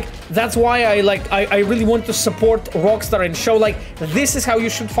 So like, that's why I really want to support Rockstar and show like, this is how you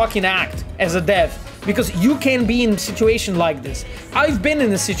should fucking act as a dev. Because you can be in a situation like this. I've been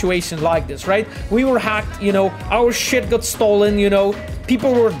in a situation like this, right? We were hacked, our shit got stolen,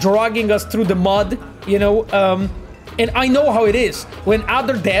 people were dragging us through the mud, and I know how it is when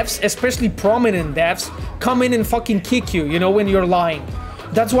other devs, especially prominent devs, come in and fucking kick you, when you're lying.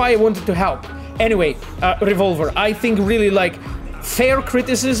 That's why I wanted to help. Anyway, Revolver, I think really like fair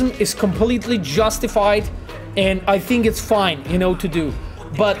criticism is completely justified, and I think it's fine, to do.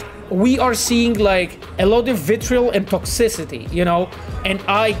 But we are seeing like a lot of vitriol and toxicity, and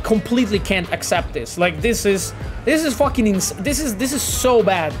I completely can't accept this. Like, this is fucking this is so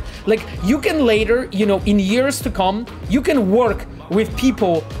bad. Like, you can later, in years to come, you can work with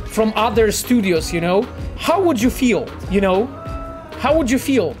people from other studios, how would you feel, how would you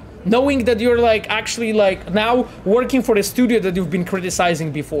feel knowing that you're like actually like now working for a studio that you've been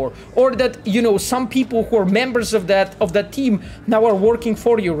criticizing before, or that some people who are members of that team now are working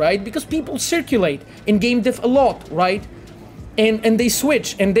for you, right? Because people circulate in game dev a lot, right? And they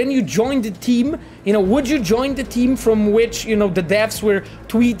switch, and then you join the team. Would you join the team from which the devs were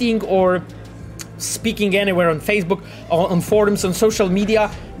tweeting or speaking anywhere on Facebook, on forums, on social media,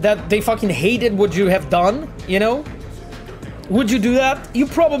 that they fucking hated what you have done, Would you do that? You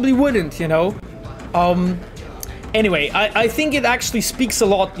probably wouldn't, Anyway, I think it actually speaks a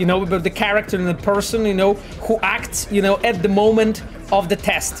lot, about the character and the person, who acts, at the moment of the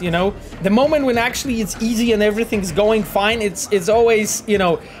test, The moment when actually it's easy and everything's going fine, it's always,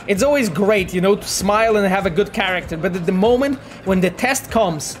 it's always great, to smile and have a good character. But at the moment when the test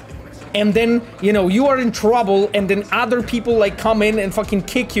comes, and then, you are in trouble, and then other people like come in and fucking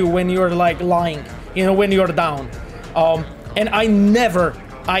kick you when you're like lying, when you're down. And I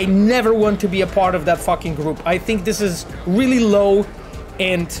never want to be a part of that fucking group. I think this is really low,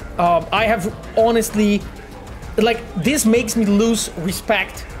 and I have honestly, like, this makes me lose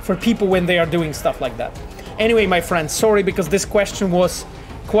respect for people when they are doing stuff like that. Anyway, my friends, sorry, because this question was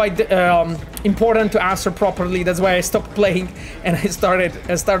quite important to answer properly. That's why I stopped playing and I started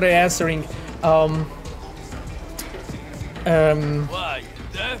answering. Why, you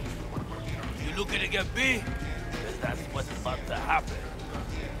deaf? You looking to get beat? That's what's about to happen.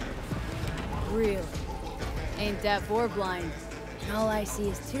 Really? Ain't deaf or blind. All I see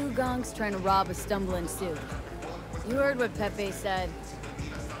is two gonks trying to rob a stumbling Sioux. You heard what Pepe said.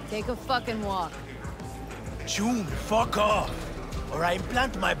 Take a fucking walk. June, fuck off, or I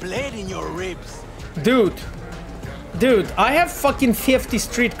implant my blade in your ribs. Dude, I have fucking 50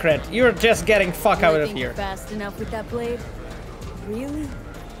 street cred. You're just getting fuck out of Think here. you're fast enough with that blade? Really?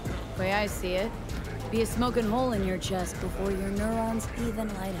 The way I see it, be a smoking hole in your chest before your neurons even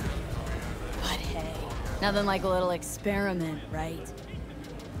light up. But hey, nothing like a little experiment, right?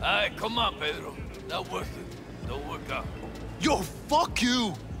 Alright, come on, Pedro. Not worth it. Don't work out. Yo, fuck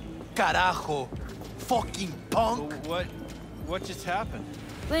you! Carajo! Fucking punk! What? What just happened?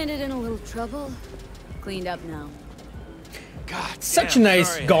 Landed in a little trouble. Cleaned up now. God, Such damn, nice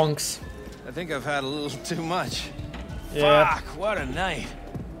sorry. gonks. I think I've had a little too much. Yeah. Fuck, what a night.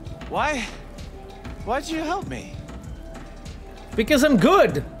 Why'd you help me? Because I'm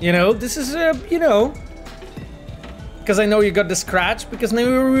good, you know. This is, you know. Because I know you got the scratch. Because now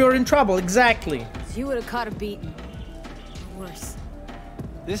we were in trouble. Exactly. You would have caught a beating. Or worse.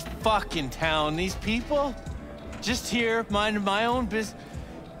 This fucking town, these people, just here, minding my own business.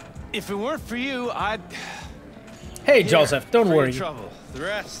 If it weren't for you, I'd... Hey, Here, Joseph, don't for your worry. trouble. The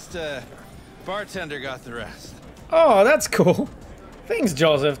rest, bartender got the rest. Oh, that's cool. Thanks,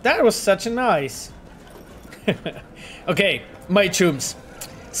 Joseph. That was such a nice. Okay, my chums.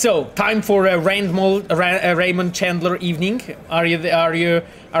 So, time for a Raymond Chandler evening. Are you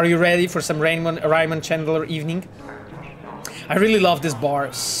ready for some Raymond Chandler evening? I really love this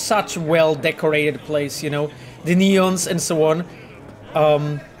bar. Such a well-decorated place, you know, the neons and so on.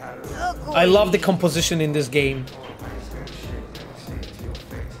 I love the composition in this game.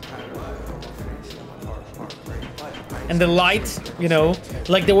 And the light, you know,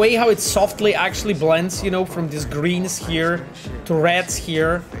 like the way how it softly actually blends, you know, from these greens here to reds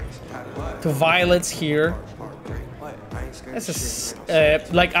here to violets here. This is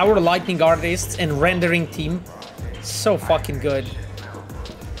like our lighting artists and rendering team. So fucking good.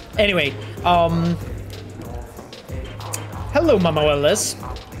 Anyway, hello, Mama Wallace.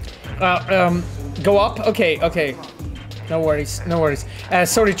 Go up. Okay. No worries.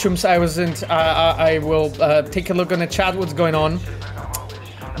 Sorry, chums. I wasn't. I will take a look on the chat. What's going on?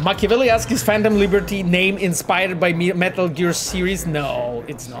 Machiavelli asks, "Is Phantom Liberty name inspired by Metal Gear series?" No,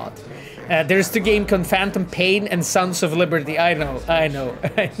 it's not. There's the game called Phantom Pain and Sons of Liberty. I know.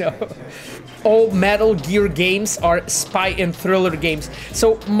 All Metal Gear games are spy and thriller games.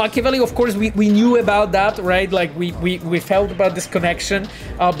 So Machiavelli, of course, we knew about that, right? Like we felt about this connection,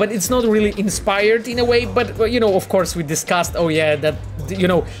 but it's not really inspired in a way. But you know, of course, we discussed. Oh yeah, that you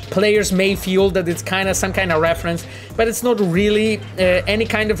know, players may feel that it's kind of some kind of reference, but it's not really any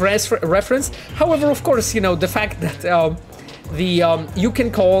kind of reference. However, of course, you know, the fact that. You can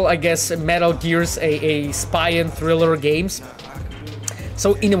call, I guess, Metal Gears a spy and thriller games.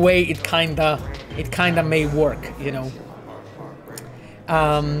 So in a way, it kinda may work, you know.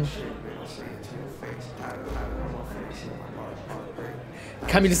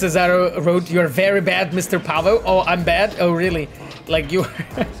 Camille Cesaro wrote, "You're very bad, Mr. Pavo." Oh, I'm bad? Oh, really? Like you?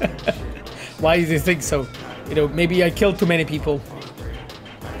 Why do you think so? You know, maybe I killed too many people.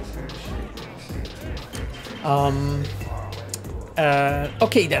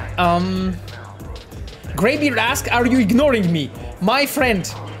 Okay then. Greybeard asks, "Are you ignoring me?" My friend,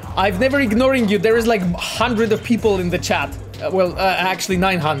 I've never ignoring you. There is like 100 of people in the chat. Actually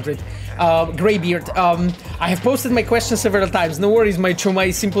 900. Greybeard, I have posted my question several times. No worries, my chum,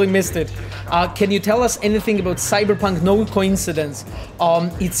 I simply missed it. Can you tell us anything about Cyberpunk? No coincidence.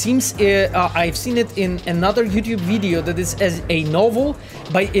 It seems I've seen it in another YouTube video that is as a novel.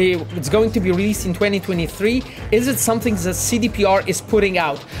 It's going to be released in 2023. Is it something that CDPR is putting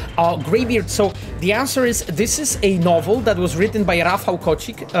out? Greybeard, so the answer is this is a novel that was written by Rafał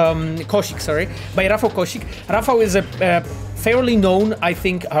Kosik. By Rafał Kosik. Rafał is a fairly known, I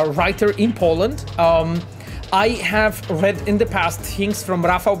think, writer in Poland. I have read in the past things from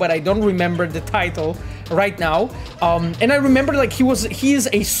Rafał, but I don't remember the title right now. And I remember like he is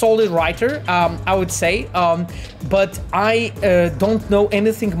a solid writer, I would say. But I don't know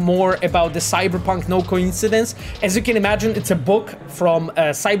anything more about the Cyberpunk. No coincidence. As you can imagine, it's a book from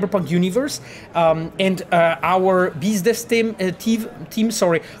Cyberpunk universe, and our business team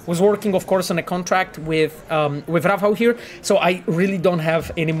was working, of course, on a contract with Rafał here. So I really don't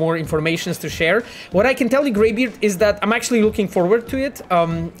have any more information to share. What I can tell you, Greybeard, is that I'm actually looking forward to it,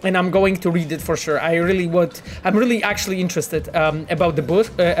 and I'm going to read it for sure. I'm really actually interested about the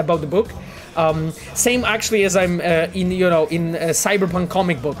book. Same actually as I'm in Cyberpunk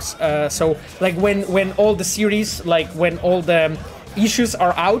comic books. So like when all the series, like when all the issues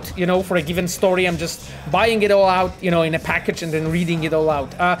are out, you know, for a given story, I'm just buying it all out, you know, in a package and then reading it all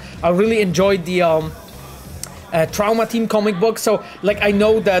out. I really enjoyed the Trauma Team comic book. So like I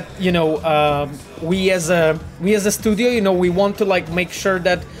know that, you know, we as a studio, you know, we want to like make sure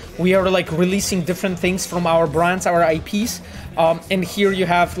that we are like releasing different things from our brands, our IPs, and here you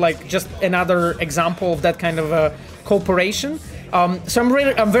have like just another example of that kind of cooperation. So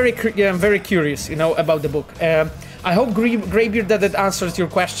I'm very curious, you know, about the book. I hope Greybeard that answers your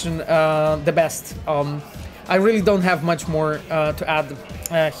question the best. I really don't have much more to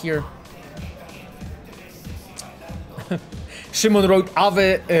add here. Szymon wrote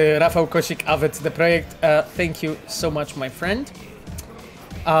Ave, Rafał Kosik, Ave to the project. Thank you so much, my friend.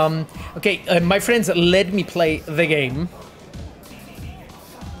 Okay, my friends, let me play the game.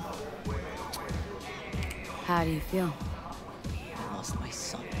 How do you feel? I lost my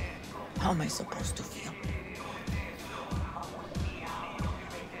son. How am I supposed to feel?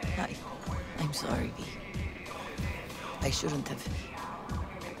 I'm sorry, V. I shouldn't have.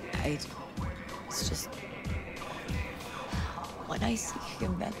 It's just... When I see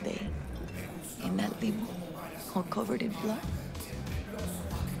him that day, in that limo, all covered in blood,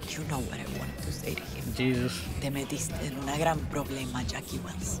 you know what I wanted to say to him. Jesus. Te metiste en una gran problema, Jackie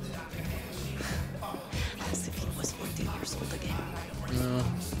Wells. As if he was 14 years old again.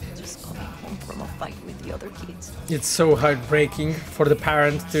 Just coming home from a fight with the other kids. It's so heartbreaking for the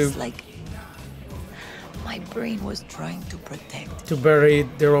parent to It's like my brain was trying to protect. bury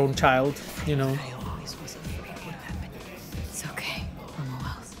their own child, you know. I always was afraid would happen. It's okay, Mama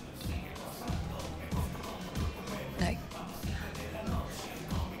Wells.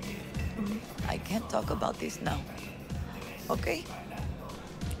 I can't talk about this now. Okay?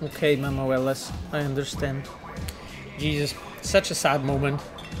 Okay, Mama Wells, I understand. Jesus, such a sad moment.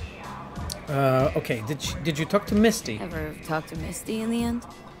 Okay, did you talk to Misty? Ever talk to Misty in the end?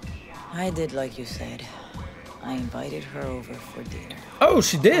 I did like you said. I invited her over for dinner. Oh,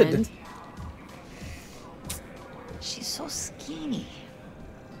 she did. And? She's so skinny.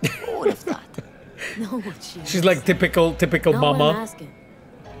 Who would have thought? No, She's like typical not what I'm mama. asking.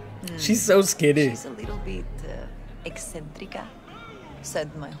 She's so skinny. She's a little bit eccentrica.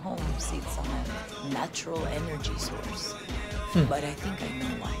 Said my home sits on a natural energy source. But I think I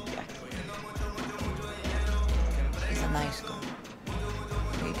know why, Jackie. She's a nice girl.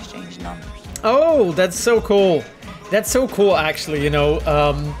 We exchange numbers. Oh, that's so cool. That's so cool, actually, you know,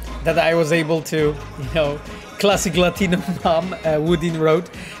 that I was able to, you know, classic Latino mom, Woodin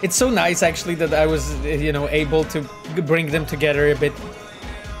wrote. It's so nice, actually, that I was, you know, able to bring them together a bit,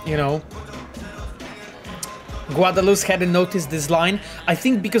 you know. Guadalupe hadn't noticed this line. I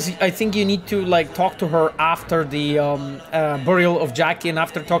think because I think you need to like talk to her after the burial of Jackie and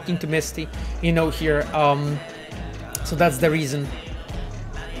after talking to Misty, you know, here. So that's the reason.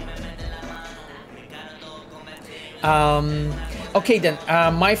 Okay then,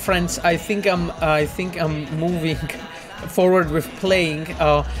 my friends, I think I'm moving forward with playing.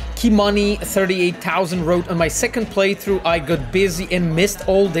 Kimani 38,000 wrote, on my second playthrough I got busy and missed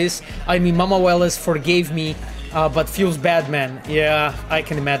all this. I mean, Mama Wallace forgave me, but feels bad, man. Yeah, I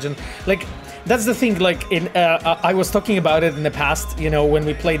can imagine. Like, that's the thing, like, in I was talking about it in the past, you know, when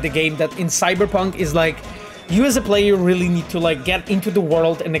we played the game, that in Cyberpunk is like, you as a player really need to like get into the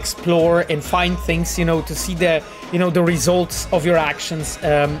world and explore and find things, you know, to see the, you know, the results of your actions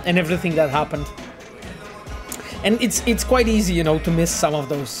and everything that happened. And it's quite easy, you know, to miss some of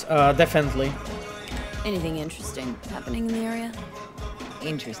those, definitely. Anything interesting happening in the area?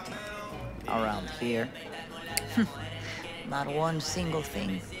 Interesting. Around here. Not one single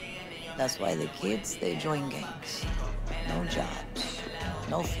thing. That's why the kids, they join gangs. No jobs.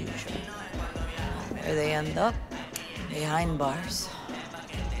 No future. Where they end up? Behind bars.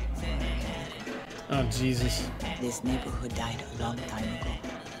 Oh, Jesus. This neighborhood died a long time ago.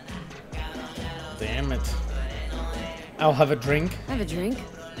 Damn it. I'll have a drink. Have a drink?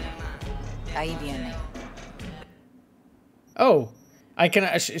 Ahí viene. Oh, I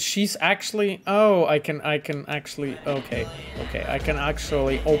can. She's actually. Oh, I can actually. Okay, I can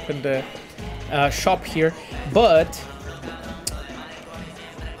actually open the shop here, but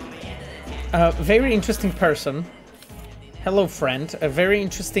very interesting person. Hello, friend. A very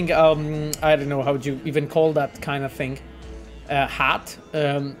interesting. I don't know how you even call that kind of thing. Hat.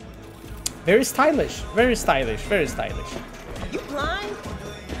 Very stylish. Very stylish. Very stylish. You blind?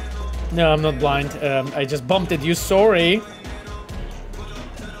 No, I'm not blind. I just bumped at you. Sorry.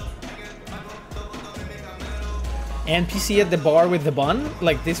 NPC at the bar with the bun?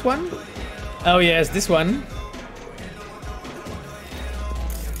 Like this one? Oh yes, this one.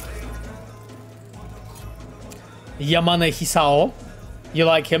 Yamane Hisao. You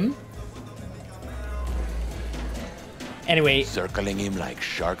like him? Anyway, Circling him like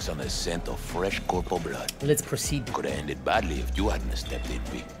sharks on the scent of fresh corporal blood. let's proceed. Could have ended badly if you hadn't stepped in,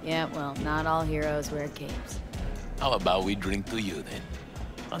 V. Yeah, well, not all heroes wear capes. How about we drink to you then?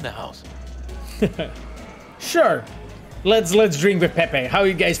 On the house. Sure. Let's drink with Pepe. How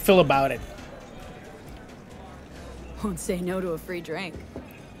you guys feel about it? Won't say no to a free drink.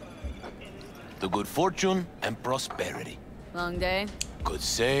 To good fortune and prosperity. Long day? Could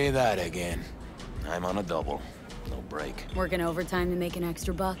say that again. I'm on a double. No break. Working overtime to make an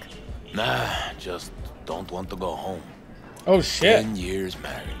extra buck? Nah, just don't want to go home. Oh shit. 10 years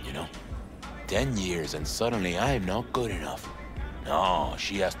married, you know? 10 years and suddenly I'm not good enough. No,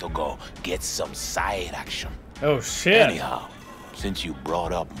 she has to go get some side action. Oh shit. Anyhow, since you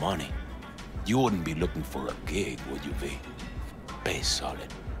brought up money, you wouldn't be looking for a gig, would you be? Pay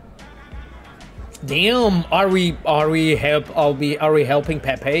solid. Damn, are we helping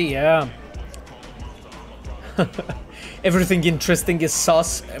Pepe? Yeah. Everything interesting is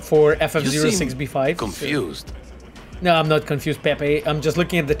sus for FF06B5. Confused. No, I'm not confused, Pepe. I'm just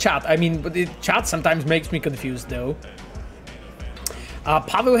looking at the chat. I mean, but the chat sometimes makes me confused, though.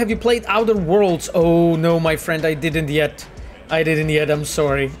 Pavel, have you played Outer Worlds? Oh, no, my friend, I didn't yet. I'm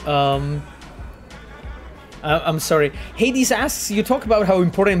sorry. I'm sorry. Hades asks, you talk about how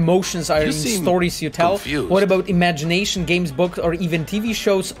important emotions are in stories you tell. Confused. What about imagination, games, books, or even TV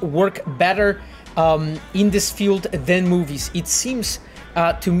shows work better in this field than movies? It seems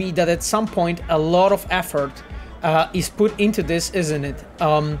to me that at some point a lot of effort is put into this, isn't it?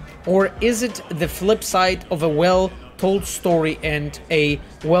 Or is it the flip side of a well-told story and a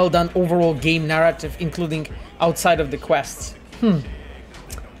well-done overall game narrative, including outside of the quests?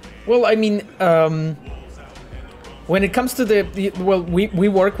 Well, I mean, when it comes to we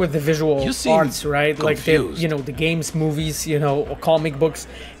work with the visual arts, right? Confused. Like the games, movies, or comic books.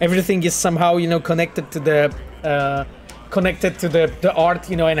 Everything is somehow connected to the art,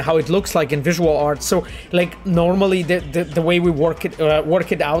 and how it looks like in visual art. So like normally the way we work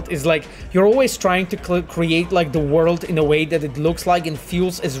it out is like you're always trying to create like the world in a way that it looks like and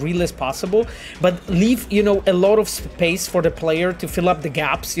feels as real as possible, but leave a lot of space for the player to fill up the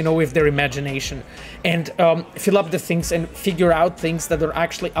gaps with their imagination and fill up the things and figure out things that are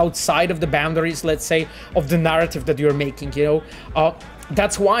actually outside of the boundaries, let's say, of the narrative that you're making.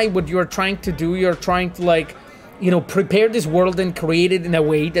 That's why what you're trying to do, you're trying to like prepare this world and create it in a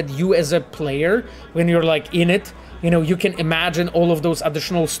way that you as a player, when you're like in it, you can imagine all of those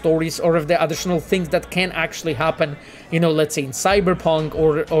additional stories or of the additional things that can actually happen, let's say in Cyberpunk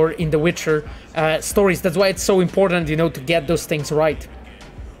or in The Witcher stories. That's why it's so important, to get those things right,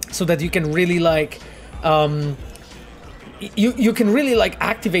 so that you can really like, you can really like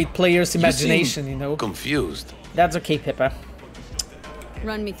activate players' imagination. Confused. That's okay, Pippa.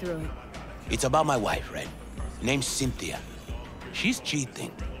 Run me through it. It's about my wife, right? Name's Cynthia. She's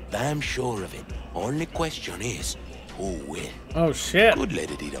cheating. Damn sure of it. Only question is, who will? Oh shit. Could let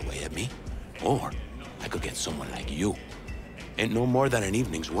it eat away at me. Or I could get someone like you. Ain't no more than an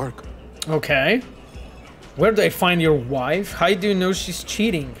evening's work. Okay. Where do I find your wife? How do you know she's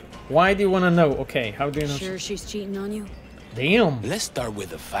cheating? Why do you want to know? Okay, how do you know? Sure she's cheating on you? Damn. Let's start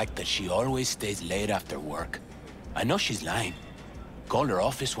with the fact that she always stays late after work. I know she's lying. Called her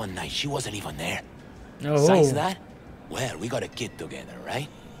office one night. She wasn't even there. Oh. Besides that, well, we got a kid together, right?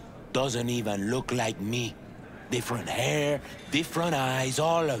 Doesn't even look like me. Different hair, different eyes,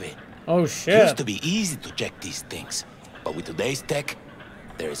 all of it. Oh shit. Used to be easy to check these things, but with today's tech,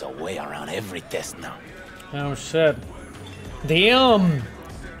 there is a way around every test now. Oh shit. Damn.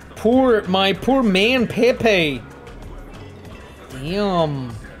 My poor man Pepe.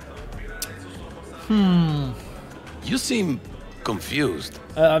 Damn. You seem confused.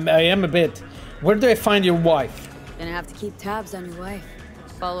 I am a bit. Where do I find your wife? Gonna have to keep tabs on your wife.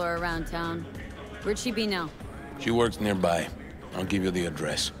 Follow her around town. Where'd she be now? She works nearby. I'll give you the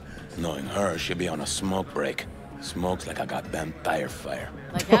address. Knowing her, she'll be on a smoke break. Smokes like a goddamn tire fire.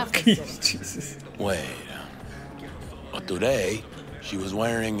 Like half the Okay, city. Jesus. Wait. But today, she was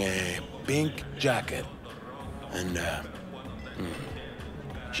wearing a pink jacket. And,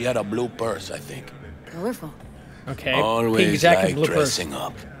 she had a blue purse, I think. Colorful. Okay. Always Pink jacket, like blue purse. dressing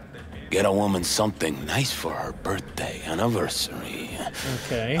up. Get a woman something nice for her birthday, anniversary.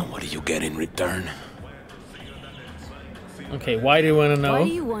 Okay. And what do you get in return? Okay, why do you want to know? Why do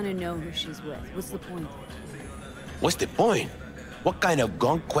you want to know who she's with? What's the point? What's the point? What kind of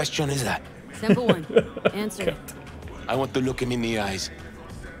gunk question is that? Simple one. Answer it. I want to look him in the eyes.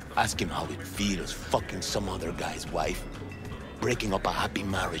 Ask him how it feels fucking some other guy's wife. Breaking up a happy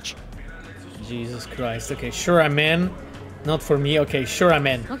marriage. Jesus Christ. Okay, sure I'm in. Not for me. Okay, sure I'm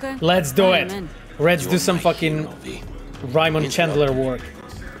in. Okay. Let's do I'm it. in. Let's You're do some my fucking hero, V. Raymond It's Chandler lovely. work.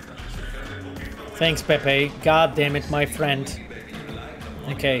 Thanks, Pepe. God damn it, my friend.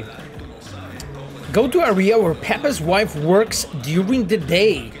 Okay. Go to area where Pepe's wife works during the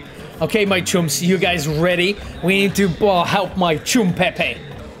day. Okay, my chums, you guys ready? We need to help my chum Pepe.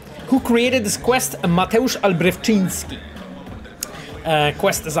 Who created this quest? Mateusz Albrechtczyński.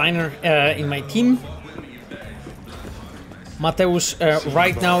 Quest designer in my team. Mateusz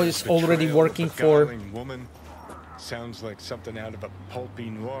right now is already working for... Woman. Sounds like something out of a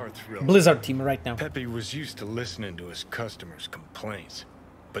pulpy noir thriller. Blizzard team right now. Pepe was used to listening to his customers' complaints,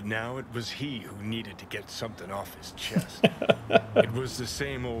 but now it was he who needed to get something off his chest. It was the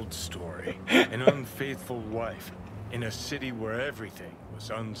same old story. An unfaithful wife in a city where everything was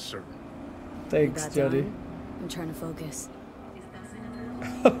uncertain. Thanks, That's Jody. on. I'm trying to focus.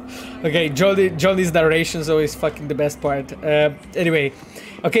 Okay, Johnny's narration is always fucking the best part. Anyway,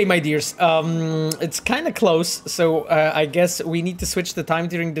 okay, my dears, it's kind of close, so I guess we need to switch the time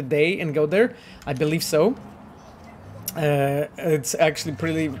during the day and go there. I believe so. It's actually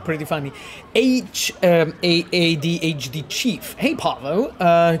pretty funny. ADHD Chief. Hey,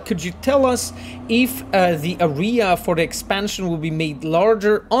 Pavo, could you tell us if the area for the expansion will be made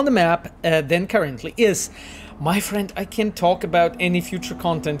larger on the map than currently is? My friend, I can't talk about any future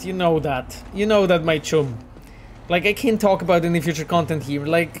content. You know that. You know that, my chum. Like, I can't talk about any future content here.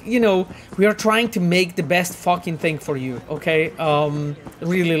 Like, you know, we are trying to make the best fucking thing for you, okay?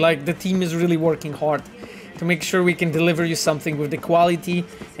 Really, like, the team is really working hard to make sure we can deliver you something with the quality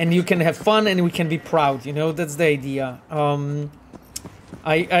and you can have fun and we can be proud, you know? That's the idea.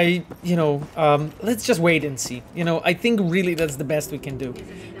 You know, let's just wait and see. You know, I think really that's the best we can do,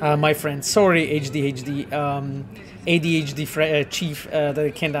 my friend. Sorry, ADHD Chief, that I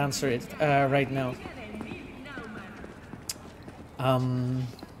can't answer it right now.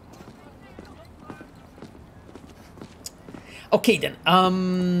 Okay then.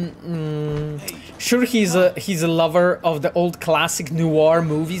 Sure, he's a lover of the old classic noir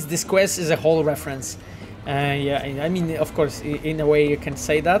movies. This quest is a whole reference. Yeah, I mean, of course, in a way you can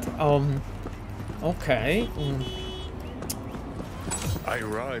say that. Okay. I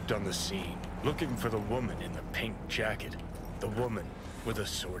arrived on the scene, looking for the woman in the pink jacket. The woman with a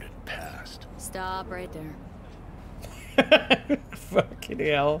sordid past. Stop right there. Fucking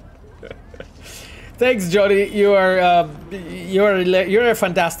hell. Thanks, Johnny. You're a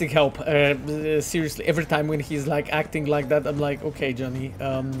fantastic help. Seriously, every time when he's like acting like that, I'm like, okay, Johnny.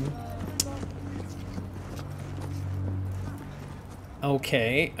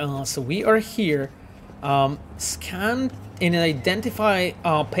 Okay, so we are here. Scan and identify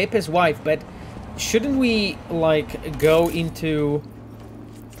Pepe's wife, but shouldn't we like go into?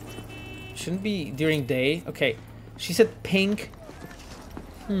 Shouldn't be during day. Okay, she said pink.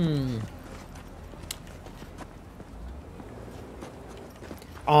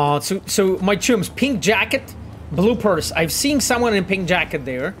 So my chums, pink jacket, blue purse. I've seen someone in pink jacket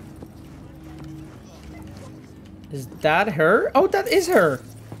there. Is that her? Oh, that is her.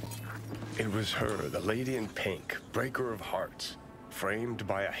 It was her, the lady in pink, breaker of hearts, framed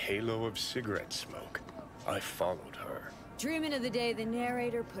by a halo of cigarette smoke. I followed her. Dreaming of the day the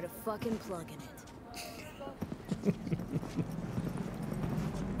narrator put a fucking plug in it.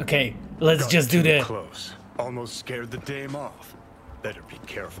 Okay, let's just do Too the. close. Almost scared the dame off. Better be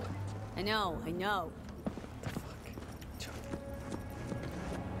careful. I know.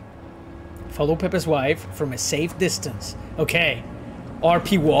 Follow Pepe's wife from a safe distance. Okay.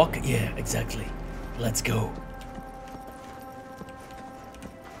 RP walk. Yeah, exactly. Let's go.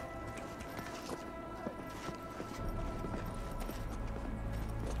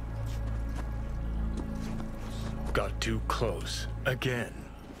 Got too close. Again.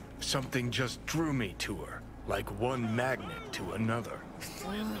 Something just drew me to her, like one magnet to another.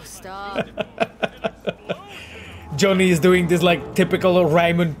 Oh, stop. Johnny is doing this like typical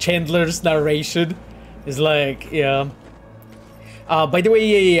Raymond Chandler's narration. It's like, yeah. By the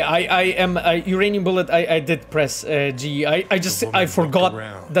way, yeah, I am Uranium Bullet. I did press G. I forgot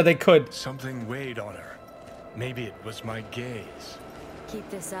that I could. Something weighed on her. Maybe it was my gaze. Keep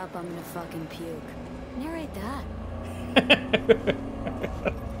this up, I'm gonna fucking puke. Narrate that.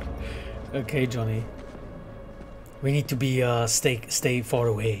 Okay, Johnny. We need to be stay far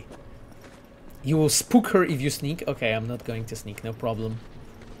away. You will spook her if you sneak. Okay, I'm not going to sneak, no problem.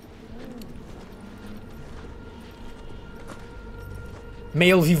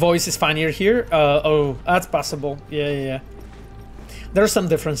 Male V voice is funnier here. Oh, that's possible. Yeah. There are some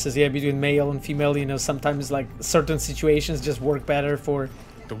differences, yeah, between male and female. You know, sometimes like certain situations just work better for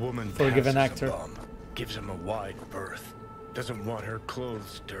The woman for a given passes actor. bum, gives him a wide berth. Doesn't want her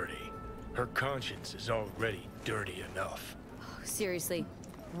clothes dirty. Her conscience is already dirty enough. Seriously,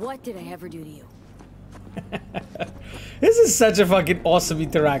 what did I ever do to you? This is such a fucking awesome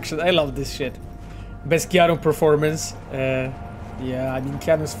interaction. I love this shit. Best Keanu performance. Yeah, I mean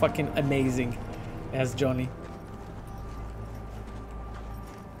Keanu's fucking amazing as Johnny.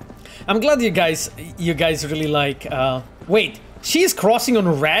 I'm glad you guys really like. Wait, she's crossing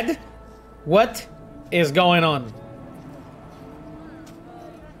on red. What is going on?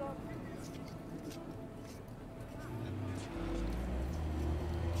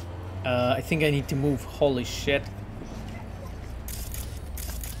 I think I need to move. Holy shit.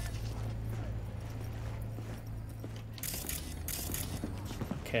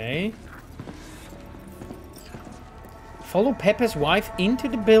 Okay. Follow Pepe's wife into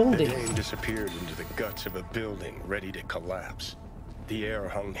the The building. dame disappeared into the guts of a building ready to collapse. The air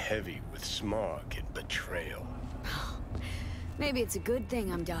hung heavy with smog and betrayal. Maybe it's a good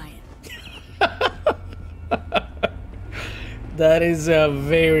thing I'm dying. That is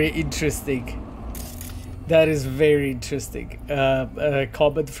very interesting. That is very interesting.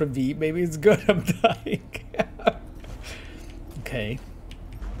 Comment from V. Maybe it's good I'm dying. Okay.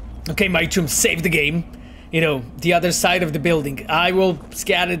 Okay, Maichum, save the game. You know, the other side of the building. I will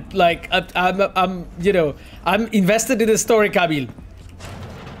scan it like I'm you know, I'm invested in the story, Kabil.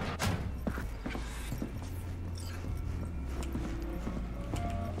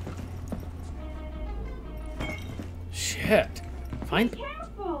 Shit. Fine.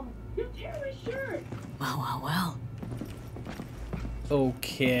 Careful! You're tearing my shirt! Well.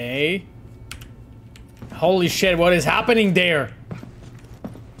 Okay. Holy shit, what is happening there?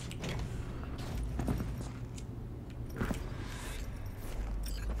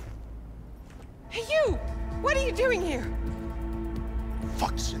 Hey, you! What are you doing here?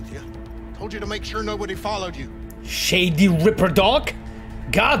 Fuck, Cynthia. Told you to make sure nobody followed you. Shady Ripper Dog?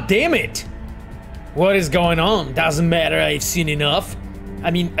 God damn it! What is going on? Doesn't matter, I've seen enough.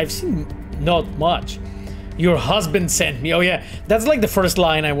 I mean, I've seen not much. Your husband sent me. Oh yeah, that's like the first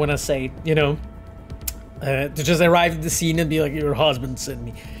line I want to say, you know. To just arrive at the scene and be like, your husband sent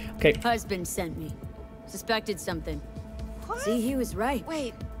me. Okay. Husband sent me. Suspected something. What? See, he was right.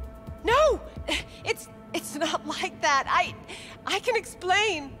 Wait. No! It's not like that. I can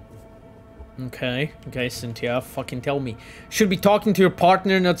explain. Okay, Cynthia, fucking tell me. Should be talking to your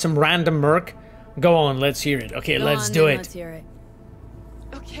partner, not some random merc. Go on, let's hear it. Okay, Go let's on, do then, it. Let's hear it.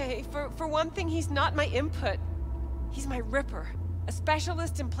 Okay, for one thing, he's not my input. He's my ripper. A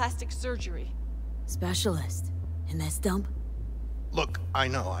specialist in plastic surgery. Specialist. In this dump? Look, I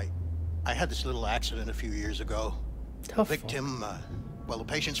know, I had this little accident a few years ago. Tough. Victim, well, the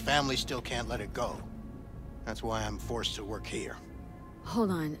patient's family still can't let it go. That's why I'm forced to work here. Hold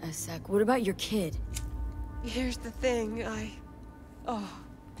on a sec. What about your kid? Here's the thing,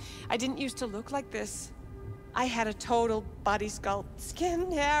 I didn't used to look like this. I had a total body sculpt.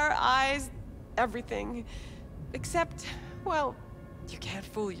 Skin, hair, eyes, everything. Except, well, you can't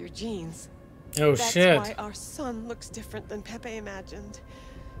fool your genes. Oh That's shit. why our son looks different than Pepe imagined.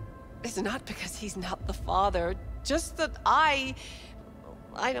 It's not because he's not the father, just that I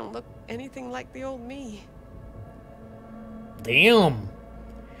don't look anything like the old me. Damn.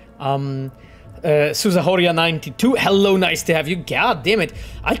 Suzahoria92, hello, nice to have you. God damn it.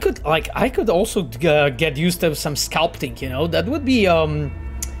 I could also get used to some sculpting, you know. That would be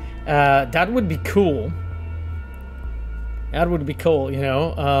cool. That would be cool, you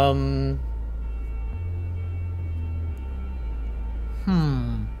know.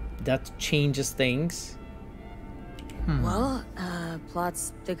 That changes things. Well,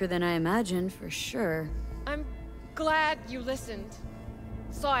 plot's thicker than I imagined, for sure. I'm glad you listened.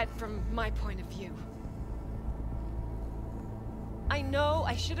 Saw it from my point of view. I know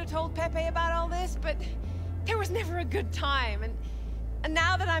I should have told Pepe about all this, but there was never a good time, and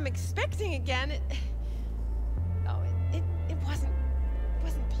now that I'm expecting again, it wasn't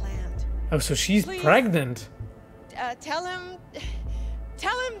planned. Oh, so she's Please. pregnant. Tell him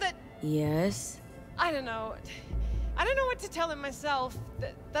that Yes? I don't know what to tell him myself.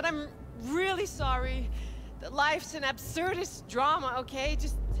 That I'm really sorry. That life's an absurdist drama, okay?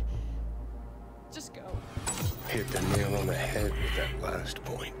 Just go. Hit the nail on the head with that last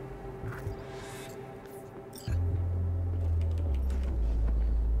point.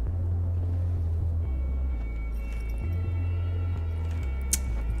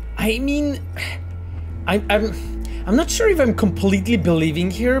 I mean, I'm not sure if I'm completely believing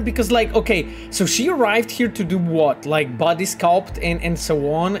here, because like, okay, so she arrived here to do what? Like body sculpt and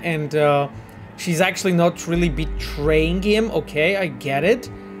so on, and she's actually not really betraying him. Okay, I get it.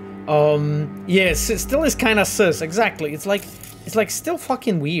 Yes, it still is kind of sus. Exactly. It's like still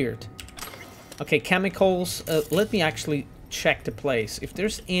fucking weird. Okay, chemicals. Let me actually check the place if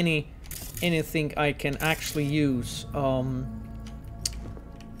there's anything I can actually use.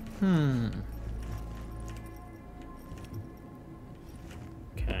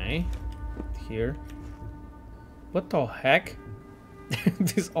 Okay, here. What the heck?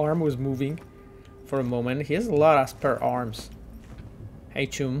 This arm was moving for a moment. He has a lot of spare arms. Hey,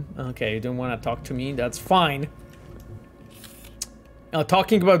 Chum. Okay, you don't want to talk to me. That's fine.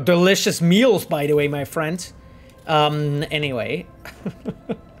 Talking about delicious meals, by the way, my friends. Anyway.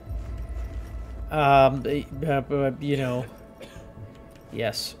 You know,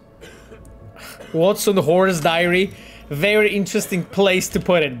 yes. Watson Horror's Diary. Very interesting place to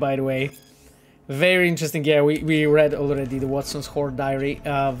put it, by the way. Very interesting. Yeah, we read already the Watson's Horror Diary.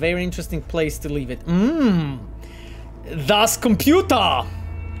 Very interesting place to leave it. Das Computer.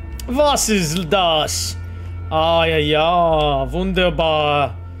 Was ist das? Ah, ja,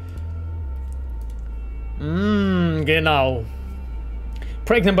 wunderbar. Genau.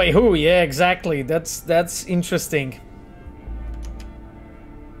 Pregnant by who? Yeah, exactly. That's interesting.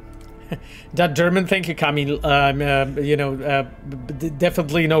 That German, thank you, Camille. You know,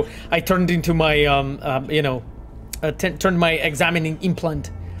 definitely, you know, I turned into my, you know, turned my examining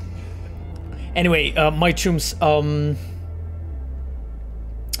implant. Anyway, my chums,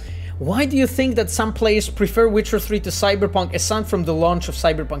 why do you think that some players prefer Witcher 3 to Cyberpunk aside from the launch of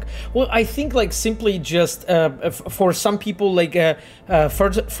Cyberpunk? Well, I think like simply just for some people like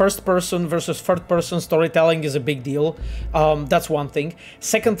first person versus third person storytelling is a big deal. That's one thing.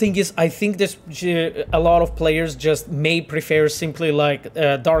 Second thing is I think there's a lot of players just may prefer simply like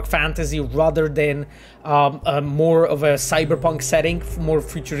dark fantasy rather than more of a cyberpunk setting, more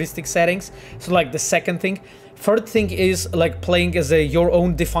futuristic settings. So like the second thing. Third thing is like playing as your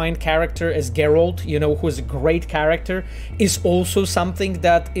own defined character as Geralt, you know, who is a great character, is also something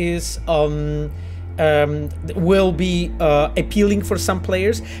that is will be appealing for some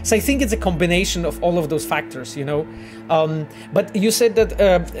players. So I think it's a combination of all of those factors, you know. But you said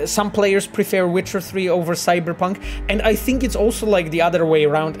that some players prefer Witcher 3 over Cyberpunk, and I think it's also like the other way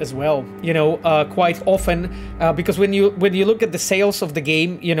around as well, you know, quite often, because when you look at the sales of the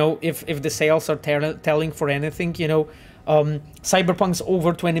game, you know, if the sales are telling for anything, you know, Cyberpunk's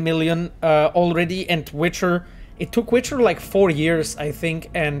over 20 million already, and Witcher, it took Witcher like 4 years, I think,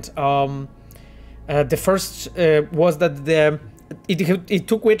 and the first was that it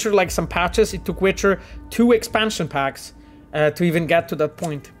took Witcher like some patches. It took Witcher 2 expansion packs to even get to that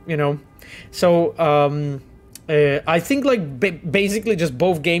point, you know. So I think like basically just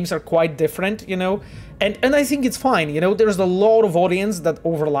both games are quite different, you know, and I think it's fine, you know. There's a lot of audience that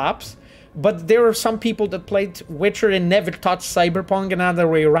overlaps, but there are some people that played Witcher and never touched Cyberpunk, and other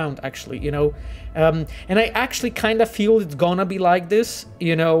way around, actually, you know. And I actually kind of feel it's gonna be like this,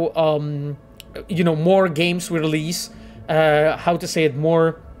 you know. You know, more games release, how to say it,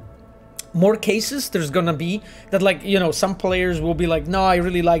 more cases there's gonna be that, like, you know, some players will be like, no, I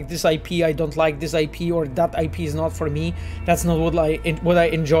really like this IP, I don't like this IP, or that IP is not for me, that's not what I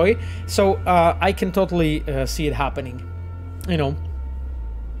enjoy. So I can totally see it happening, you know.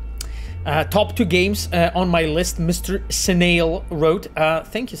 Top 2 games on my list, Mr. Snail wrote.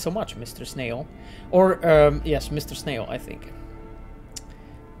 Thank you so much, Mr. Snail. Or yes, Mr. Snail, I think.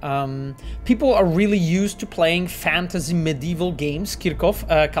 People are really used to playing fantasy medieval games, Kirkov,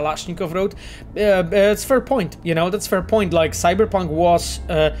 Kalashnikov wrote. It's fair point, you know, that's fair point. Like Cyberpunk was,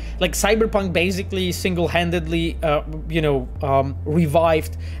 like Cyberpunk basically single-handedly, you know,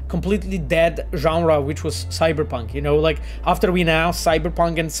 revived completely dead genre, which was Cyberpunk, you know, like after we announced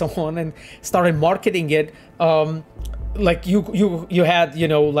Cyberpunk and so on and started marketing it, like you had, you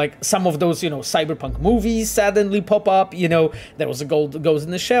know, like some of those, you know, Cyberpunk movies suddenly pop up, you know. There was a Ghost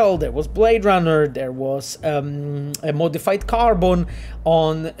in the Shell, there was Blade Runner, there was a Modified Carbon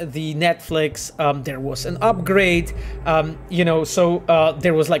on the Netflix, there was an Upgrade, you know, so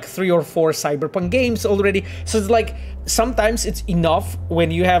there was like 3 or 4 Cyberpunk games already. So it's like sometimes it's enough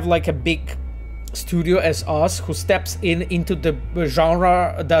when you have like a big studio as us who steps into the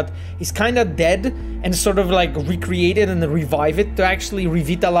genre that is kind of dead and sort of like recreate it and revive it to actually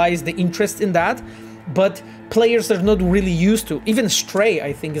revitalize the interest in that. But players are not really used to. Even Stray,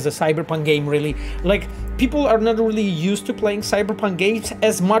 I think, is a Cyberpunk game, really. Like, people are not really used to playing Cyberpunk games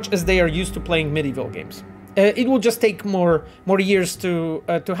as much as they are used to playing medieval games. It will just take more years to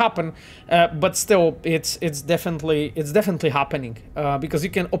happen, but still, it's definitely happening, because you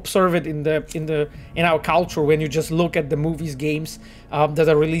can observe it in our culture when you just look at the movies, games that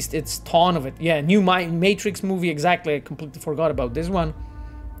are released. It's ton of it. Yeah, new Matrix movie, exactly. I completely forgot about this one.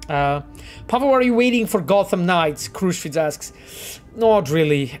 Pavel, are you waiting for Gotham Knights? Krushwitz asks. Not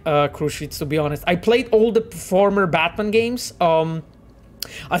really, Krushwitz, to be honest. I played all the former Batman games.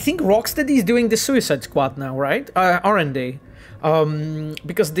 I think Rocksteady is doing the Suicide Squad now, right? Aren't they?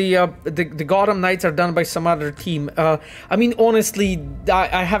 Because the Gotham Knights are done by some other team. I mean, honestly,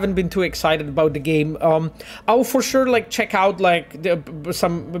 I haven't been too excited about the game. I'll for sure like check out like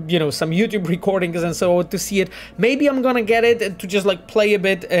some, you know, some YouTube recordings and so on to see it. Maybe I'm gonna get it to just like play a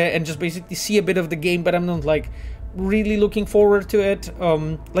bit and just basically see a bit of the game, but I'm not like really looking forward to it.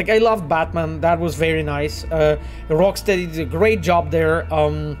 Like, I loved Batman, that was very nice. Rocksteady did a great job there.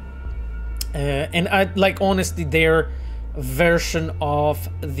 And I like, honestly, their version of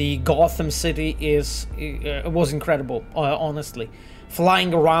the Gotham City was incredible. Honestly,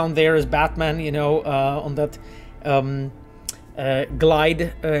 flying around there as Batman, you know, on that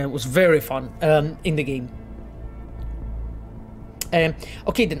glide was very fun in the game.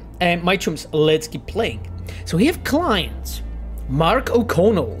 Okay then, my chums, let's keep playing. So we have clients. Mark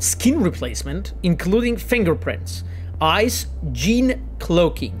O'Connell, skin replacement, including fingerprints, eyes, gene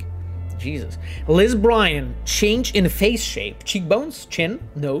cloaking. Jesus. Liz Bryan, change in face shape, cheekbones, chin,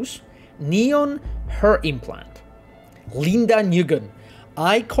 nose, neon hair implant. Linda Nguyen,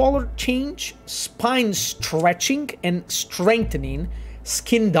 eye color change, spine stretching and strengthening,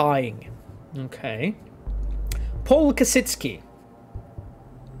 skin dyeing. Okay. Paul Kasitsky,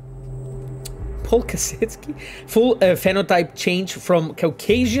 full phenotype change from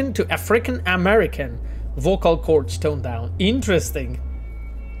Caucasian to African American, vocal cords toned down. Interesting.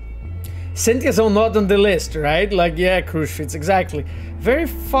 Cynthia's all not on the list, right? Like, yeah, Crucifix, exactly. Very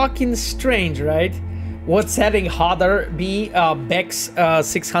fucking strange, right? What setting Hadar be? Bex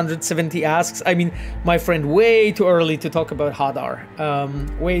 670 asks. I mean, my friend, way too early to talk about Hadar.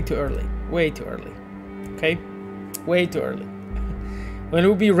 Way too early. Okay? Way too early. When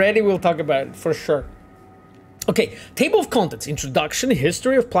we'll be ready, we'll talk about it, for sure. Okay, table of contents. Introduction,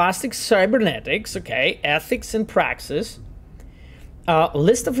 history of plastics, cybernetics, okay, ethics and praxis.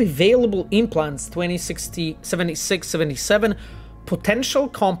 List of available implants 2060, 76, 77. Potential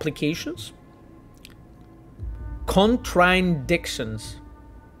complications. Contraindictions.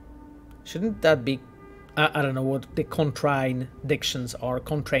 Shouldn't that be... I don't know what the contraindictions are.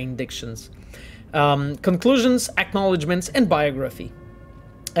 Contraindictions. Conclusions, acknowledgements, and biography.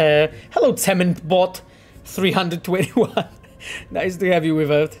 Hello, Cementbot 321. Nice to have you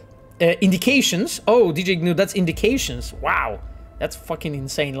with us. Indications. Oh, DJ GNU, that's indications. Wow. That's fucking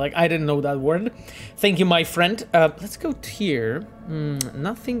insane. Like, I didn't know that word. Thank you, my friend. Let's go to here.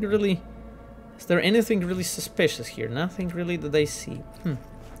 Nothing really... Is there anything really suspicious here? Nothing really that I see.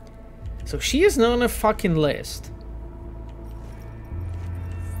 So she is not on a fucking list.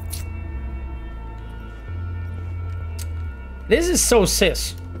 This is so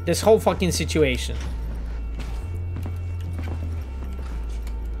cis. This whole fucking situation.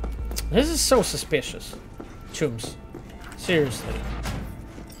 This is so suspicious. Chums. Seriously.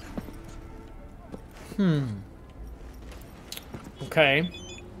 Okay.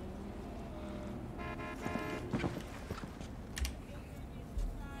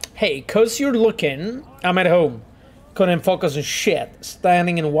 Hey, cause you're looking, I'm at home. Couldn't focus on shit.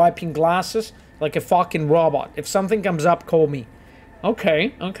 Standing and wiping glasses like a fucking robot. If something comes up, call me. Okay,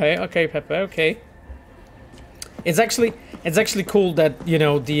 Pepe, okay. It's actually cool that, you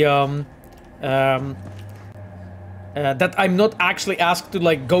know, the that I'm not actually asked to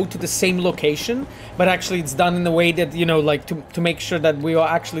like go to the same location, but actually it's done in a way that, you know, like to make sure that we will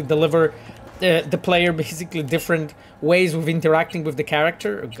actually deliver the player basically different ways of interacting with the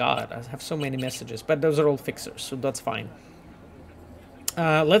character. Oh god, I have so many messages, but those are all fixers, so that's fine.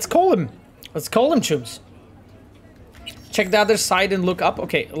 Let's call him. Let's call him, chums. Check the other side and look up.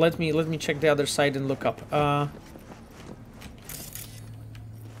 Okay, let me check the other side and look up.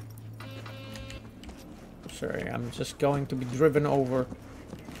 Sorry, I'm just going to be driven over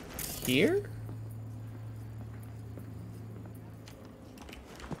here.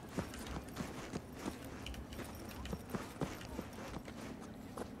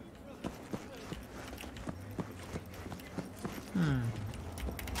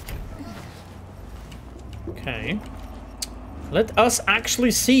 Okay. Let us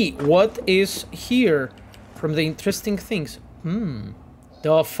actually see what is here from the interesting things.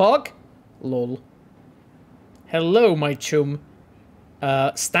 The fuck? Lol. Hello, my chum.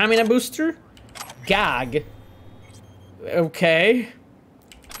 Stamina booster? Gag. Okay.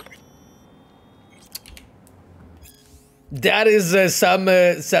 That is some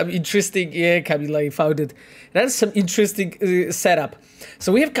interesting... Yeah, Camila, I found it. That is some interesting setup.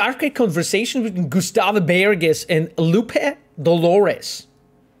 So we have arcade conversation between Gustavo Berges and Lupe Dolores.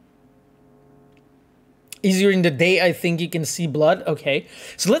 Easier in the day, I think you can see blood. Okay.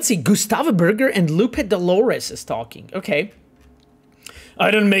 So let's see. Gustavo Berger and Lupe Dolores is talking. Okay. I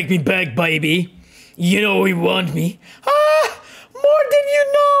don't make me beg, baby. You know you want me. Ah, more than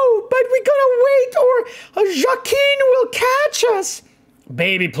you know. But we gotta wait or Joaquin will catch us.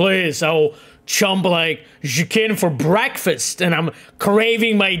 Baby, please. I'll chump like Joaquin for breakfast. And I'm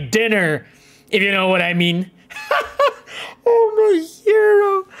craving my dinner. If you know what I mean. Oh, my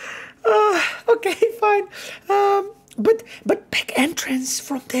hero. Okay, fine. But back entrance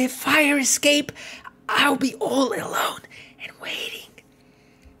from the fire escape, I'll be all alone and waiting.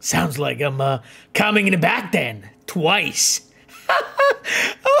 Sounds like I'm coming in the back then. Twice.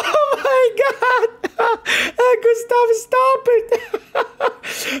 Oh my god! Gustav, stop it!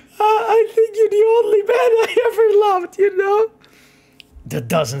 I think you're the only man I ever loved, you know? That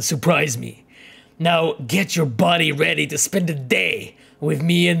doesn't surprise me. Now get your body ready to spend the day with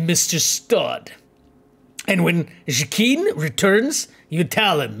me and Mr. Stud. And when Jaquin returns, you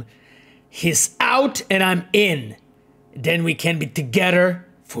tell him he's out and I'm in. Then we can be together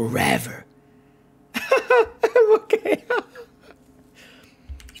forever. Okay.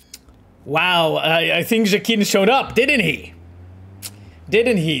 Wow, I think Jaquin showed up, didn't he?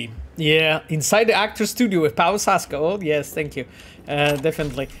 Didn't he? Yeah, inside the actor studio with Paolo Sasco. Oh, yes, thank you.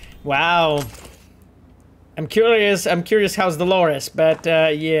 Definitely. Wow. I'm curious how's Dolores, but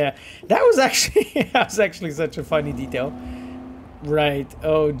yeah. That was actually such a funny detail. Right.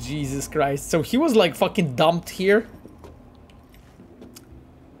 Oh, Jesus Christ. So he was like fucking dumped here.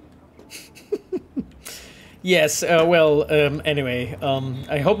 Yes, well, anyway,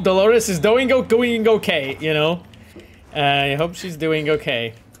 I hope Dolores is doing okay, you know? I hope she's doing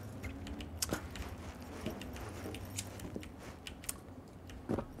okay.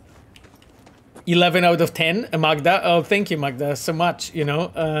 $11 out of 10, Magda. Oh, thank you, Magda, so much, you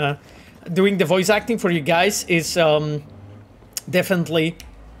know? Doing the voice acting for you guys is, definitely,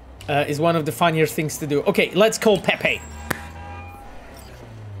 is one of the funnier things to do. Okay, let's call Pepe.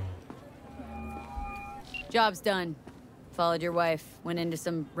 Job's done. Followed your wife, went into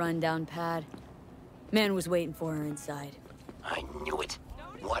some rundown pad. Man was waiting for her inside. I knew it.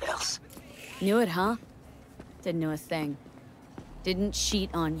 What else? Knew it, huh? Didn't know a thing. Didn't cheat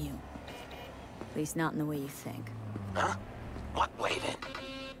on you. At least not in the way you think. Huh? What way then?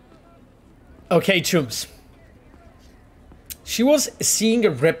 Okay, chums. She was seeing a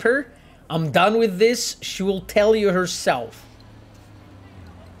Ripper. I'm done with this. She will tell you herself.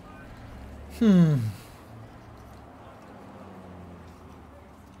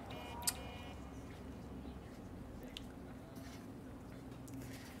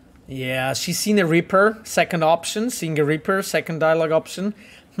 Yeah, she's seen a Reaper, second option. Seeing a Reaper, second dialogue option.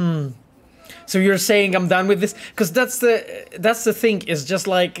 So you're saying I'm done with this? Because that's the thing. Is just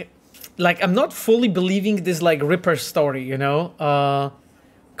like I'm not fully believing this like Ripper story, you know.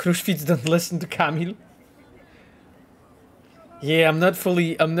 Krushvitz don't listen to Camille. Yeah, I'm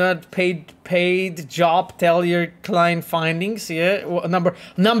not paid job. Tell your client findings. Yeah, well,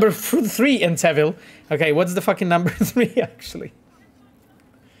 number 3 in Seville. Okay, what's the fucking number 3 actually?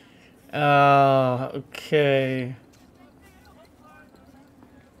 Okay.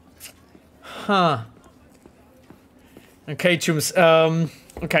 Huh. Okay, chums.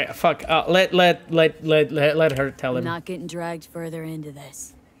 Okay, fuck. Let her tell him. I'm not getting dragged further into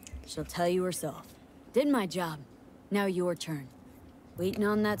this. She'll tell you herself. Did my job. Now your turn. Waiting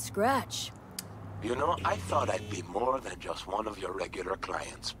on that scratch. You know, I thought I'd be more than just one of your regular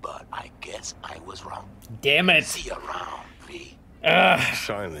clients, but I guess I was wrong. Damn it. See you around, V.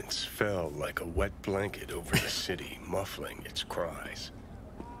 Silence fell like a wet blanket over the city, muffling its cries.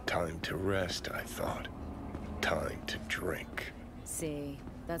 Time to rest, I thought. Time to drink. See,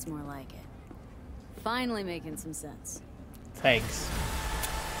 that's more like it. Finally making some sense. Thanks.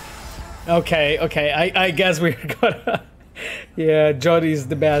 Okay, I guess we're gonna... Yeah, Jody's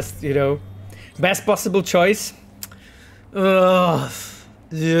the best, you know. Best possible choice. Ugh.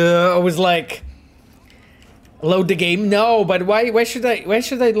 Yeah, I was like... Load the game? No, but why should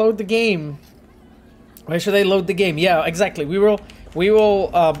I load the game? Why should I load the game? Yeah, exactly. We will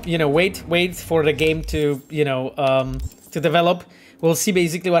you know, wait for the game to, you know, to develop. We'll see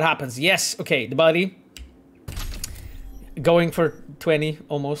basically what happens. Yes, okay, the body. Going for 20,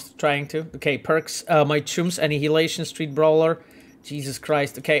 almost, trying to. Okay, perks, my chums, annihilation, street brawler. Jesus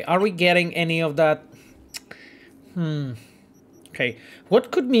Christ. Okay, are we getting any of that? Okay,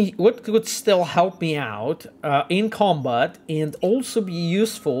 what could still help me out in combat and also be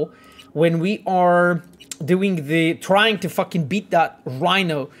useful when we are doing trying to fucking beat that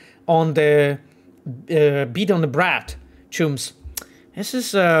rhino on the beat on the brat, chums. This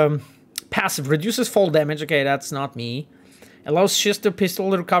is passive, reduces fall damage. Okay, that's not me. Allows Shister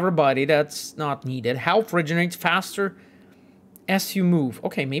pistol to recover body. That's not needed. Health regenerates faster as you move.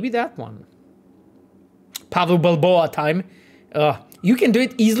 Okay, maybe that one. Pablo Balboa time. You can do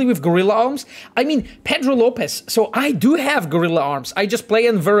it easily with gorilla arms. I mean, Pedro Lopez. So I do have gorilla arms. I just play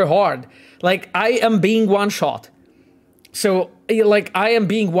them very hard. Like, I am being one-shot. So, like, I am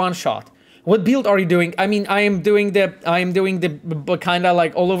being one-shot. What build are you doing? I mean, I am doing the kind of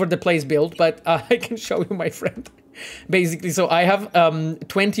like all over the place build, but I can show you, my friend. Basically, so I have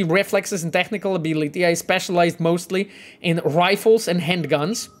 20 reflexes and technical ability. I specialized mostly in rifles and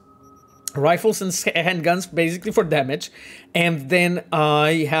handguns. Rifles and handguns, basically for damage. And then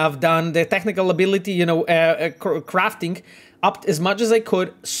I have done the technical ability, you know, crafting up as much as I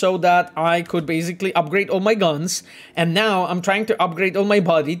could so that I could basically upgrade all my guns. And now I'm trying to upgrade all my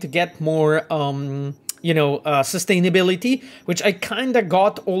body to get more, you know, sustainability, which I kind of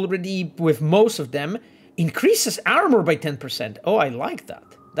got already with most of them. Increases armor by 10%. Oh, I like that.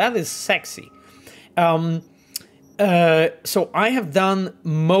 That is sexy. So I have done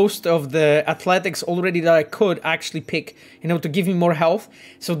most of the athletics already that I could actually pick, you know, to give me more health.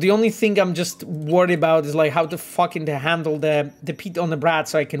 So the only thing I'm just worried about is like how to fucking handle the Pete on the Brat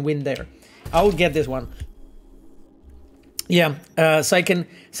so I can win there. I'll get this one. Yeah, so I can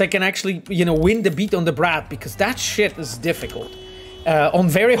actually, you know, win the beat on the Brat, because that shit is difficult. On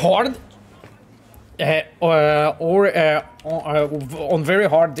very hard, on very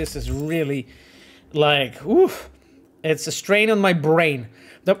hard, this is really like, oof. It's a strain on my brain.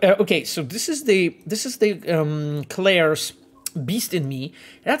 Okay, so this is the Claire's beast in me.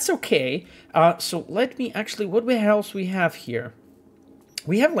 That's okay. So let me actually, what else we have here?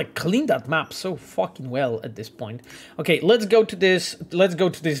 We have like cleaned that map so fucking well at this point. Okay, let's go to this. Let's go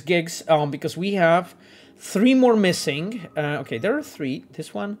to these gigs because we have 3 more missing. Okay, there are 3.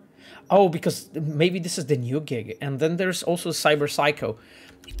 This one. Oh, because maybe this is the new gig, and then there's also Cyber Psycho.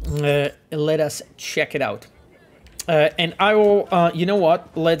 Let us check it out. And I will, you know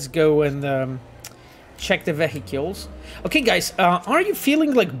what? Let's go and check the vehicles. Okay, guys, are you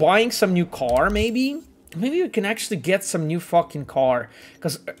feeling like buying some new car, maybe? Maybe we can actually get some new fucking car.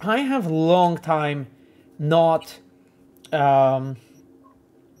 Because I have a long time not... do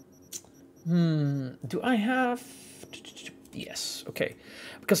I have... Yes, okay.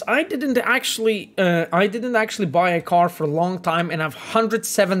 Because I didn't actually buy a car for a long time, and I have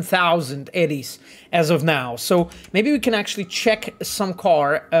 107,000 eddies as of now. So maybe we can actually check some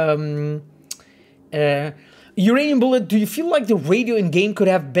car. Uranium Bullet, do you feel like the radio in-game could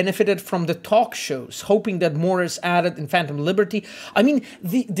have benefited from the talk shows, hoping that more is added in Phantom Liberty? I mean,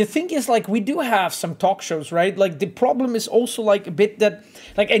 the thing is, like, we do have some talk shows, right? Like, the problem is also, like, a bit that,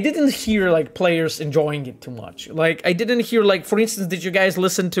 like, I didn't hear, like, players enjoying it too much. Like, I didn't hear, like, for instance, did you guys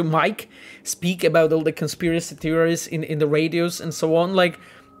listen to Mike speak about all the conspiracy theories in the radios and so on? Like,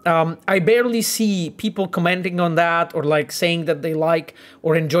 I barely see people commenting on that or like saying that they like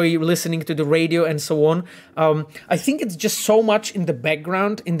or enjoy listening to the radio and so on. I think it's just so much in the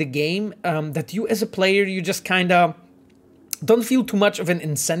background in the game that you as a player, you just kind of don't feel too much of an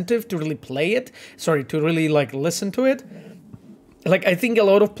incentive to really play it. Sorry, to really like listen to it. Like, I think a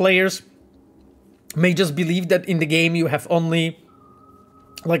lot of players may just believe that in the game you have only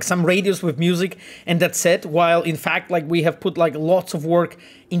like some radios with music and that's it, while in fact like we have put like lots of work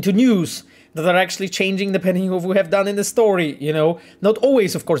into news that are actually changing depending on what we have done in the story, you know. Not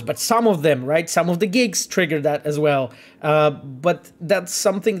always, of course, but some of them, right? Some of the gigs trigger that as well. But that's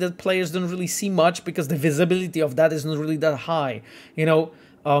something that players don't really see much because the visibility of that isn't really that high, you know.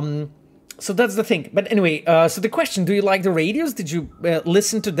 So that's the thing. But anyway, so the question, do you like the radios? Did you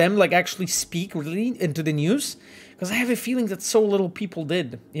listen to them like actually speak really into the news? Because I have a feeling that so little people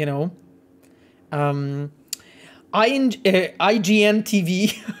did, you know. IGN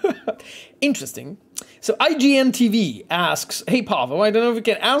TV. Interesting. So IGN TV asks, hey Pavel, I don't know if you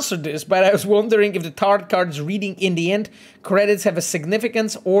can answer this, but I was wondering if the tarot cards reading in the end credits have a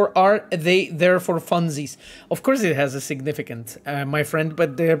significance, or are they there for funsies? Of course it has a significance, my friend,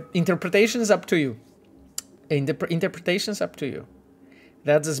 but the interpretation is up to you. Interpretation is up to you.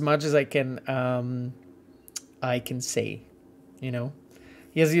 That's as much as I can say, you know.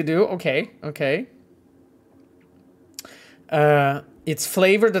 Yes, you do. Okay, okay. It's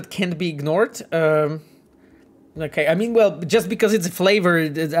flavor that can't be ignored. Okay, I mean, well, just because it's a flavor,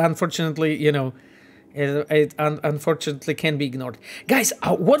 it unfortunately, you know, it unfortunately can be ignored. Guys,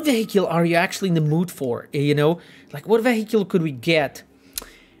 what vehicle are you actually in the mood for? You know, like what vehicle could we get?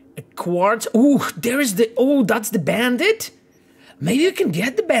 A quartz. Oh, there is the. Oh, that's the Bandit. Maybe you can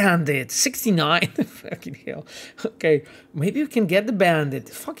get the Bandit. 69. Fucking hell. Okay, maybe you can get the Bandit.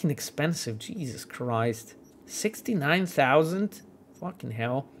 Fucking expensive. Jesus Christ. 69,000. Fucking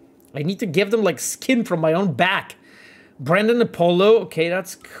hell. I need to give them like skin from my own back. Brandon Apollo. Okay,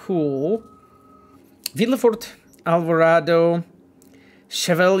 that's cool. Villefort Alvarado.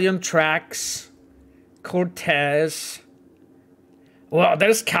 Chevalier Trax. Cortez. Well,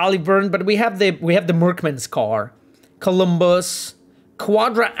 there's Caliburn, but we have the Merkman's car. Columbus.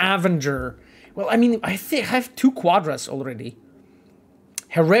 Quadra Avenger. Well, I mean, I think I have 2 Quadras already.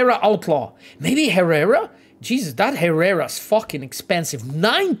 Herrera Outlaw. Maybe Herrera Jesus, that Herrera's fucking expensive.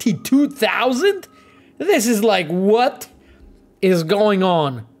 92,000? This is like, what is going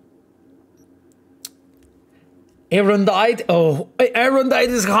on? Erudite? Oh, Erudite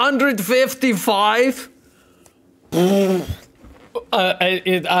is 155?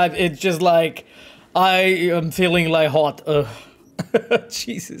 It's just like, I am feeling like hot.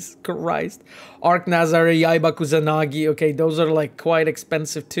 Jesus Christ. Ark Nazare, Yaiba Kusanagi. Okay, those are like quite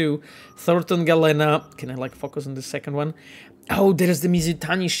expensive too. Thornton Galena. Can I like focus on the second one? Oh, there's the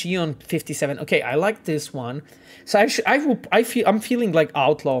Mizutani Shion 57. Okay, I like this one. So I'm feeling like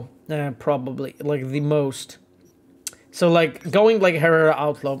Outlaw, probably like the most. So like going like Herrera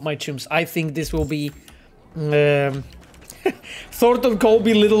Outlaw, my chums. I think this will be Thornton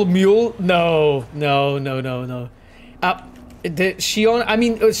Colby Little Mule. No. The Shion, I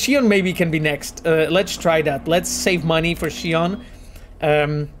mean, Shion maybe can be next. Let's try that. Let's save money for Shion,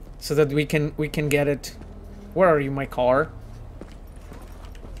 so that we can get it. Where are you, my car?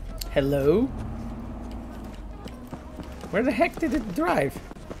 Hello? Where the heck did it drive?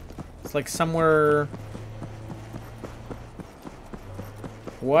 It's like somewhere...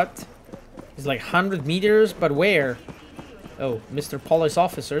 What? It's like 100 meters, but where? Oh, Mr. Police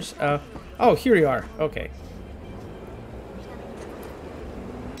officers. Oh, here you are. Okay.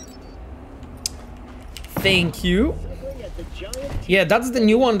 Thank you. Yeah, that's the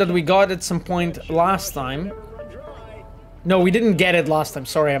new one that we got at some point last time. No, we didn't get it last time.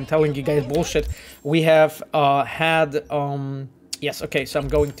 Sorry, I'm telling you guys bullshit. We have had yes, okay, so I'm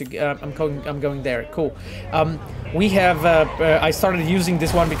going there. Cool. We have I started using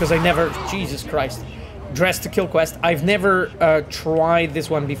this one because I never, Jesus Christ, Dress to Kill quest. I've never tried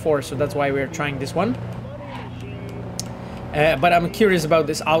this one before, so that's why we're trying this one. But I'm curious about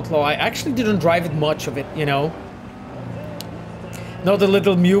this Outlaw. I actually didn't drive it much of it, you know. Not a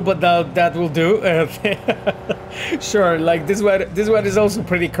little Mew, but that will do. Sure, like this one is also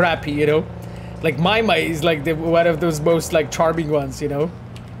pretty crappy, you know. Like Maima is like one of those most like charming ones, you know.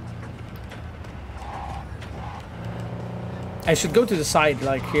 I should go to the side,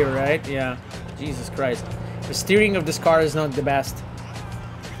 like here, right? Yeah. Jesus Christ. The steering of this car is not the best.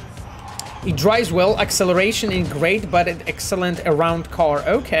 It drives well, acceleration is great, but an excellent around car.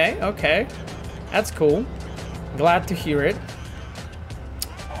 Okay, okay. That's cool. Glad to hear it.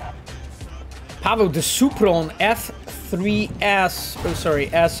 Pavo, the Supron F3S, oh sorry,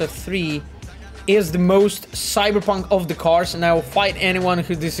 SF3 is the most cyberpunk of the cars, and I will fight anyone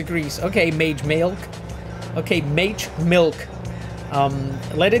who disagrees. Okay, Mage Milk. Okay, Mage Milk.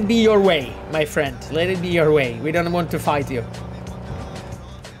 Let it be your way, my friend. Let it be your way. We don't want to fight you.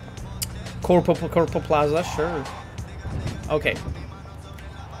 Corpo Plaza, sure. Okay.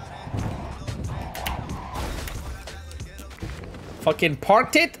 Fucking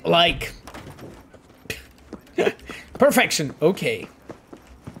parked it like... Perfection. Okay.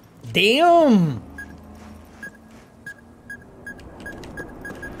 Damn.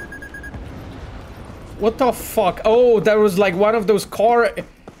 What the fuck? Oh, there was like one of those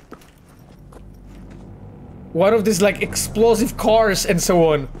one of these like explosive cars and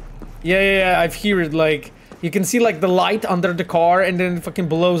so on. Yeah, I've heard it. Like you can see like the light under the car and then it fucking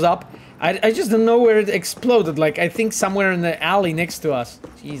blows up. I just don't know where it exploded. Like I think somewhere in the alley next to us.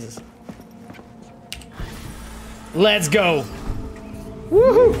 Jesus. Let's go.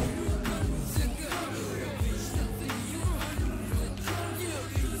 Woohoo.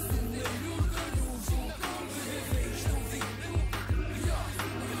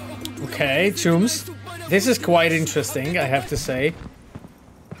 Okay, chums. This is quite interesting, I have to say.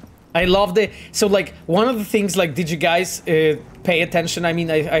 I love the... So, like, one of the things, like, did you guys pay attention? I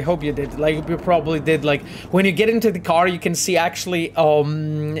mean, I hope you did. Like, you probably did. Like, when you get into the car, you can see actually,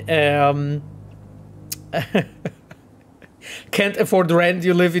 can't afford rent,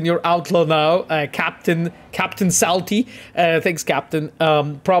 you live in your outlaw now. Captain Salty. Thanks, Captain.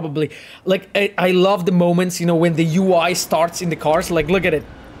 Probably. Like, I love the moments, you know, when the UI starts in the cars. Like, look at it.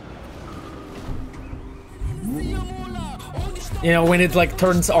 You know, when it like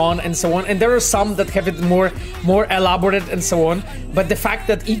turns on and so on, and there are some that have it more elaborate and so on. But the fact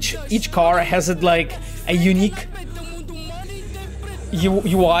that each car has it like a unique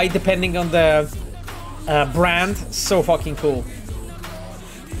UI depending on the brand, so fucking cool.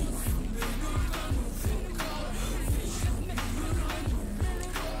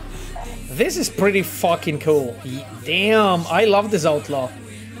 This is pretty fucking cool. Damn, I love this Outlaw.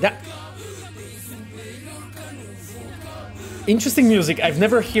 That. Interesting music. I've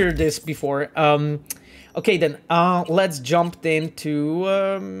never heard this before. Okay, then let's jump into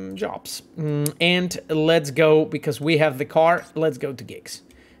jobs. And let's go, because we have the car, let's go to gigs.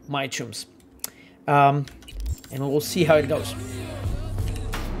 My chums. and we'll see how it goes.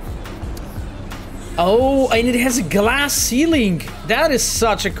 Oh, and it has a glass ceiling. That is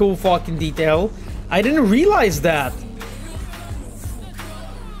such a cool fucking detail. I didn't realize that.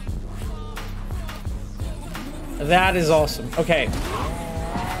 That is awesome. Okay.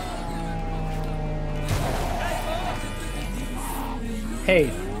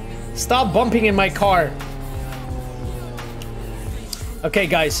 Hey, stop bumping in my car. Okay,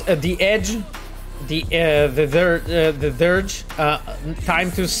 guys, the edge, the dirge.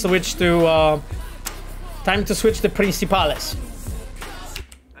 Time to switch to the principales.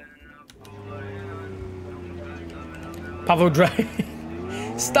 Pavo Drive.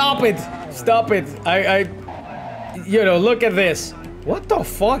 Stop it! Stop it! You know, look at this. What the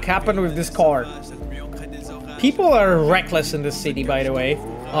fuck happened with this car? People are reckless in this city, by the way.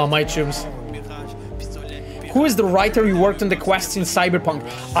 Oh, my chums. Who is the writer who worked on the quests in Cyberpunk?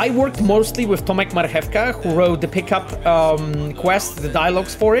 I worked mostly with Tomek Marchewka, who wrote the pickup quest, the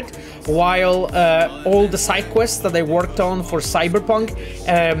dialogues for it, while all the side quests that I worked on for Cyberpunk,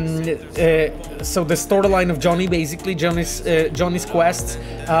 so the storyline of Johnny, basically, Johnny's quests,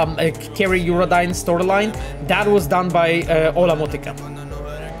 Kerry Eurodyne's storyline, that was done by Ola Motika.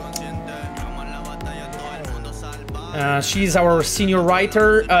 She's our senior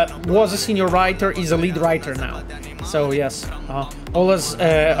writer, was a senior writer, is a lead writer now. So yes,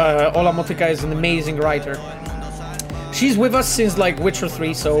 Ola Motika is an amazing writer. She's with us since like Witcher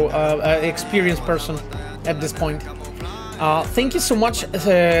 3, so experienced person at this point. Thank you so much,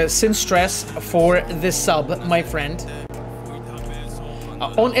 Sin Stress, for this sub, my friend.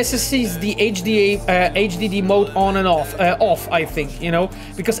 On SSCs, the HDD mode on and off, I think, you know,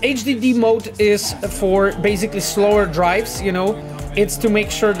 because HDD mode is for basically slower drives, you know. It's to make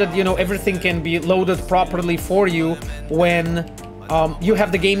sure that, you know, everything can be loaded properly for you when you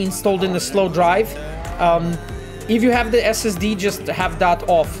have the game installed in the slow drive. If you have the SSD, just have that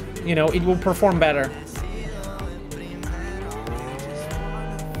off, you know, it will perform better.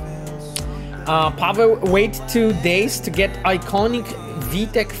 Pavel, wait 2 days to get iconic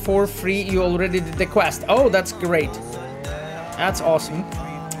VTech for free. You already did the quest. Oh, that's great. That's awesome.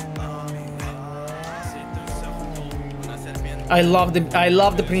 I love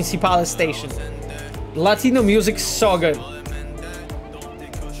the Principal station. Latino music, so good.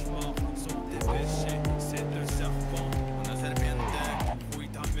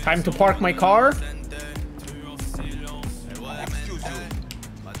 Time to park my car.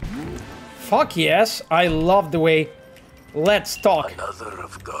 Fuck yes, I love the way. Let's talk. Another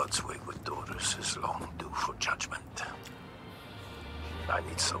of God's wayward daughters is long due for judgment. I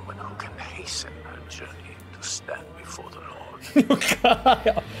need someone who can hasten her journey to stand before the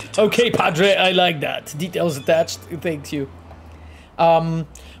Lord. Okay, Padre, I like that. Details attached. Thank you.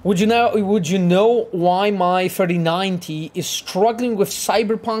 Would you know why my 3090 is struggling with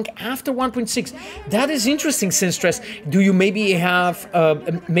Cyberpunk after 1.6? That is interesting, Sinstress. Do you maybe have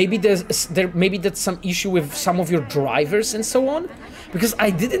maybe that's some issue with some of your drivers and so on? Because I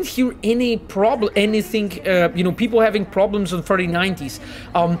didn't hear anything, you know, people having problems on 3090s.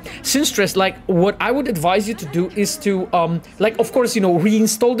 Sinstress, like, what I would advise you to do is to, like, of course, you know,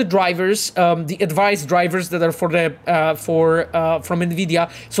 reinstall the drivers, the advised drivers that are for the from NVIDIA.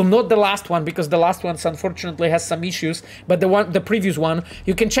 So not the last one, because the last one unfortunately has some issues, but the previous one,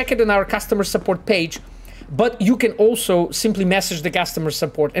 you can check it on our customer support page. But you can also simply message the customer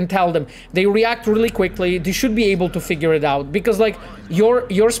support and tell them. They react really quickly. They should be able to figure it out, because like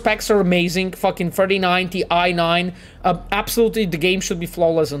your specs are amazing. Fucking 3090 i9. Absolutely, the game should be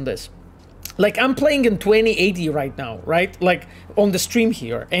flawless on this. Like, I'm playing in 2080 right now, right? Like on the stream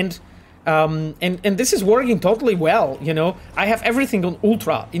here, and this is working totally well. You know, I have everything on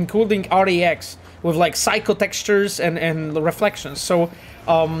ultra, including REX with like psycho textures and reflections. So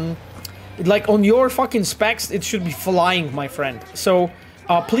like on your fucking specs, it should be flying, my friend. So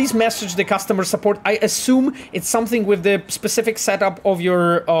please message the customer support. I assume it's something with the specific setup of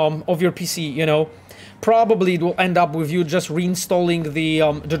your PC. You know, probably it will end up with you just reinstalling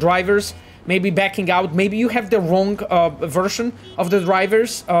the drivers, maybe backing out. Maybe you have the wrong version of the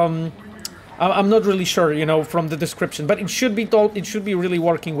drivers. I'm not really sure, you know, from the description, but it should be really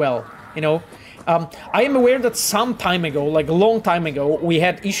working well, you know. I am aware that some time ago, like a long time ago, we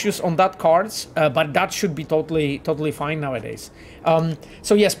had issues on that cards, but that should be totally fine nowadays.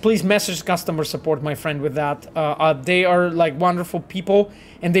 So yes, please message customer support, my friend, with that. They are like wonderful people,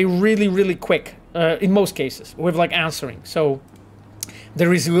 and they really quick in most cases with like answering. So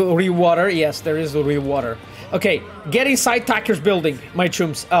there is real water. Yes, there is real water. Okay, get inside Tucker's building, my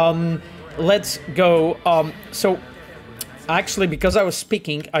chums. Let's go. So actually, because I was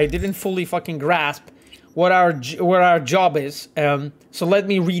speaking, I didn't fully fucking grasp what our job is. So let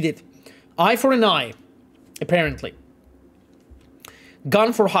me read it. Eye for an eye, apparently.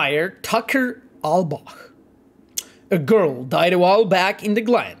 Gun for hire, Tucker Albach. A girl died a while back in the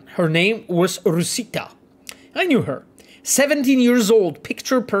Glen. Her name was Rosita. I knew her. 17 years old,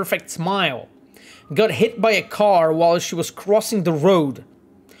 picture perfect smile. Got hit by a car while she was crossing the road.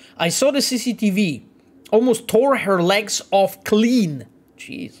 I saw the CCTV. Almost tore her legs off clean.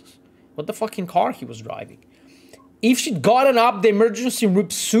 Jesus. What the fucking car he was driving. If she'd gotten up the emergency room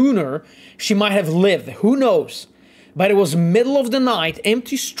sooner, she might have lived. Who knows? But it was middle of the night,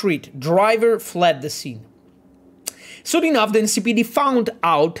 empty street. Driver fled the scene. Soon enough, the NCPD found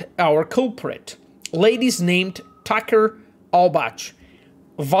out our culprit. Ladies named Tucker Albach,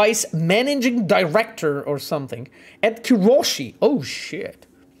 vice managing director or something at Kiroshi. Oh shit.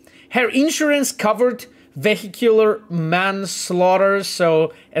 Her insurance covered vehicular manslaughter,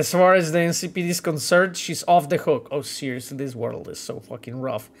 so as far as the NCPD is concerned, she's off the hook. Oh, seriously, this world is so fucking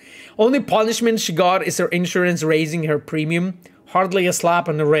rough. Only punishment she got is her insurance raising her premium. Hardly a slap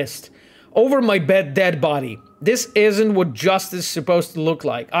on the wrist. Over my bed, dead body. This isn't what justice is supposed to look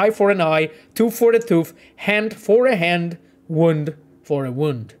like. Eye for an eye, tooth for a tooth, hand for a hand, wound for a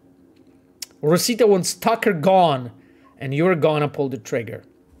wound. Rosita wants Tucker gone, and you're gonna pull the trigger.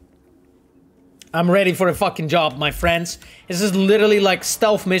 I'm ready for a fucking job, my friends. This is literally like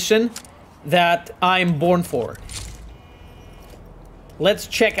stealth mission that I'm born for. Let's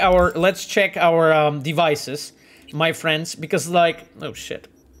check our devices, my friends, because like, oh shit.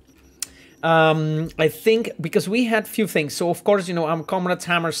 I think because we had few things, so of course, you know, Comrade's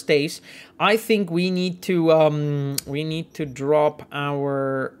hammer stays. I think we need to drop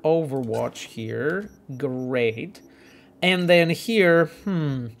our Overwatch here. Great. And then here,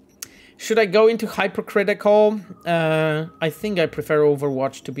 should I go into hypercritical? I think I prefer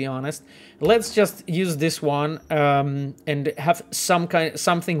Overwatch, to be honest. Let's just use this one and have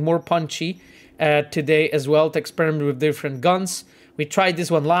something more punchy today as well, to experiment with different guns. We tried this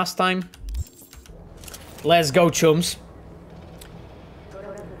one last time. Let's go, chums.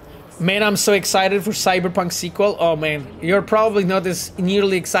 Man, I'm so excited for Cyberpunk sequel. Oh man, you're probably not as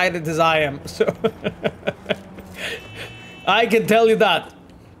nearly excited as I am. So I can tell you that.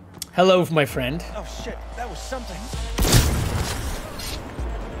 Hello, my friend. Oh shit, that was something.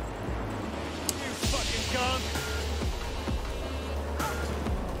 You fucking gun.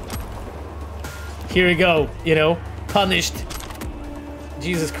 Here we go, you know, punished.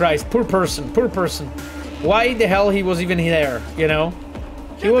 Jesus Christ, poor person, poor person. Why the hell he was even there, you know?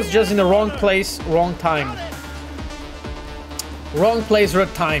 He was just in the wrong place, wrong time. Wrong place, wrong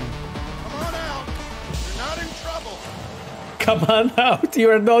time. Come on out,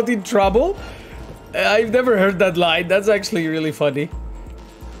 you are not in trouble? I've never heard that line. That's actually really funny.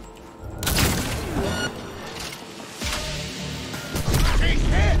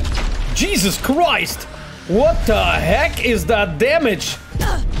 Jesus Christ! What the heck is that damage?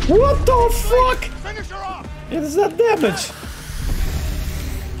 What the fuck? Is that damage?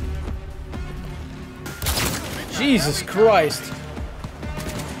 Jesus Christ.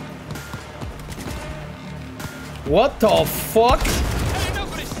 What the fuck?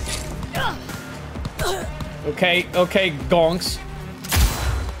 Okay, okay, gonks.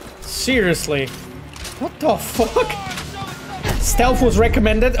 Seriously. What the fuck? Stealth was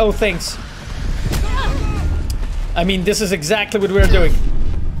recommended? Oh, thanks. I mean, this is exactly what we're doing.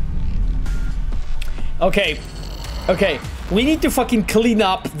 Okay. Okay. We need to fucking clean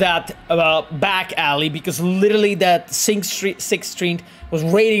up that back alley, because literally that 6th Street was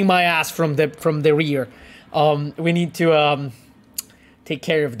raiding my ass from the rear. We need to take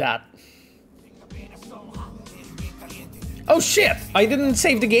care of that. Oh shit! I didn't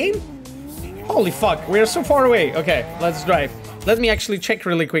save the game? Holy fuck, we're so far away. Okay, let's drive. Let me actually check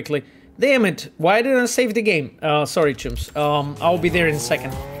really quickly. Damn it, why didn't I save the game? Sorry, chums. I'll be there in a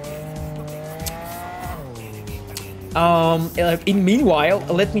second. In meanwhile,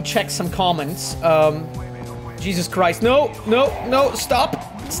 let me check some comments. Jesus Christ, no, no, no, stop,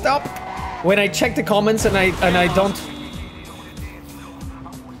 stop. When I check the comments and I don't...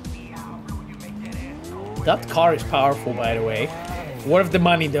 That car is powerful, by the way. Worth the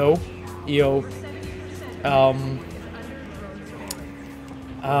money, though. Yo.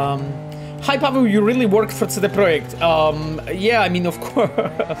 Hi, Pavel, you really worked for the project. Yeah, I mean, of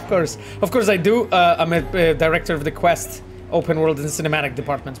course. Of course I do. I'm a director of the Quest Open World and Cinematic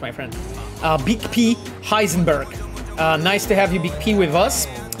departments, my friend. Big P Heisenberg. Nice to have you, Big P, with us.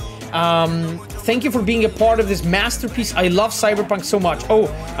 Thank you for being a part of this masterpiece. I love Cyberpunk so much. Oh,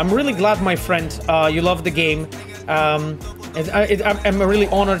 I'm really glad, my friend, you love the game. I'm really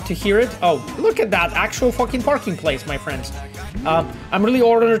honored to hear it. Oh, look at that actual fucking parking place, my friends. I'm really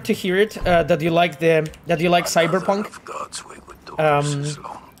honored to hear it that you like Cyberpunk.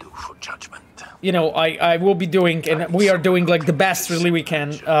 You know, I will be doing, and we are doing like the best really we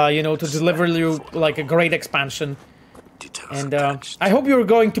can, you know, to deliver you like a great expansion. And I hope you're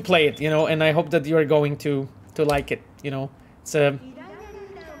going to play it, you know, and I hope that you're going to like it, you know. It's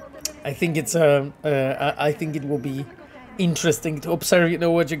I think it's I think it will be interesting to observe, you know,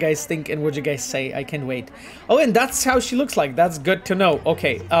 what you guys think and what you guys say. I can't wait. Oh, and that's how she looks like. That's good to know.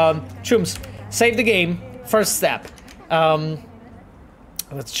 Okay, Chums, save the game. First step.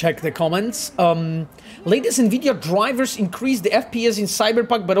 Let's check the comments. Latest NVIDIA drivers increase the FPS in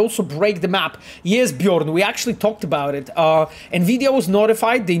Cyberpunk, but also break the map. Yes, Bjorn, we actually talked about it. NVIDIA was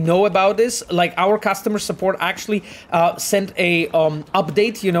notified. They know about this. Like, our customer support actually sent a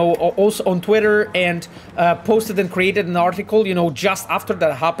update, you know, also on Twitter, and posted and created an article, you know, just after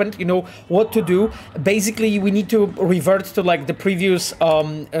that happened, you know, what to do. Basically, we need to revert to, like, the previous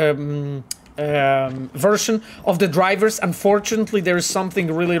version of the drivers. Unfortunately, there is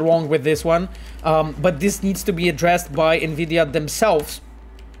something really wrong with this one, but this needs to be addressed by NVIDIA themselves,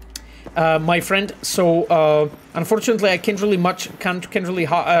 my friend. So unfortunately, I can't really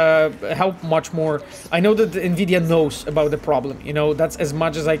help much more. I know that NVIDIA knows about the problem, you know. That's as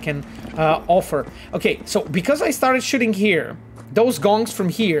much as I can offer. Okay, so because I started shooting here, those gongs from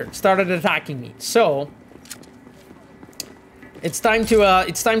here started attacking me. So it's time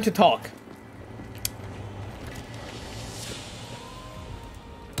to talk.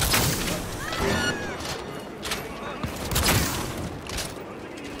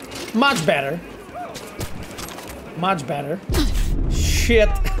 Much better. Much better. Shit.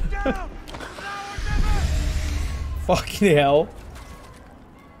 Fucking hell.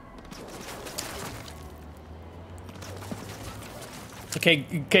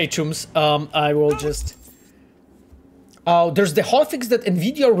 Okay, Chums. I will just... there's the hotfix that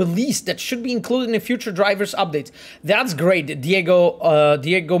NVIDIA released that should be included in the future drivers updates. That's great, Diego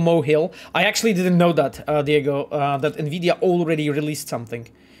Mohill. I actually didn't know that, Diego, that NVIDIA already released something.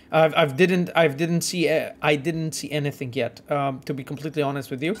 I didn't see anything yet, to be completely honest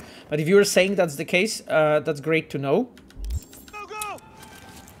with you. But if you were saying that's the case, that's great to know.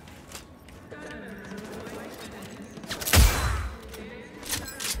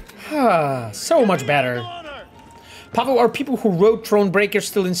 So much better. Pavel, are people who wrote Thronebreaker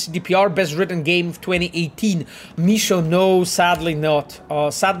still in CDPR? Best written game of 2018. Misho, no, sadly not.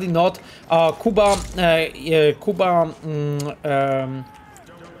 Sadly not. Jakub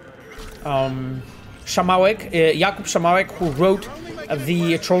Szamałek, who wrote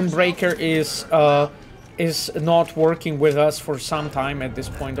the Thronebreaker, is not working with us for some time at this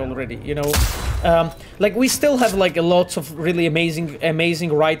point already, you know. Like, we still have like lots of really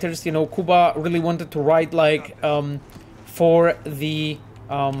amazing writers, you know. Kuba really wanted to write like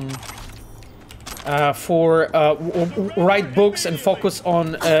write books and focus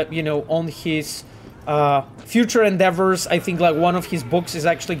on you know, on his future endeavors. I think like one of his books is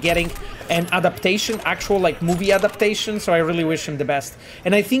actually getting an adaptation, actual like movie adaptation, so I really wish him the best.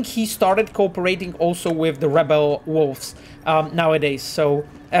 And I think he started cooperating also with the Rebel Wolves nowadays. So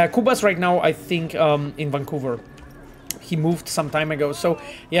Kuba's right now, I think, in Vancouver. He moved some time ago. So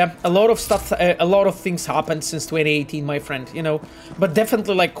yeah, a lot of stuff, a lot of things happened since 2018, my friend, you know. But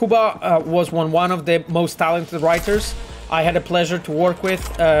definitely, like, Kuba was one of the most talented writers I had a pleasure to work with.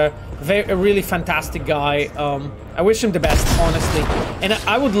 A really fantastic guy. I wish him the best, honestly. And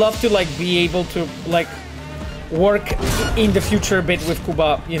I would love to like be able to like work in the future a bit with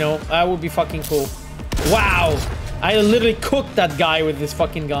Kuba, you know. That would be fucking cool. Wow, I literally cooked that guy with this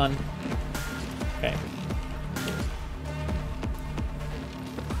fucking gun. Okay.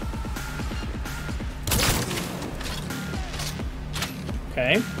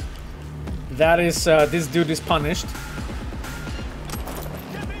 Okay. That is, this dude is punished.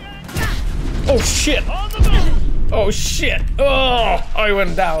 Oh shit! Oh shit! Oh, I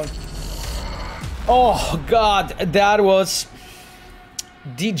went down. Oh god, that was...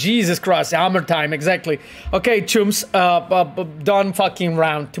 Jesus Christ, hammer time, exactly. Okay, Chums, done fucking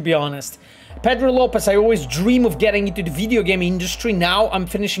round, to be honest. Pedro Lopez, I always dream of getting into the video game industry. Now I'm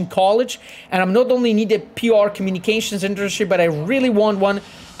finishing college, and I'm not only need a PR communications internship, but I really want one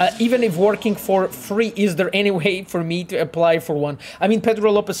even if working for free, is there any way for me to apply for one? I mean,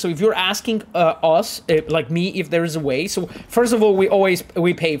 Pedro Lopez, so if you're asking us, like me, if there is a way, so first of all,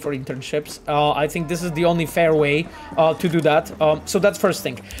 we pay for internships. I think this is the only fair way to do that. So that's first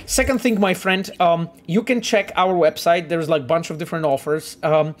thing. Second thing, my friend, you can check our website. There's like a bunch of different offers.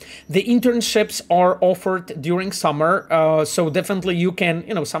 The internships are offered during summer, so definitely you can,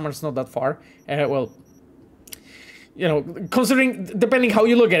 you know, summer's not that far. Well, you know, considering, depending how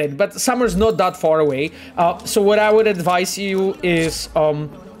you look at it, but summer's not that far away. So what I would advise you is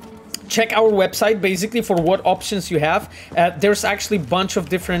check our website basically for what options you have. There's actually a bunch of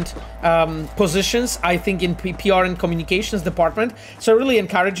different positions, I think, in PR and communications department. So I really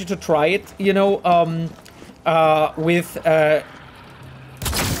encourage you to try it, you know,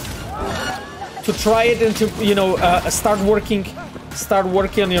 to try it and to, you know, start working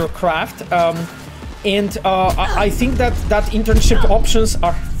on your craft. And I think that internship options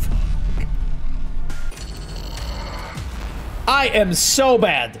are... I am so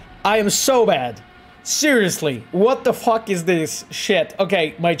bad. I am so bad. Seriously, what the fuck is this shit?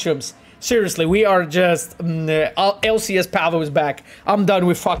 Okay, my chums. Seriously, we are just... LCS Pavel is back. I'm done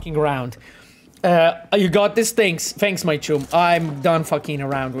with fucking around. You got this? Thanks. Thanks, my chum. I'm done fucking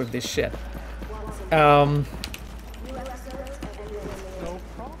around with this shit.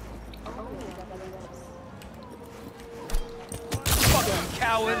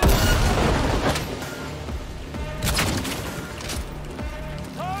 Coward.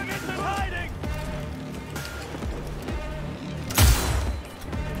 Targets in hiding.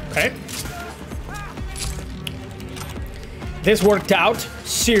 Okay. This worked out,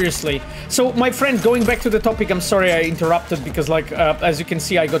 seriously. So, my friend, going back to the topic, I'm sorry I interrupted because, like, as you can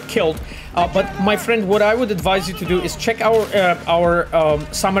see, I got killed. But my friend, what I would advise you to do is check our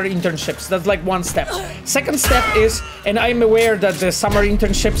summer internships. That's like one step. Second step is, and I'm aware that the summer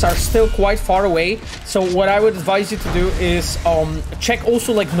internships are still quite far away. So what I would advise you to do is check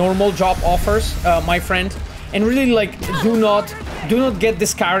also like normal job offers, my friend. And really, like, do not get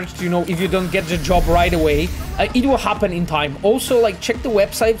discouraged, you know, if you don't get the job right away. It will happen in time. Also, like, check the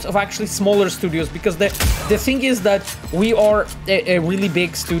websites of actually smaller studios, because the thing is that we are a really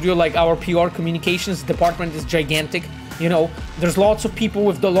big studio. Like, our PR communications department is gigantic. You know, there's lots of people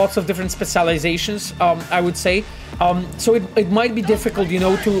with lots of different specializations, I would say. So it might be difficult, you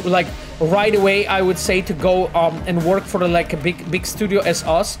know, to, like, right away, I would say, to go and work for like a big studio as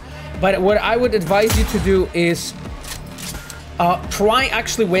us. But what I would advise you to do is try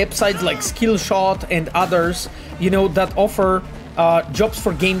actually websites like Skillshot and others, you know, that offer jobs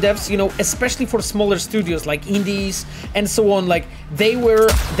for game devs, you know, especially for smaller studios like indies and so on. Like, they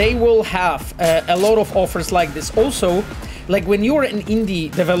will have a lot of offers like this. Also, like, when you're an indie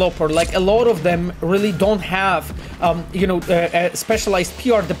developer, like, a lot of them really don't have, you know, a specialized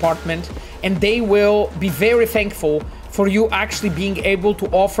PR department, and they will be very thankful for you actually being able to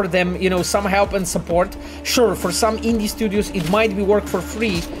offer them, you know, some help and support. Sure, for some indie studios, it might be work for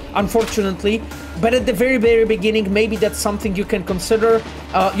free, unfortunately, but at the very, very beginning, maybe that's something you can consider.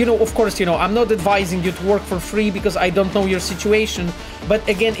 You know, of course, you know, I'm not advising you to work for free because I don't know your situation, but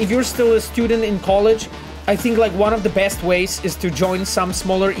again, if you're still a student in college, I think, like, one of the best ways is to join some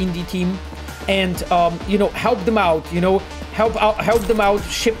smaller indie team and, you know, help them out, you know, help them out,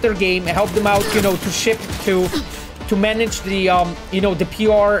 ship their game, help them out, you know, to manage the, you know, the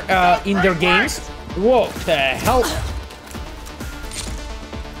PR in their games. What the hell?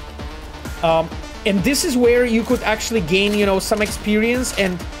 And this is where you could actually gain, you know, some experience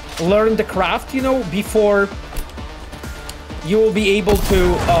and learn the craft, you know, before you will be able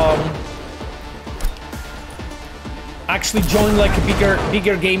to actually join like a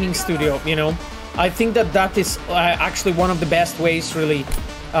bigger gaming studio, you know. I think that is actually one of the best ways, really,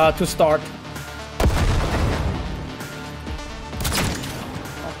 to start.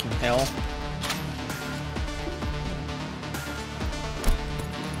 Hell.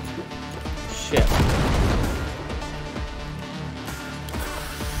 Shit.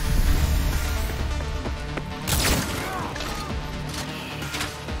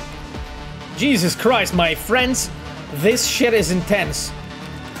 Jesus Christ, my friends, this shit is intense.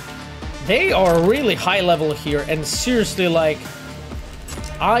 They are really high level here, and seriously, like,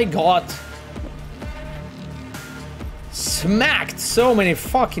 I got smacked so many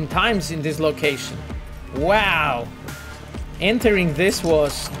fucking times in this location. Wow. Entering this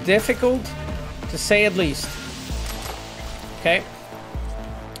was difficult, to say at least. Okay.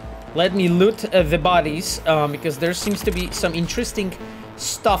 Let me loot the bodies, because there seems to be some interesting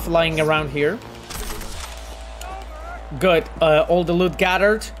stuff lying around here. Good. All the loot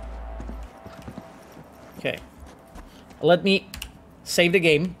gathered. Okay. Let me Save the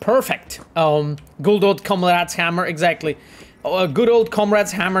game. Perfect. Good old comrade's hammer. Exactly. A good old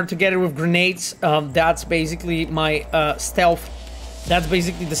comrade's hammer together with grenades. That's basically my stealth. That's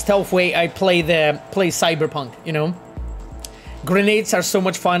basically the stealth way I play Cyberpunk, you know? Grenades are so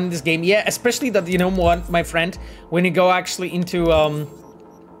much fun in this game. Yeah, especially that, you know what, my friend, when you go actually into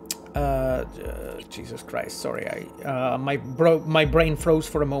Jesus Christ, sorry, my brain froze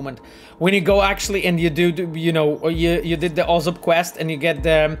for a moment. When you go actually and you do, you know, you did the Ozub quest and you get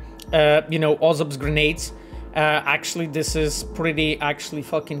the, you know, Ozub's grenades. Actually, this is pretty actually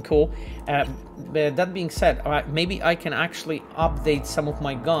fucking cool. That being said, maybe I can actually update some of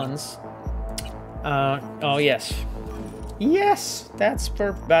my guns. Oh yes, yes, that's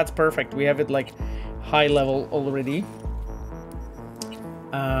perfect. We have it like high level already.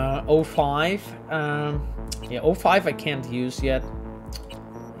 05. Yeah, 05 I can't use yet.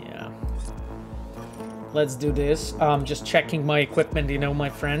 Yeah. Let's do this. Just checking my equipment, you know, my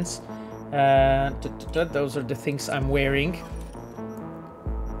friends. Those are the things I'm wearing.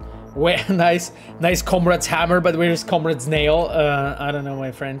 Nice comrade's hammer, but where's comrade's nail? I don't know,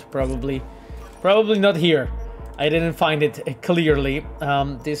 my friend. Probably not here. I didn't find it clearly.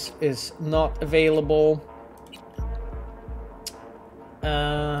 This is not available.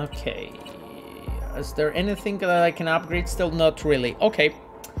 Okay. Is there anything that I can upgrade still? Not really. Okay.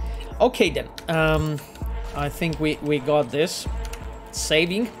 Okay then. I think we got this.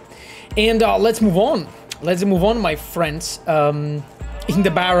 Saving. And let's move on. Let's move on, my friends. In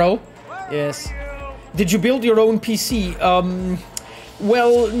the barrel. Yes. Did you build your own PC?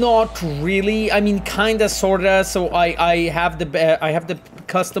 Well, not really. I mean, kinda, sorta. So I have the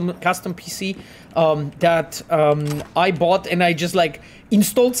custom PC that I bought, and I just like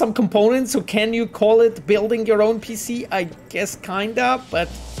installed some components. So can you call it building your own PC? I guess kinda, but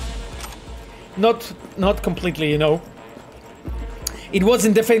not completely, you know. It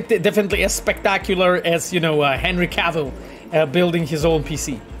wasn't definitely as spectacular as, you know, Henry Cavill building his own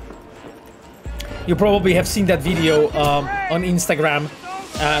PC. You probably have seen that video on Instagram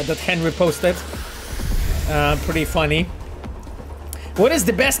that Henry posted. Pretty funny. What is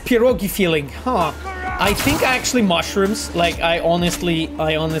the best pierogi feeling? Huh? I think actually mushrooms. Like I honestly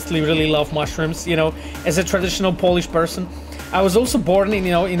really love mushrooms. You know, as a traditional Polish person. I was also born in,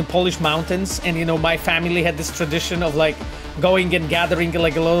 you know, in the Polish mountains, and you know my family had this tradition of like going and gathering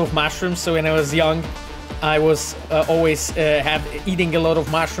like a lot of mushrooms. So when I was young, I was always eating a lot of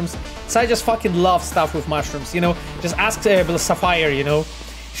mushrooms. So I just fucking love stuff with mushrooms. You know, just ask Sapphire. You know,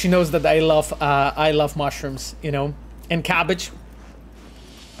 she knows that I love mushrooms. You know, and cabbage.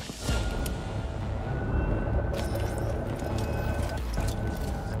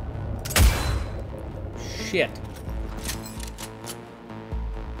 Shit.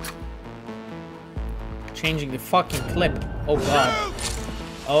 Changing the fucking clip. Oh god.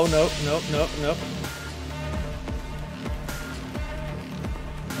 Oh no.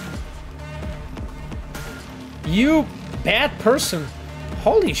 You bad person.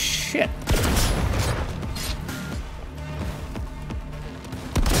 Holy shit.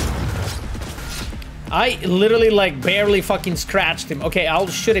 I literally like barely fucking scratched him. Okay, I'll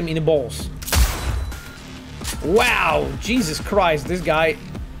shoot him in the balls. Wow, Jesus Christ, this guy.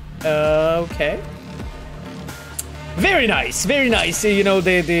 Okay. Very nice, very nice. You know,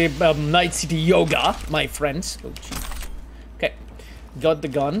 the Night City Yoga, my friends. Oh, Jesus. Okay, got the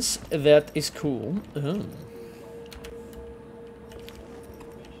guns. That is cool.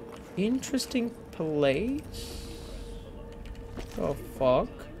 Interesting place. Oh, fuck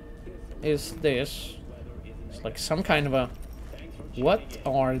is this? It's like some kind of a... What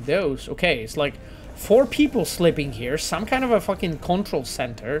are those? Okay, it's like 4 people sleeping here. Some kind of a fucking control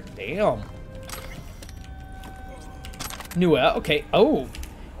center. Damn. Nua, okay. Oh,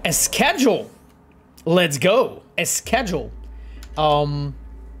 a schedule. Let's go. A schedule.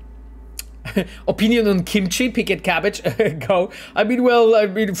 Opinion on kimchi, pickled cabbage. Go. I mean, well,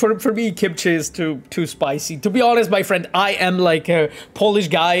 for me, kimchi is too spicy. To be honest, my friend, I am like a Polish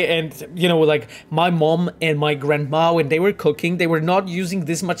guy, and you know, like my mom and my grandma, when they were cooking, they were not using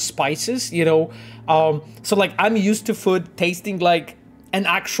this much spices, you know. So like I'm used to food tasting like an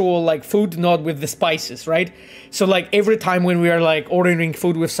actual like food, not with the spices, right? So like every time when we are like ordering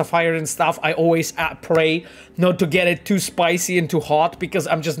food with Sapphire and stuff, I always pray not to get it too spicy and too hot, because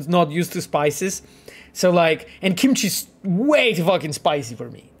I'm just not used to spices. So like, and kimchi's way too fucking spicy for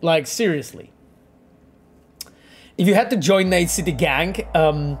me, like seriously. If you had to join Night City gang,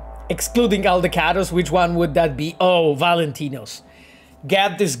 excluding Aldecados, which one would that be? Oh, Valentino's.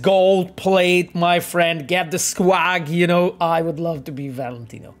 Get this gold plate, my friend. Get the swag, you know. I would love to be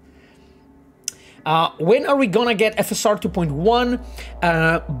Valentino. When are we gonna get FSR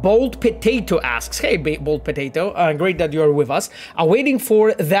 2.1? Bold Potato asks, hey Bold Potato, great that you are with us. Waiting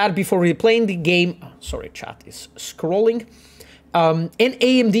for that before replaying the game. Oh, sorry, chat is scrolling. And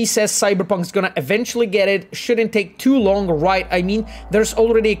AMD says Cyberpunk's gonna eventually get it. Shouldn't take too long, right? I mean, there's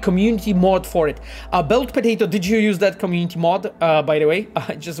already a community mod for it. Bold Potato, did you use that community mod, by the way?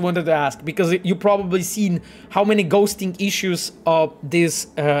 I just wanted to ask, because you probably seen how many ghosting issues this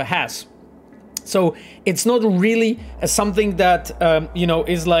has. So it's not really something that, you know,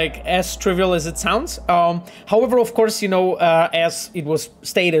 is like as trivial as it sounds. However, of course, you know, as it was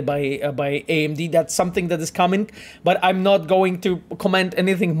stated by AMD, that's something that is coming. But I'm not going to comment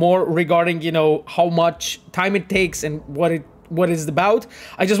anything more regarding, you know, how much time it takes and what it's about.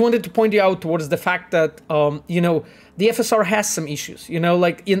 I just wanted to point you out towards the fact that, you know, the FSR has some issues, you know,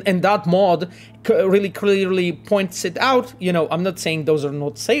 like in that mod really clearly points it out. You know, I'm not saying those are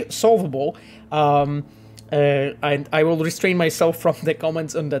not solvable. And I will restrain myself from the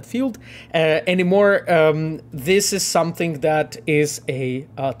comments on that field anymore. This is something that is a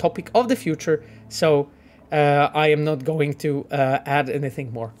topic of the future, so I am not going to add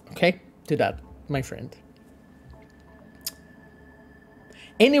anything more, okay, to that, my friend.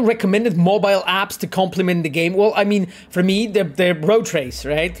 Any recommended mobile apps to complement the game? Well, I mean, for me, the Road Race,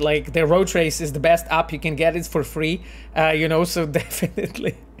 right? Like, the Road Race is the best app you can get. It's for free, you know, so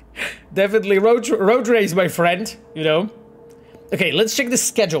definitely... Definitely road race, my friend, you know. Okay, let's check the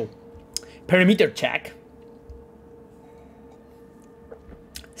schedule. Perimeter check.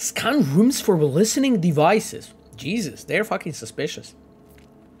 Scan rooms for listening devices. Jesus, they're fucking suspicious.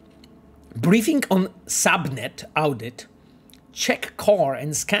 Briefing on subnet audit. Check car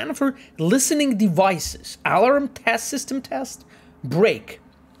and scan for listening devices. Alarm test, system test. Break.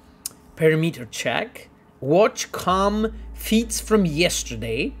 Perimeter check. Watch com feeds from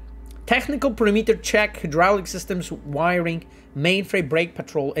yesterday. Technical perimeter check, hydraulic systems, wiring, mainframe, brake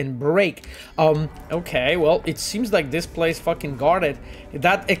patrol, and brake. Okay, well, it seems like this place fucking guarded.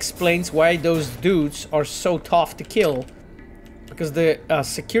 That explains why those dudes are so tough to kill. Because the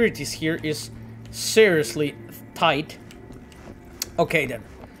securities here is seriously tight. Okay then,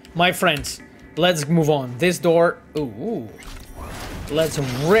 my friends, let's move on. This door, ooh. Let's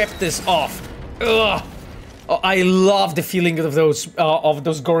rip this off. Ugh. Oh, I love the feeling of those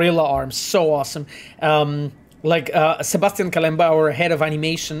gorilla arms. So awesome. Like Sebastian Kalemba, our head of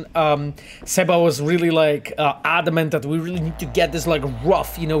animation, Seba was really like adamant that we really need to get this like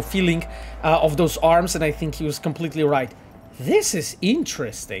rough, you know, feeling of those arms, and I think he was completely right. This is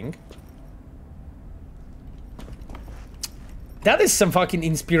interesting. That is some fucking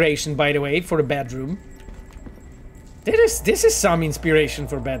inspiration, by the way, for a bedroom. This is some inspiration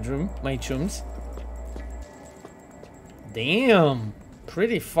for bedroom, my chums. Damn,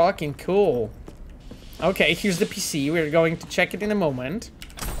 pretty fucking cool. Okay, here's the PC. We're going to check it in a moment.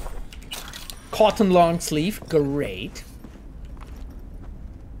 Cotton long sleeve, great.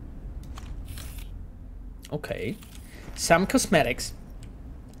 Okay, some cosmetics.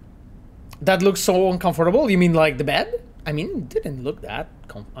 That looks so uncomfortable. You mean like the bed? I mean, it didn't look that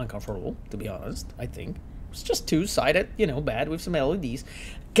uncomfortable, to be honest, I think. It's just two-sided, you know, bed with some LEDs.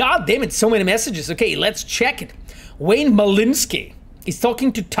 God damn it, so many messages. Okay, let's check it. Wayne Malinsky is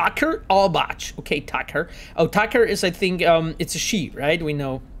talking to Tucker Albach. Okay, Tucker. Oh, Tucker is, I think, it's a she, right? We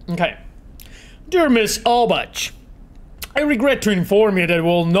know. Okay. Dear Miss Albach, I regret to inform you that we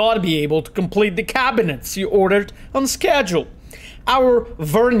will not be able to complete the cabinets you ordered on schedule. Our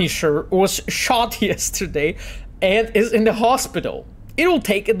varnisher was shot yesterday and is in the hospital. It will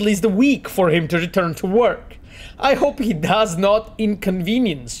take at least a week for him to return to work. I hope he does not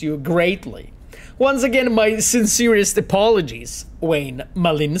inconvenience you greatly. Once again, my sincerest apologies, Wayne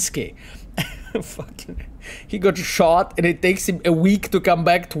Malinsky. Fucking, he got shot and it takes him a week to come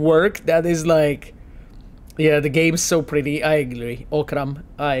back to work. That is like, yeah, the game's so pretty. I agree. Okram,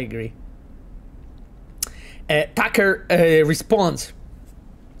 I agree. Tucker responds,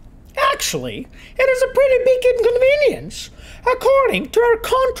 actually, it is a pretty big inconvenience. According to our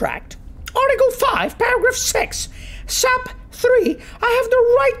contract, Article 5, Paragraph 6, Sub 3, I have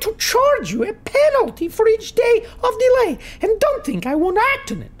the right to charge you a penalty for each day of delay, and don't think I won't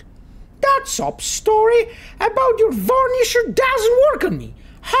act on it. That sob story about your varnisher doesn't work on me.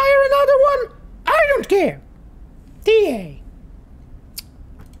 Hire another one? I don't care. DA.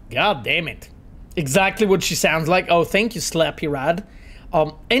 God damn it. Exactly what she sounds like. Oh, thank you, Slappy Rad.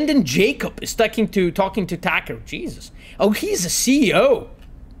 And then Jacob is talking to Tucker. Jesus. Oh, he's a CEO.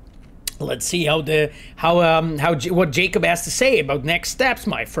 Let's see what Jacob has to say about next steps,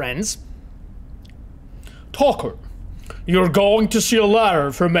 my friends. Tucker, You're going to see a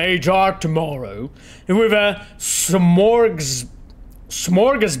letter from HR tomorrow with a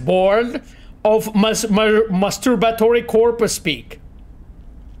smorgasbord of masturbatory corpus speak.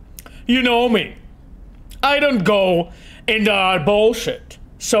 You know me. I don't go into that bullshit.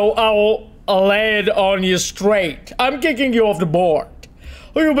 So I'll lay it on you straight. I'm kicking you off the board.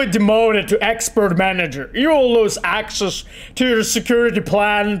 You'll be demoted to expert manager. You'll lose access to your security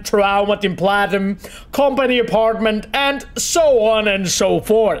plan, trauma implantum, company apartment, and so on and so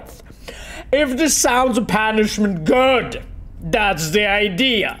forth. If this sounds a punishment, good. That's the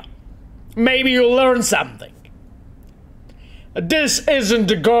idea. Maybe you'll learn something. This isn't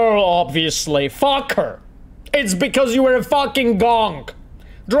the girl, obviously. Fuck her. It's because you were a fucking gonk.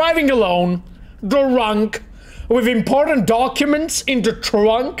 Driving alone, drunk, with important documents in the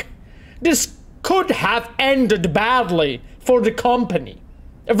trunk. This could have ended badly for the company.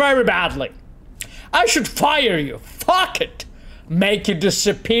 Very badly. I should fire you. Fuck it. Make you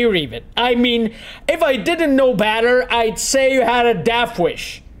disappear even. I mean, if I didn't know better, I'd say you had a death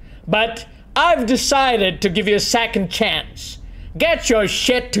wish. But I've decided to give you a second chance. Get your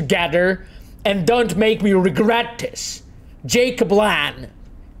shit together and don't make me regret this. Jacob Lan,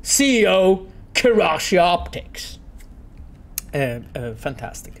 CEO, Kirashi Optics.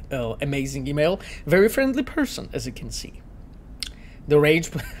 Fantastic. Amazing email. Very friendly person, as you can see. The range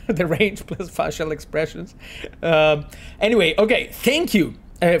plus facial expressions. Anyway, okay, thank you.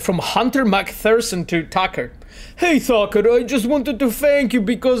 From Hunter McPherson to Tucker. Hey Tucker, I just wanted to thank you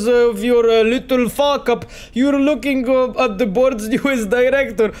because of your little fuck up. You're looking at the board's newest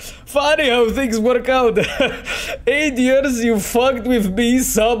director. Funny how things work out. 8 years you fucked with me,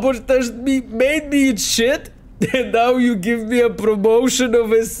 sabotaged me, made me eat shit. And now you give me a promotion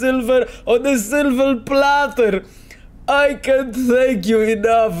of a silver on a silver platter. I can't thank you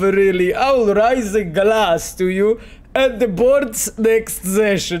enough, really. I'll raise a glass to you at the board's next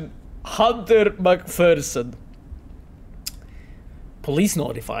session. Hunter McPherson. Police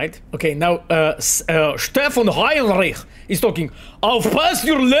notified. Okay, now Stefan Heinrich is talking. I've passed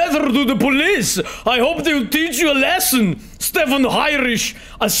your letter to the police. I hope they'll teach you a lesson. Stefan Heinrich,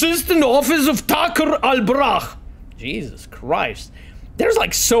 Assistant Office of Tucker Albrach. Jesus Christ. There's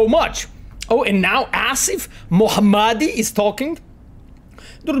like so much. Oh, and now Asif Mohammadi is talking.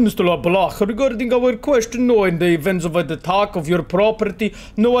 Dear Mr. Albrach, regarding our question, no, in the events of an attack of your property,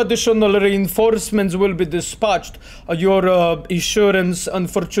 no additional reinforcements will be dispatched. Your insurance,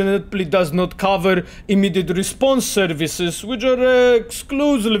 unfortunately, does not cover immediate response services, which are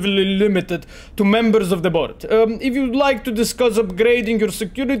exclusively limited to members of the board. If you'd like to discuss upgrading your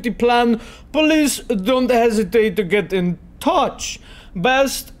security plan, please don't hesitate to get in touch.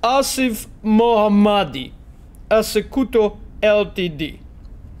 Best, Asif Mohammadi, Asekuto Ltd.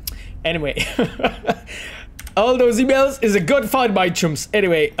 Anyway, all those emails is a good fun, my chums.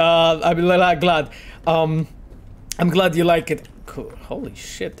 Anyway, I'm glad. I'm glad you like it. Cool. Holy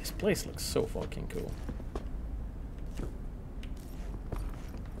shit, this place looks so fucking cool.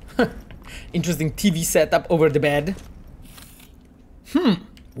 Interesting TV setup over the bed.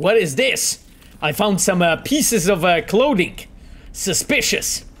 What is this? I found some pieces of clothing.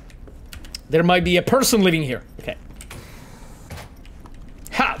 Suspicious. There might be a person living here. Okay.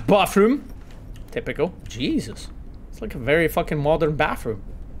 Ha! Bathroom. Typical. Jesus. It's like a very fucking modern bathroom.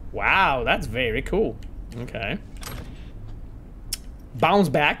 Wow, that's very cool. Okay. Bounce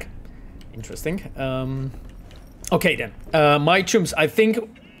back. Interesting. Okay then. My chums, I think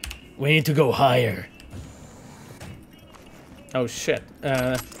we need to go higher. Oh shit.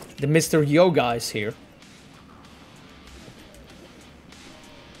 The Mr. Yoga is here.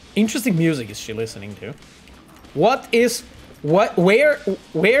 Interesting music is she listening to? Where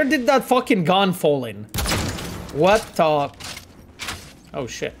did that fucking gun fall in? What the... Oh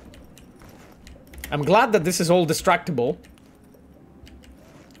shit. I'm glad that this is all distractible.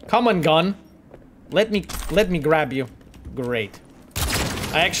 Come on, gun. Let me grab you. Great.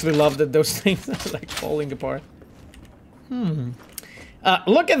 I actually love that those things are like falling apart.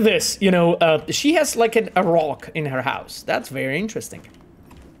 Look at this, you know, she has like a rock in her house. That's very interesting.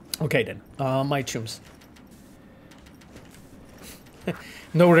 Okay then, my chums.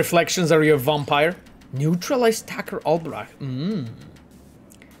 No reflections, are you a vampire? Neutralize Tucker Albrecht.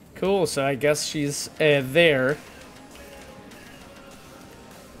 Cool, so I guess she's there.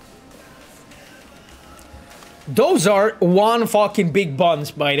 Those are one fucking big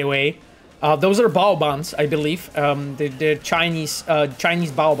buns, by the way. Those are bao buns, I believe. The Chinese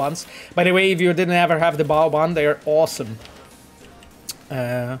bao buns. By the way, if you didn't ever have the bao bun, they're awesome.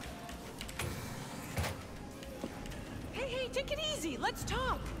 Hey, take it easy. Let's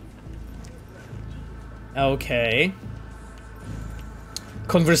talk. Okay.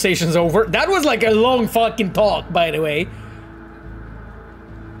 Conversation's over. That was like a long fucking talk, by the way.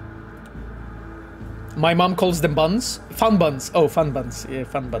 My mom calls them buns. Fun buns. Oh, fun buns. Yeah,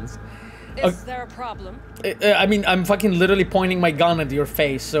 fun buns. Is there a problem? I mean, I'm fucking literally pointing my gun at your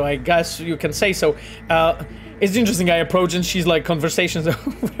face, so I guess you can say so. It's interesting, I approach and she's like, conversation's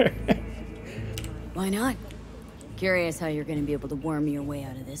over. Why not? Curious how you're gonna be able to worm your way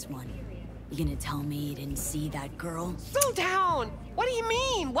out of this one. You gonna tell me you didn't see that girl? Slow down! What do you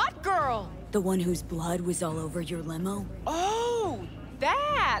mean? What girl? The one whose blood was all over your limo? Oh,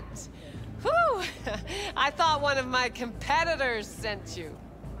 that! Whew! I thought one of my competitors sent you.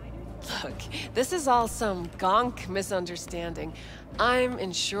 Look, this is all some gonk misunderstanding. I'm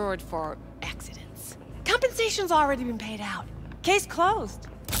insured for accidents. Compensation's already been paid out. Case closed.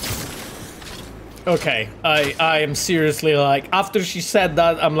 Okay, I am seriously like, after she said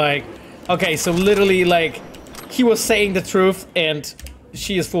that, I'm like, okay, so literally like, he was saying the truth and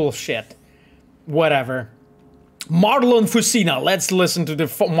she is full of shit. Whatever. Marlon Fusina, let's listen to the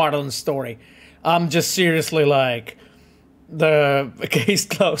Marlon story. I'm just seriously like, the case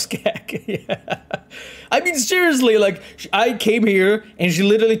closed gag. Yeah. I mean, seriously, like, I came here and she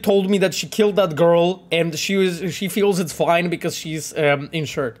literally told me that she killed that girl and she feels it's fine because she's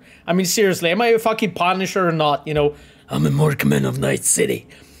insured. I mean, seriously, am I a fucking Punisher or not? You know, I'm a Markman of Night City.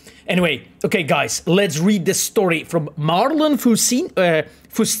 Anyway, okay, guys, let's read the story from Marlon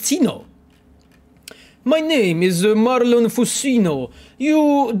Fustino. My name is Marlon Fusino.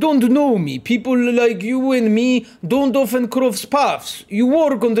 You don't know me. People like you and me don't often cross paths. You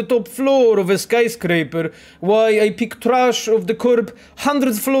work on the top floor of a skyscraper, while I pick trash off the curb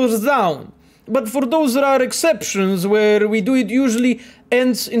 100 floors down. But for those rare exceptions where we do it usually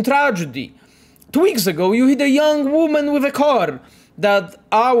ends in tragedy. 2 weeks ago, you hit a young woman with a car. That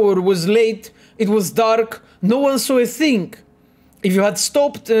hour was late, it was dark, no one saw a thing. If you had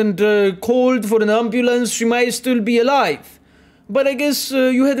stopped and called for an ambulance, she might still be alive. But I guess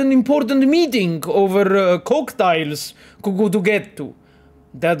you had an important meeting over cocktails to get to.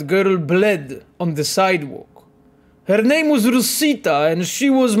 That girl bled on the sidewalk. Her name was Rosita, and she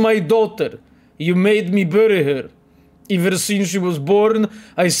was my daughter. You made me bury her. Ever since she was born,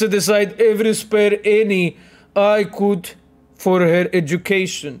 I set aside every spare penny I could for her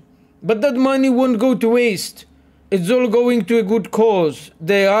education. But that money won't go to waste. It's all going to a good cause.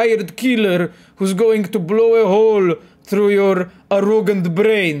 The hired killer who's going to blow a hole through your arrogant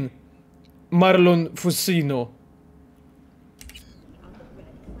brain. Marlon Fusino.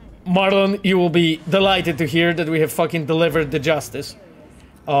 Marlon, you will be delighted to hear that we have fucking delivered the justice.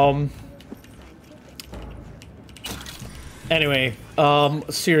 Anyway,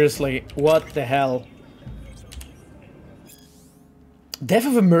 seriously, what the hell? Death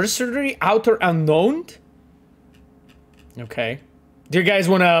of a mercenary, outer unknown? Okay. Do you guys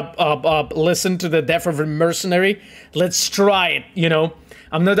want to listen to the Death of a Mercenary? Let's try it, you know.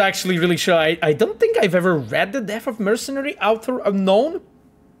 I'm not actually really sure. I don't think I've ever read the Death of Mercenary, Outer Unknown.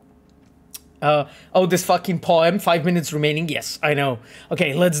 Oh, this fucking poem, 5 minutes remaining. Yes, I know.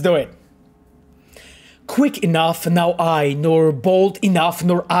 Okay, let's do it. Quick enough, now I, nor bold enough,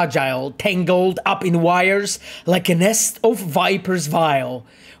 nor agile, tangled up in wires like a nest of vipers vile.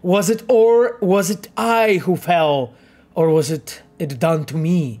 Was it I who fell? Or was it done to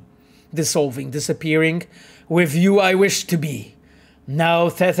me? Dissolving, disappearing, with you I wish to be. Now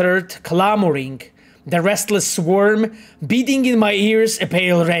tethered, clamoring, the restless swarm, beating in my ears a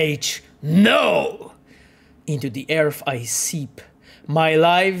pale rage. No! Into the earth I seep. My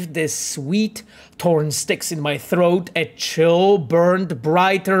life, the sweet, torn sticks in my throat, a chill burned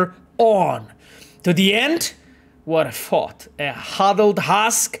brighter on. To the end, what a thought, a huddled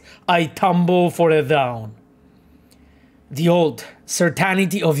husk, I tumble for a down. The old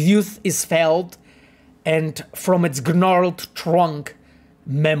certainty of youth is felt, and from its gnarled trunk,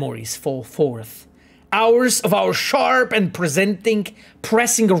 memories fall forth. Hours of our sharp and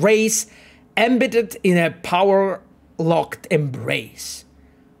pressing race, embedded in a power-locked embrace.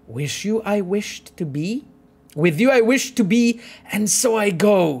 Wish you I wished to be? With you I wish to be, and so I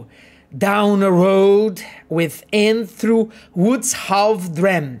go, down a road within through woods half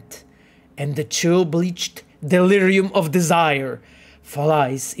dreamt, and the chill-bleached delirium of desire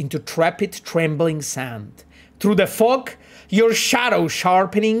flies into trepid trembling sand. Through the fog, your shadow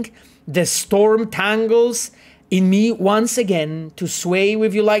sharpening, the storm tangles in me once again to sway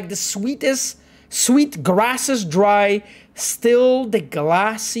with you like the sweet grasses dry, still the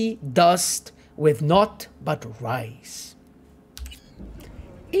glassy dust with naught but rice.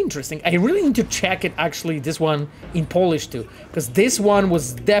 Interesting. I really need to check it actually, this one in Polish too, because this one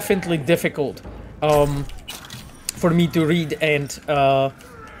was definitely difficult. for me to read and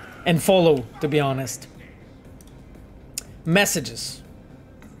follow, to be honest. Messages.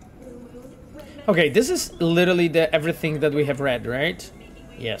 Okay, this is literally everything that we have read, right?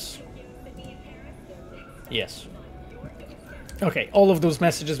 Yes. Yes. Okay, all of those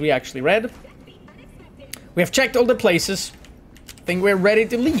messages we actually read. We have checked all the places. I think we're ready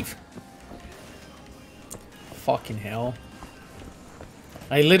to leave. Fucking hell.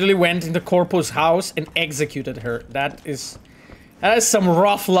 I literally went into Corpo's house and executed her. That is some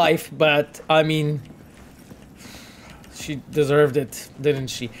rough life, but I mean, she deserved it, didn't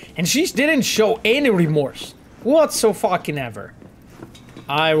she? And she didn't show any remorse whatsoever.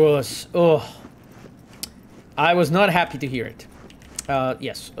 I was not happy to hear it.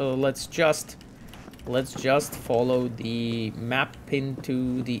 Yes, let's just follow the map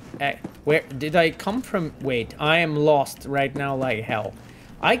into the... where did I come from? Wait, I am lost right now like hell.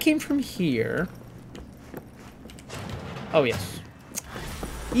 I came from here. Oh, yes.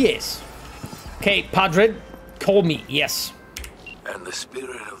 Yes. Okay, Padre, call me. Yes. And the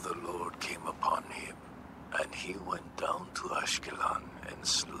Spirit of the Lord came upon him, and he went down to Ashkelon and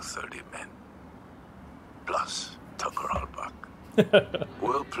slew 30 men. Plus Tucker Albach.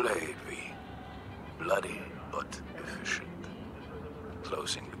 Well played, V. Bloody but efficient.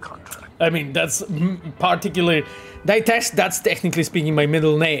 Closing the contract. I mean, that's particularly... That's technically speaking my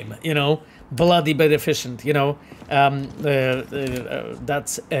middle name, you know? Bloody but efficient, you know?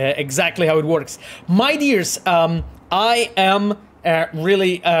 That's exactly how it works. My dears, I am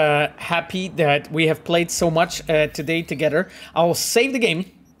really happy that we have played so much today together. I'll save the game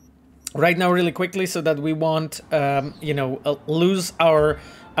right now really quickly so that we won't, you know, lose our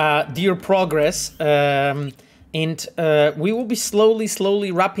dear progress. And we will be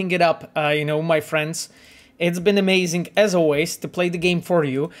slowly wrapping it up, you know, my friends. It's been amazing, as always, to play the game for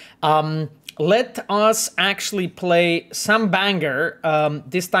you. Let us actually play some banger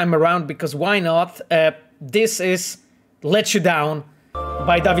this time around, because why not? This is Let You Down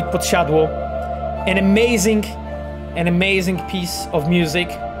by Dawid Podsiadło. An amazing piece of music.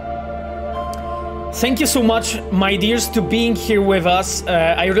 Thank you so much, my dears, to being here with us.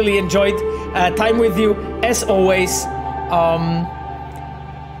 I really enjoyed time with you, as always.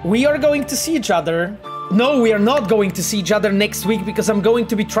 We are going to see each other. No, we are not going to see each other next week because I'm going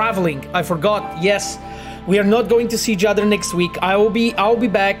to be traveling. I forgot. Yes, we are not going to see each other next week. I'll be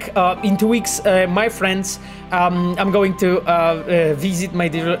back in 2 weeks, my friends. I'm going to visit my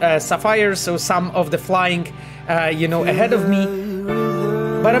dear Sapphire, so some of the flying, you know, ahead of me.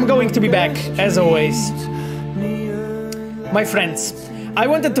 But I'm going to be back, as always. My friends, I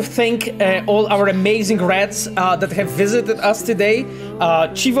wanted to thank all our amazing Reds that have visited us today.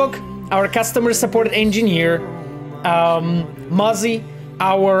 Chivok, our customer support engineer, Muzzy,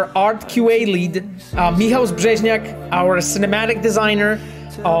 our art QA lead, Michał Brzeźniak, our cinematic designer,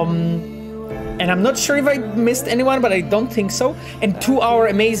 and I'm not sure if I missed anyone, but I don't think so. And 2 our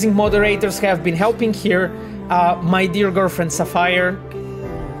amazing moderators have been helping here, my dear girlfriend Sapphire,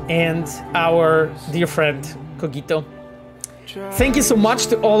 and our dear friend Cogito. Thank you so much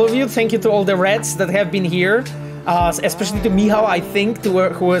to all of you. Thank you to all the Reds that have been here. Especially to Michał, I think,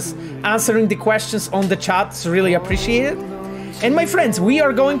 who was answering the questions on the chat. It's really appreciated. And my friends, we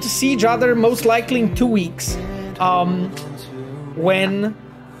are going to see each other most likely in 2 weeks, when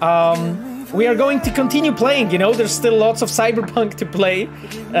we are going to continue playing. You know, there's still lots of Cyberpunk to play,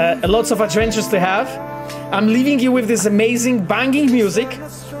 lots of adventures to have. I'm leaving you with this amazing banging music,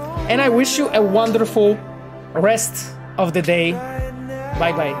 and I wish you a wonderful rest of the day.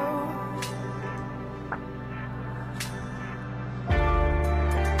 Bye bye.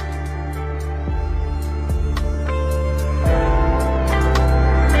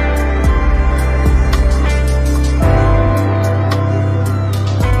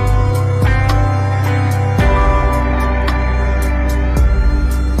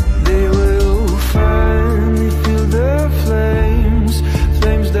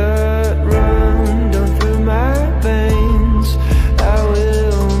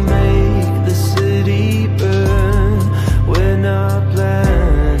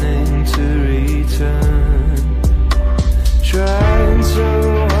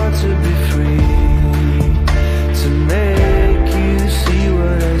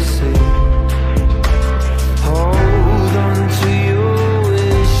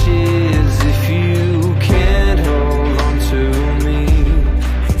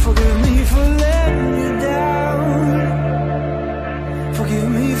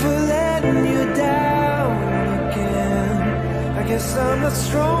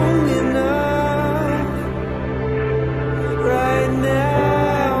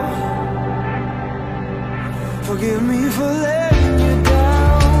 Forgive me for letting